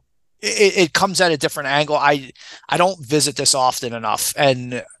 So it comes at a different angle. I don't visit this often enough,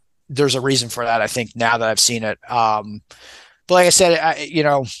 and there's a reason for that, I think, now that I've seen it. But like I said,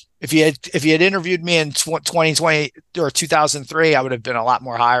 if you had interviewed me in 2020 or 2003, I would have been a lot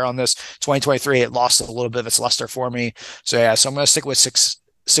more higher on this. 2023, it lost a little bit of its luster for me. So yeah, so I'm going to stick with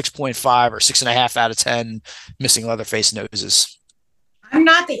 6.5 or 6.5 out of 10 missing Leatherface noses. I'm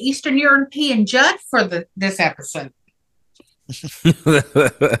not the Eastern European judge for this episode.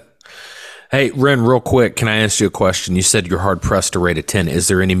 Hey, Ren, real quick, can I ask you a question? You said you're hard pressed to rate a 10. Is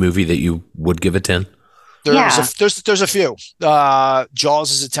there any movie that you would give a 10? There's a few.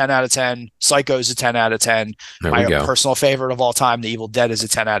 Jaws is a 10 out of 10. Psycho is a 10 out of 10. My personal favorite of all time, The Evil Dead, is a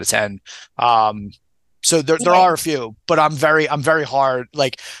 10 out of 10. So there are a few, but I'm very hard.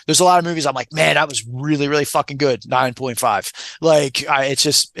 Like there's a lot of movies I'm like, man, that was really, really fucking good. 9.5. Like it's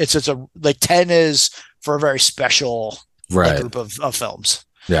just a like 10 is for a very special group of films.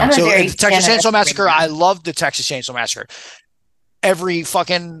 Yeah. So the Texas Chainsaw Massacre, I love the Texas Chainsaw Massacre. Every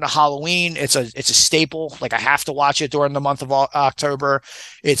fucking Halloween, it's a staple. Like I have to watch it during the month of October.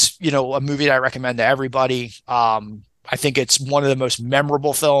 It's a movie that I recommend to everybody. I think it's one of the most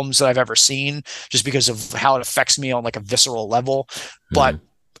memorable films that I've ever seen, just because of how it affects me on like a visceral level. But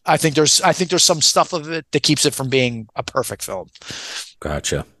I think there's some stuff of it that keeps it from being a perfect film.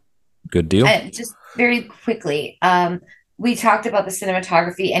 Gotcha. Good deal. Just very quickly, we talked about the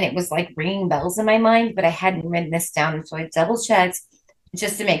cinematography and it was like ringing bells in my mind, but I hadn't written this down. So I double checked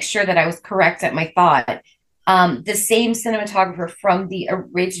just to make sure that I was correct at my thought. The same cinematographer from the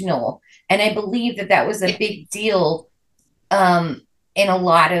original. And I believe that was a big deal in a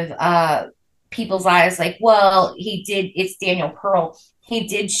lot of people's eyes. Like, well, it's Daniel Pearl. He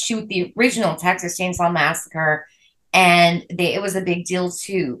did shoot the original Texas Chainsaw Massacre. And it was a big deal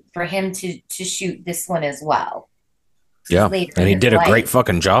too for him to shoot this one as well. Yeah, and he did a great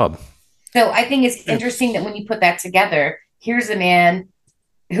fucking job. So I think it's interesting that when you put that together, here's a man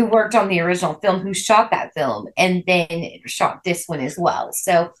who worked on the original film, who shot that film and then shot this one as well.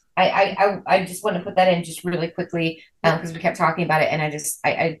 So I just want to put that in just really quickly because we kept talking about it and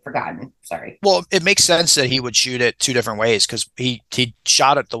I'd forgotten. Sorry. Well, it makes sense that he would shoot it two different ways because he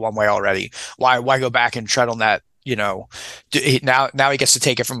shot it the one way already. Why go back and tread on that? You know, now he gets to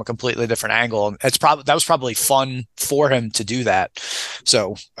take it from a completely different angle, and that was probably fun for him to do that.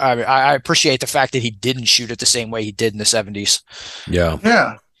 So I appreciate the fact that he didn't shoot it the same way he did in the 70s.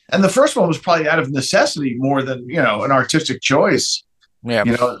 Yeah. And the first one was probably out of necessity more than, an artistic choice. Yeah.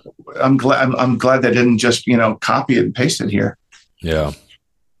 I'm glad they didn't just, copy it and paste it here. Yeah.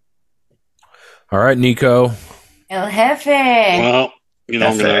 All right, Nico. El Jefe. Well,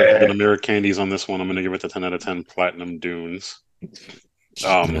 I'm gonna mirror Candy's on this one. I'm gonna give it the 10 out of 10 Platinum Dunes.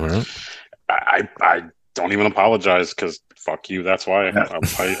 I don't even apologize because fuck you. That's why it's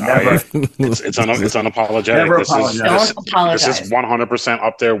unapologetic. Never apologize. Don't apologize. This is 100%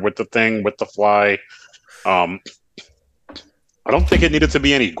 up there with The Thing, with The Fly. I don't think it needed to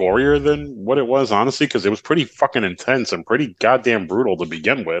be any gorier than what it was, honestly, because it was pretty fucking intense and pretty goddamn brutal to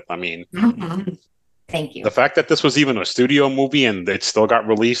begin with. I mean, thank you. The fact that this was even a studio movie and it still got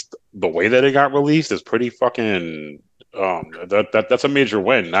released the way that it got released is pretty fucking. That's a major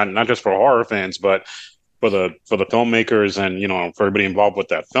win, not just for horror fans, but for the filmmakers and for everybody involved with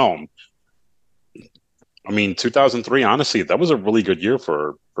that film. I mean, 2003, honestly, that was a really good year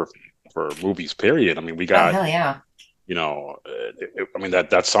for movies. Period. I mean, we got. Oh, hell yeah.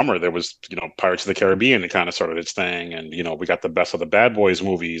 That summer there was, Pirates of the Caribbean. It kind of started its thing, and we got the Best of the Bad Boys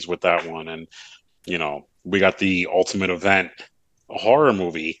movies with that one, and we got the Ultimate Event, a horror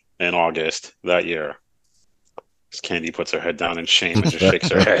movie in August that year. Candy puts her head down in shame and just shakes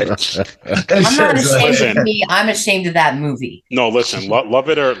her head. I'm not ashamed of me. I'm ashamed of that movie. No, listen, love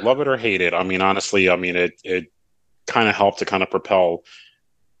it or hate it. I mean, honestly, it kind of helped to kind of propel.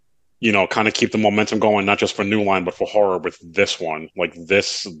 Kind of keep the momentum going, not just for New Line, but for horror with this one. Like,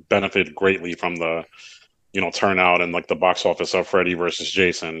 this benefited greatly from the, turnout and like the box office of Freddy versus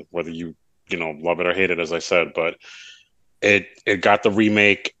Jason, whether you, love it or hate it, as I said. But it got the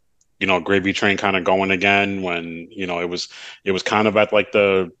remake, Gravy Train kind of going again when, it was kind of at like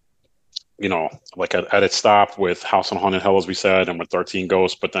the, like at its stop with House on Haunted Hill, as we said, and with 13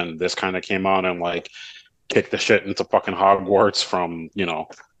 Ghosts. But then this kind of came out and like kicked the shit into fucking Hogwarts from,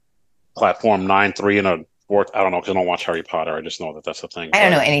 platform 9-3 and a fourth. I don't know because I don't watch Harry Potter. I just know that that's the thing. I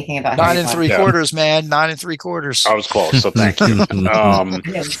don't know anything about 9 3/4, man. 9 3/4. I was close, so thank you. I know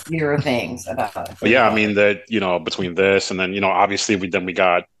zero things about it. But yeah, I mean that between this and then obviously we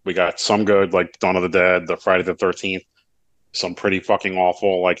got some good like Dawn of the Dead, the Friday the 13th, some pretty fucking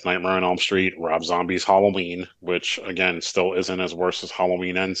awful like Nightmare on Elm Street, Rob Zombie's Halloween, which again still isn't as worse as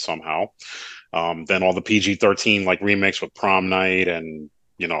Halloween Ends somehow. Then all the PG-13 like remakes with Prom Night and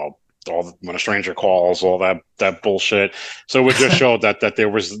all When a Stranger Calls, all that bullshit. So it just showed that there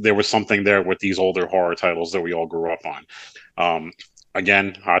was something there with these older horror titles that we all grew up on.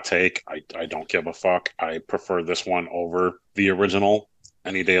 Again, hot take. I don't give a fuck. I prefer this one over the original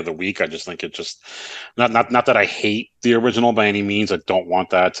any day of the week. I just think it just not that I hate the original by any means. I don't want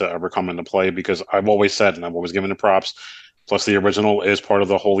that to ever come into play because I've always said and I've always given it props. Plus, the original is part of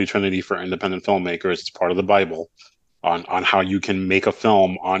the holy trinity for independent filmmakers. It's part of the Bible. On how you can make a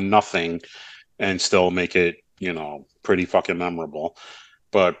film on nothing and still make it, pretty fucking memorable.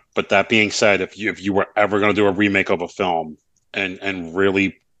 But that being said, if you were ever going to do a remake of a film and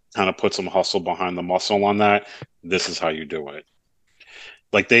really kind of put some hustle behind the muscle on that, this is how you do it.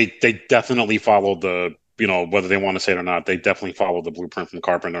 Like they definitely followed the, whether they want to say it or not, they definitely followed the blueprint from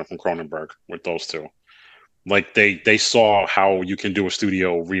Carpenter and from Cronenberg with those two. Like they saw how you can do a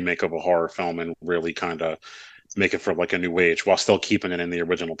studio remake of a horror film and really kind of make it for like a new age while still keeping it in the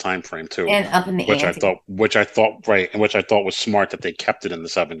original time frame too, and up in the which I thought was smart that they kept it in the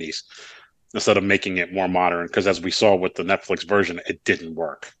 70s instead of making it more modern. Because as we saw with the Netflix version, it didn't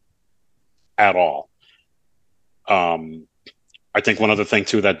work at all. I think one other thing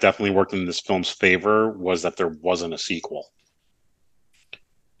too that definitely worked in this film's favor was that there wasn't a sequel.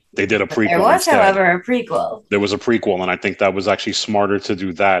 They did a prequel. There was, instead. however, a prequel. There was a prequel, and I think that was actually smarter to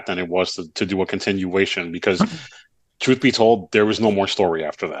do that than it was to do a continuation. Because, truth be told, there was no more story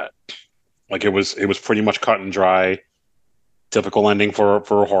after that. Like it was pretty much cut and dry, typical ending for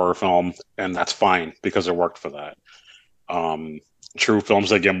a horror film, and that's fine because it worked for that. True, films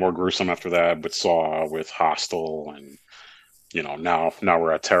that get more gruesome after that, with Saw, with Hostel, and now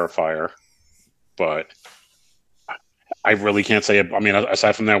we're at Terrifier, but. I really can't say it. I mean,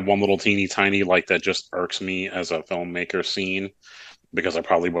 aside from that one little teeny tiny, like that just irks me as a filmmaker scene, because I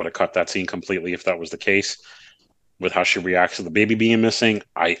probably would have cut that scene completely if that was the case. with how she reacts to the baby being missing.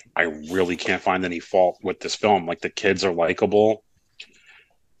 I really can't find any fault with this film. Like, the kids are likable.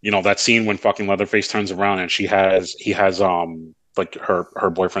 You know, that scene when fucking Leatherface turns around and he has like her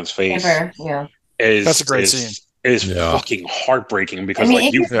boyfriend's face Yeah. That's a great scene. Is fucking heartbreaking because I mean, like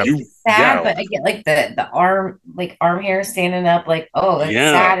it you gets sad, yeah, but I get like the arm hair standing up, like, oh, that's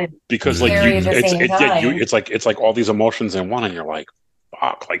sad and because like scary at the same time. it's like all these emotions in one, and you're like,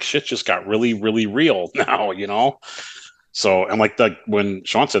 fuck, like shit just got really really real now, you know. So, and like when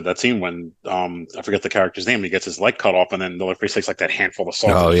Sean said that scene when I forget the character's name, he gets his leg cut off, and then Leatherface takes like that handful of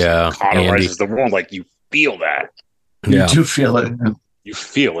salt, Oh and yeah, cauterizes the wound. Like, you feel that. You do feel it. You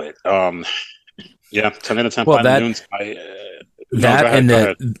feel it. Yeah, 10 out of 10 Well, Platinum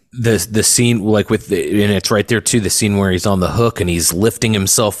Dunes. The scene, like and it's right there too, the scene where he's on the hook and he's lifting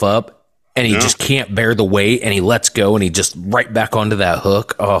himself up and he just can't bear the weight and he lets go and he just right back onto that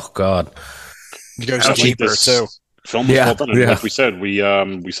hook. Oh God. He goes deeper too. Film was well done. And like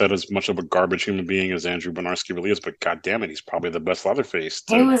we said as much of a garbage human being as Andrew Bernarski really is, but god damn it, he's probably the best Leatherface.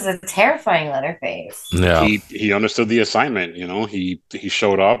 He was a terrifying Leatherface. Yeah. He understood the assignment, you know. He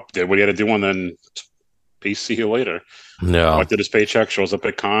showed up, did what he had to do, and then peace, see you later. No. Collected his paycheck, shows up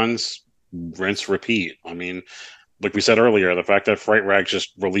at cons, rinse, repeat. I mean, like we said earlier, the fact that Fright Rag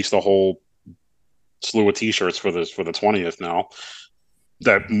just released a whole slew of t-shirts for the 20th now,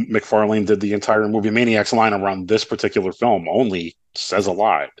 that McFarlane did the entire Movie Maniacs line around this particular film only says a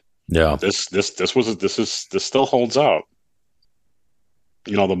lot. Yeah. This still holds up.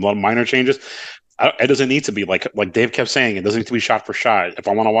 You know, the minor changes. It doesn't need to be like Dave kept saying. It doesn't need to be shot for shot. If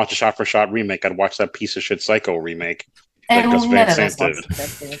I want to watch a shot for shot remake, I'd watch that piece of shit Psycho remake that Gus Van Sant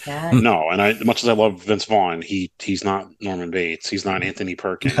did. No, and much as I love Vince Vaughn, he's not Norman Bates. He's not Anthony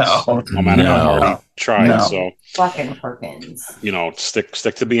Perkins. No matter how hard he tried. So fucking Perkins. You know, stick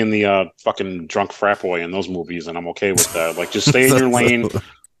to being the fucking drunk frat boy in those movies, and I'm okay with that. Like, just stay in your lane.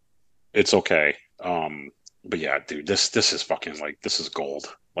 It's okay. But yeah, dude, this is fucking like, this is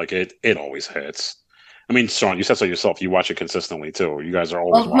gold. Like, it always hits. I mean, Sean, you said so yourself. You watch it consistently too. You guys are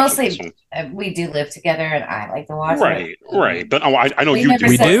always watching mostly this one. We do live together, and I like to watch it. Right. But I know you do.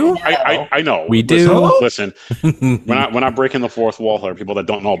 We do. I know. We do. Listen, we're not breaking the fourth wall here. People that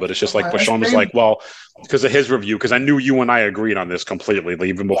don't know, but it's just like, but Sean was like, well, because of his review, because I knew you and I agreed on this completely, like,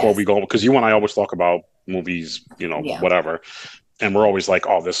 even before we go, because you and I always talk about movies, you know, whatever, and we're always like,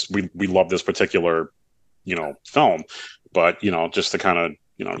 oh, we love this particular, you know, film, but you know, just to kind of.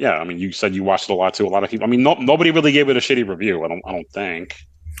 You know, yeah. I mean, you said you watched it a lot too. A lot of people. I mean, nobody really gave it a shitty review. I don't think.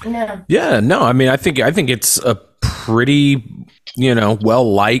 No. Yeah, no. I mean, I think it's a pretty, you know,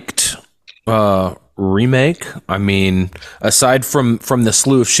 well liked remake. I mean, aside from the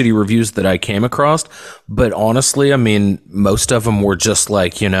slew of shitty reviews that I came across, but honestly, I mean, most of them were just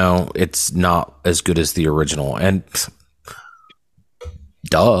like, you know, it's not as good as the original, and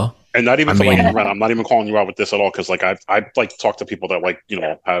duh. And not even I'm not even calling you out with this at all, because like I like talk to people that, like, you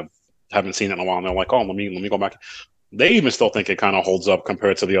know, haven't seen it in a while, and they're like, oh, let me go back. They even still think it kind of holds up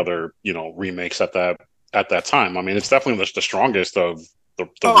compared to the other, you know, remakes at that time. I mean, it's definitely the strongest of the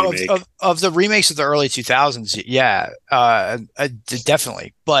remake of the remakes of the early 2000s. Yeah,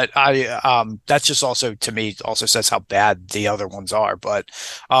 definitely. But that's just also, to me, also says how bad the other ones are. But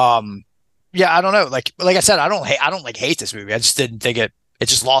yeah, I don't know. Like I said, I don't hate this movie. I just didn't think it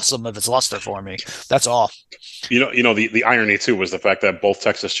just lost some of its luster for me. That's all. You know, the irony too was the fact that both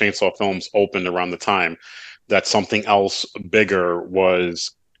Texas Chainsaw films opened around the time that something else bigger was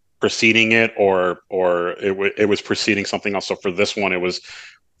preceding it, or it was preceding something else. So for this one, it was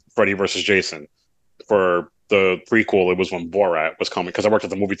Freddy versus Jason. For the prequel, it was when Borat was coming, because I worked at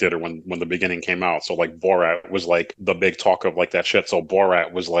the movie theater when the beginning came out. So like Borat was like the big talk of like that shit. So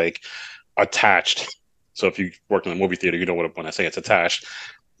Borat was like attached. So if you worked in the movie theater, you know what when I say it's attached,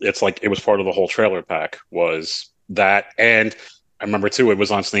 it's like it was part of the whole trailer pack was that. And I remember too, it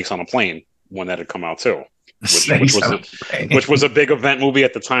was on Snakes on a Plane when that had come out too, which was a big event movie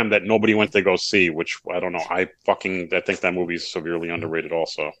at the time that nobody went to go see, which I don't know. I think that movie is severely underrated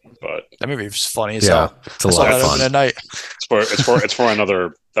also, but that movie was funny as hell. It's a lot of fun. At night. It's for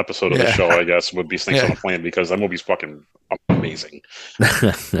another episode of the show, I guess, would be Snakes on a Plane, because that movie's fucking amazing.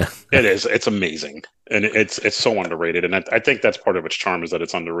 It is. It's amazing. And it's so underrated. And I think that's part of its charm, is that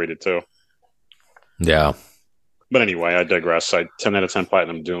it's underrated too. Yeah. But anyway, I digress. 10 out of 10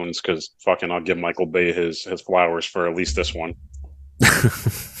 Platinum Dunes, because fucking I'll give Michael Bay his flowers for at least this one.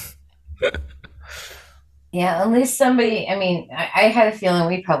 Yeah, at least somebody. I mean, I had a feeling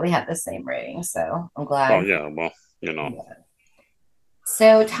we probably had the same rating, so I'm glad. Oh yeah, well, you know. Yeah.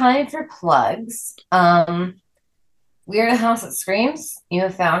 So time for plugs. We are the House That Screams. You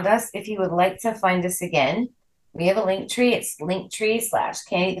have found us. If you would like to find us again, We have a link tree. It's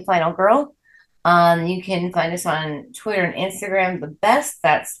linktree/Candy the Final Girl. You can find us on Twitter and Instagram. The best,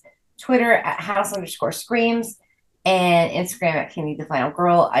 that's Twitter at house_screams and Instagram at Candy the Final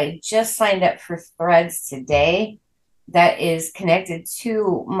Girl. I just signed up for Threads today. That is connected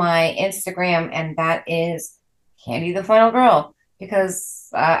to my Instagram, and that is Candy the Final Girl, because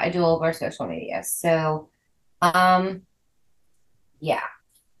I do all of our social media. So, yeah,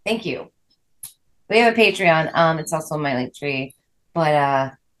 thank you. We have a Patreon. It's also my link tree,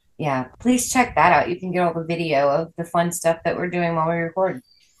 but yeah, please check that out. You can get all the video of the fun stuff that we're doing while we record.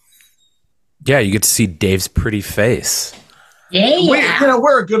 Yeah, you get to see Dave's pretty face. Yeah.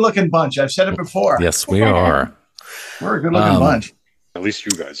 We're a good-looking bunch. I've said it before. Yes, we are. We're a good-looking bunch. At least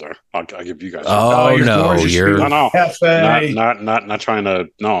you guys are. I'll give you guys. Oh no, you're no, Cafe. not trying to.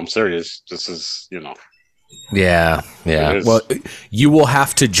 No, I'm serious. This is, Yeah. Well, you will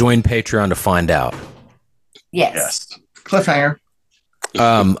have to join Patreon to find out. Yes. Cliffhanger.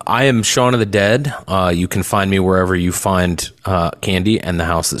 I am Shaun of the Dead. You can find me wherever you find Candy and the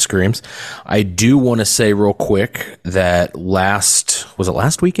House That Screams. I do want to say real quick that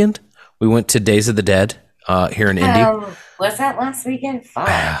last weekend? We went to Days of the Dead here in Indy. Was that last weekend? Fuck.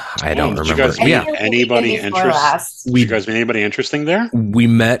 I don't remember. Did you guys meet anybody interesting? Did you guys meet anybody interesting there? We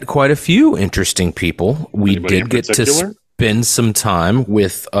met quite a few interesting people. We did get to spend some time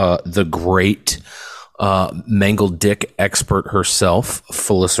with the great mangled dick expert herself,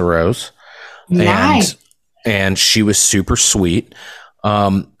 Felissa Rose. Nice. And she was super sweet.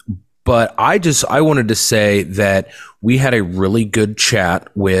 But I wanted to say that we had a really good chat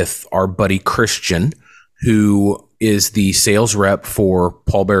with our buddy Christian, who is the sales rep for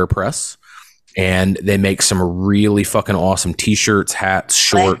Pallbearer Press. And they make some really fucking awesome t-shirts, hats,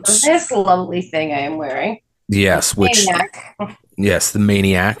 shorts. Like this lovely thing I am wearing. Yes, Yes, the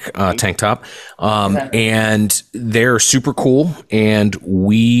Maniac tank top. And they're super cool. And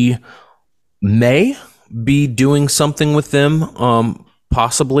we may be doing something with them,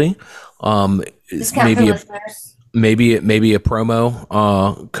 possibly. Maybe a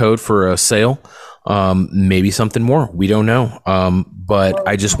promo code for a sale. Maybe something more. We don't know. But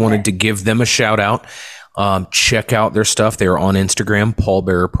I just wanted to give them a shout out. Check out their stuff. They're on Instagram,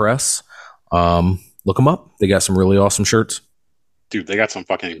 Pallbearer Press. Look them up. They got some really awesome shirts. Dude, they got some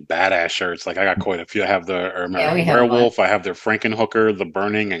fucking badass shirts. Like, I got quite a few. I have the Werewolf. I have their Frankenhooker, the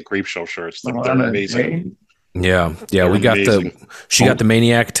Burning, and Creepshow shirts. Like, they're amazing. Yeah. We got she got the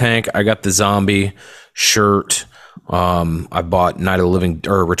Maniac tank. I got the zombie shirt. I bought Return of the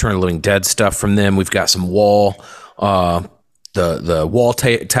Living Dead stuff from them. We've got some the wall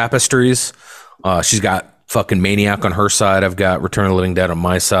tapestries. She's got fucking Maniac on her side. I've got Return of the Living Dead on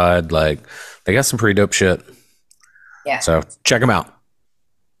my side. Like, they got some pretty dope shit. Yeah. So check them out.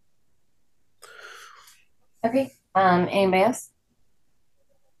 Okay. Anybody else?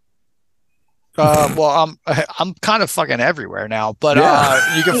 Well, I'm kind of fucking everywhere now, but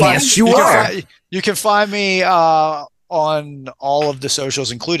you can find you can find me on all of the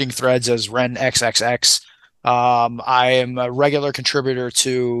socials, including Threads, as RenXXX. I am a regular contributor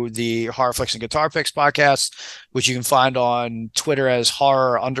to the Horror Flicks and Guitar Picks podcast, which you can find on Twitter as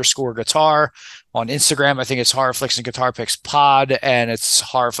horror_guitar. On Instagram, I think it's Horror Flicks and Guitar Picks pod, and it's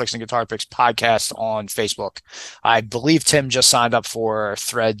Horror Flicks and Guitar Picks podcast on Facebook. I believe Tim just signed up for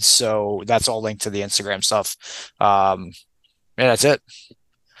Threads, so that's all linked to the Instagram stuff. Yeah, that's it.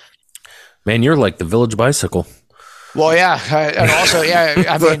 Man, you're like the Village Bicycle. Well, yeah, and also, yeah,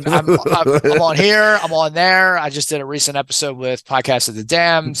 I mean, I'm on here, I'm on there. I just did a recent episode with Podcast of the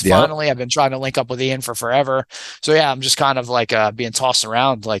Damned. Yep. Finally, I've been trying to link up with Ian for forever. So yeah, I'm just kind of like being tossed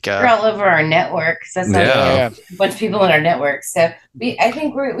around. Like we're all over our network. So that's a bunch of people in our network. So I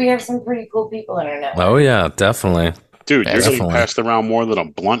think we have some pretty cool people in our network. Oh yeah, definitely. Dude, you're getting passed around more than a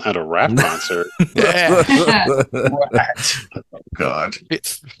blunt at a rap concert. Oh, God.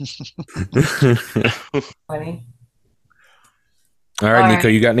 Funny. All right, Nico,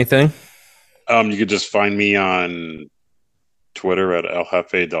 you got anything? You could just find me on Twitter at El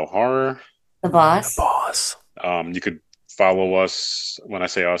Jefe del Horror. The boss. You could follow us, when I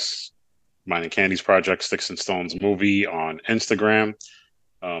say us, Mine and Candy's Project, Sticks and Stones Movie on Instagram.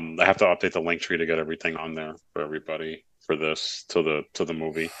 I have to update the link tree to get everything on there for everybody for this to the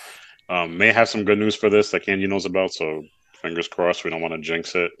movie. May have some good news for this that Candy knows about, so fingers crossed. We don't want to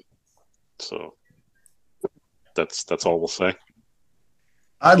jinx it. So that's all we'll say.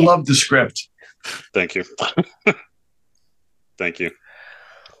 I love the script. Thank you. Thank you.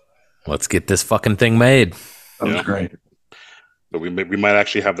 Let's get this fucking thing made. That was great. But we might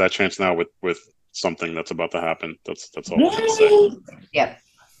actually have that chance now with something that's about to happen. That's all I'm going to say. Yep.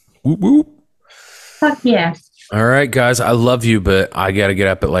 Whoop whoop. Fuck yes. All right, guys. I love you, but I got to get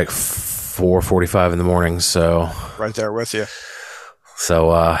up at like 4:45 in the morning. So right there with you. So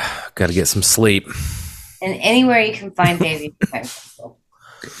got to get some sleep. And anywhere you can find Davey.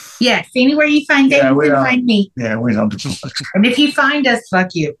 Yes, anywhere you find Davey, you can find me. Yeah, we don't. And if you find us, fuck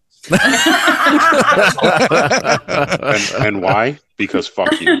you. and why? Because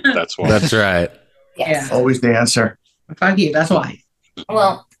fuck you. That's why. That's right. Yes. Yeah. Always the answer. Fuck you. That's why.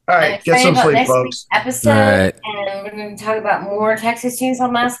 Well, all right, get some sleep, next folks. week's episode, right. and we're going to talk about more Texas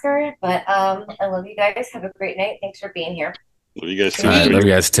Chainsaw Massacre. But I love you guys. Have a great night. Thanks for being here. Love you guys. All right, love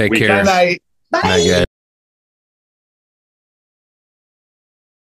you guys. Take care. Good night. Bye. Night, guys.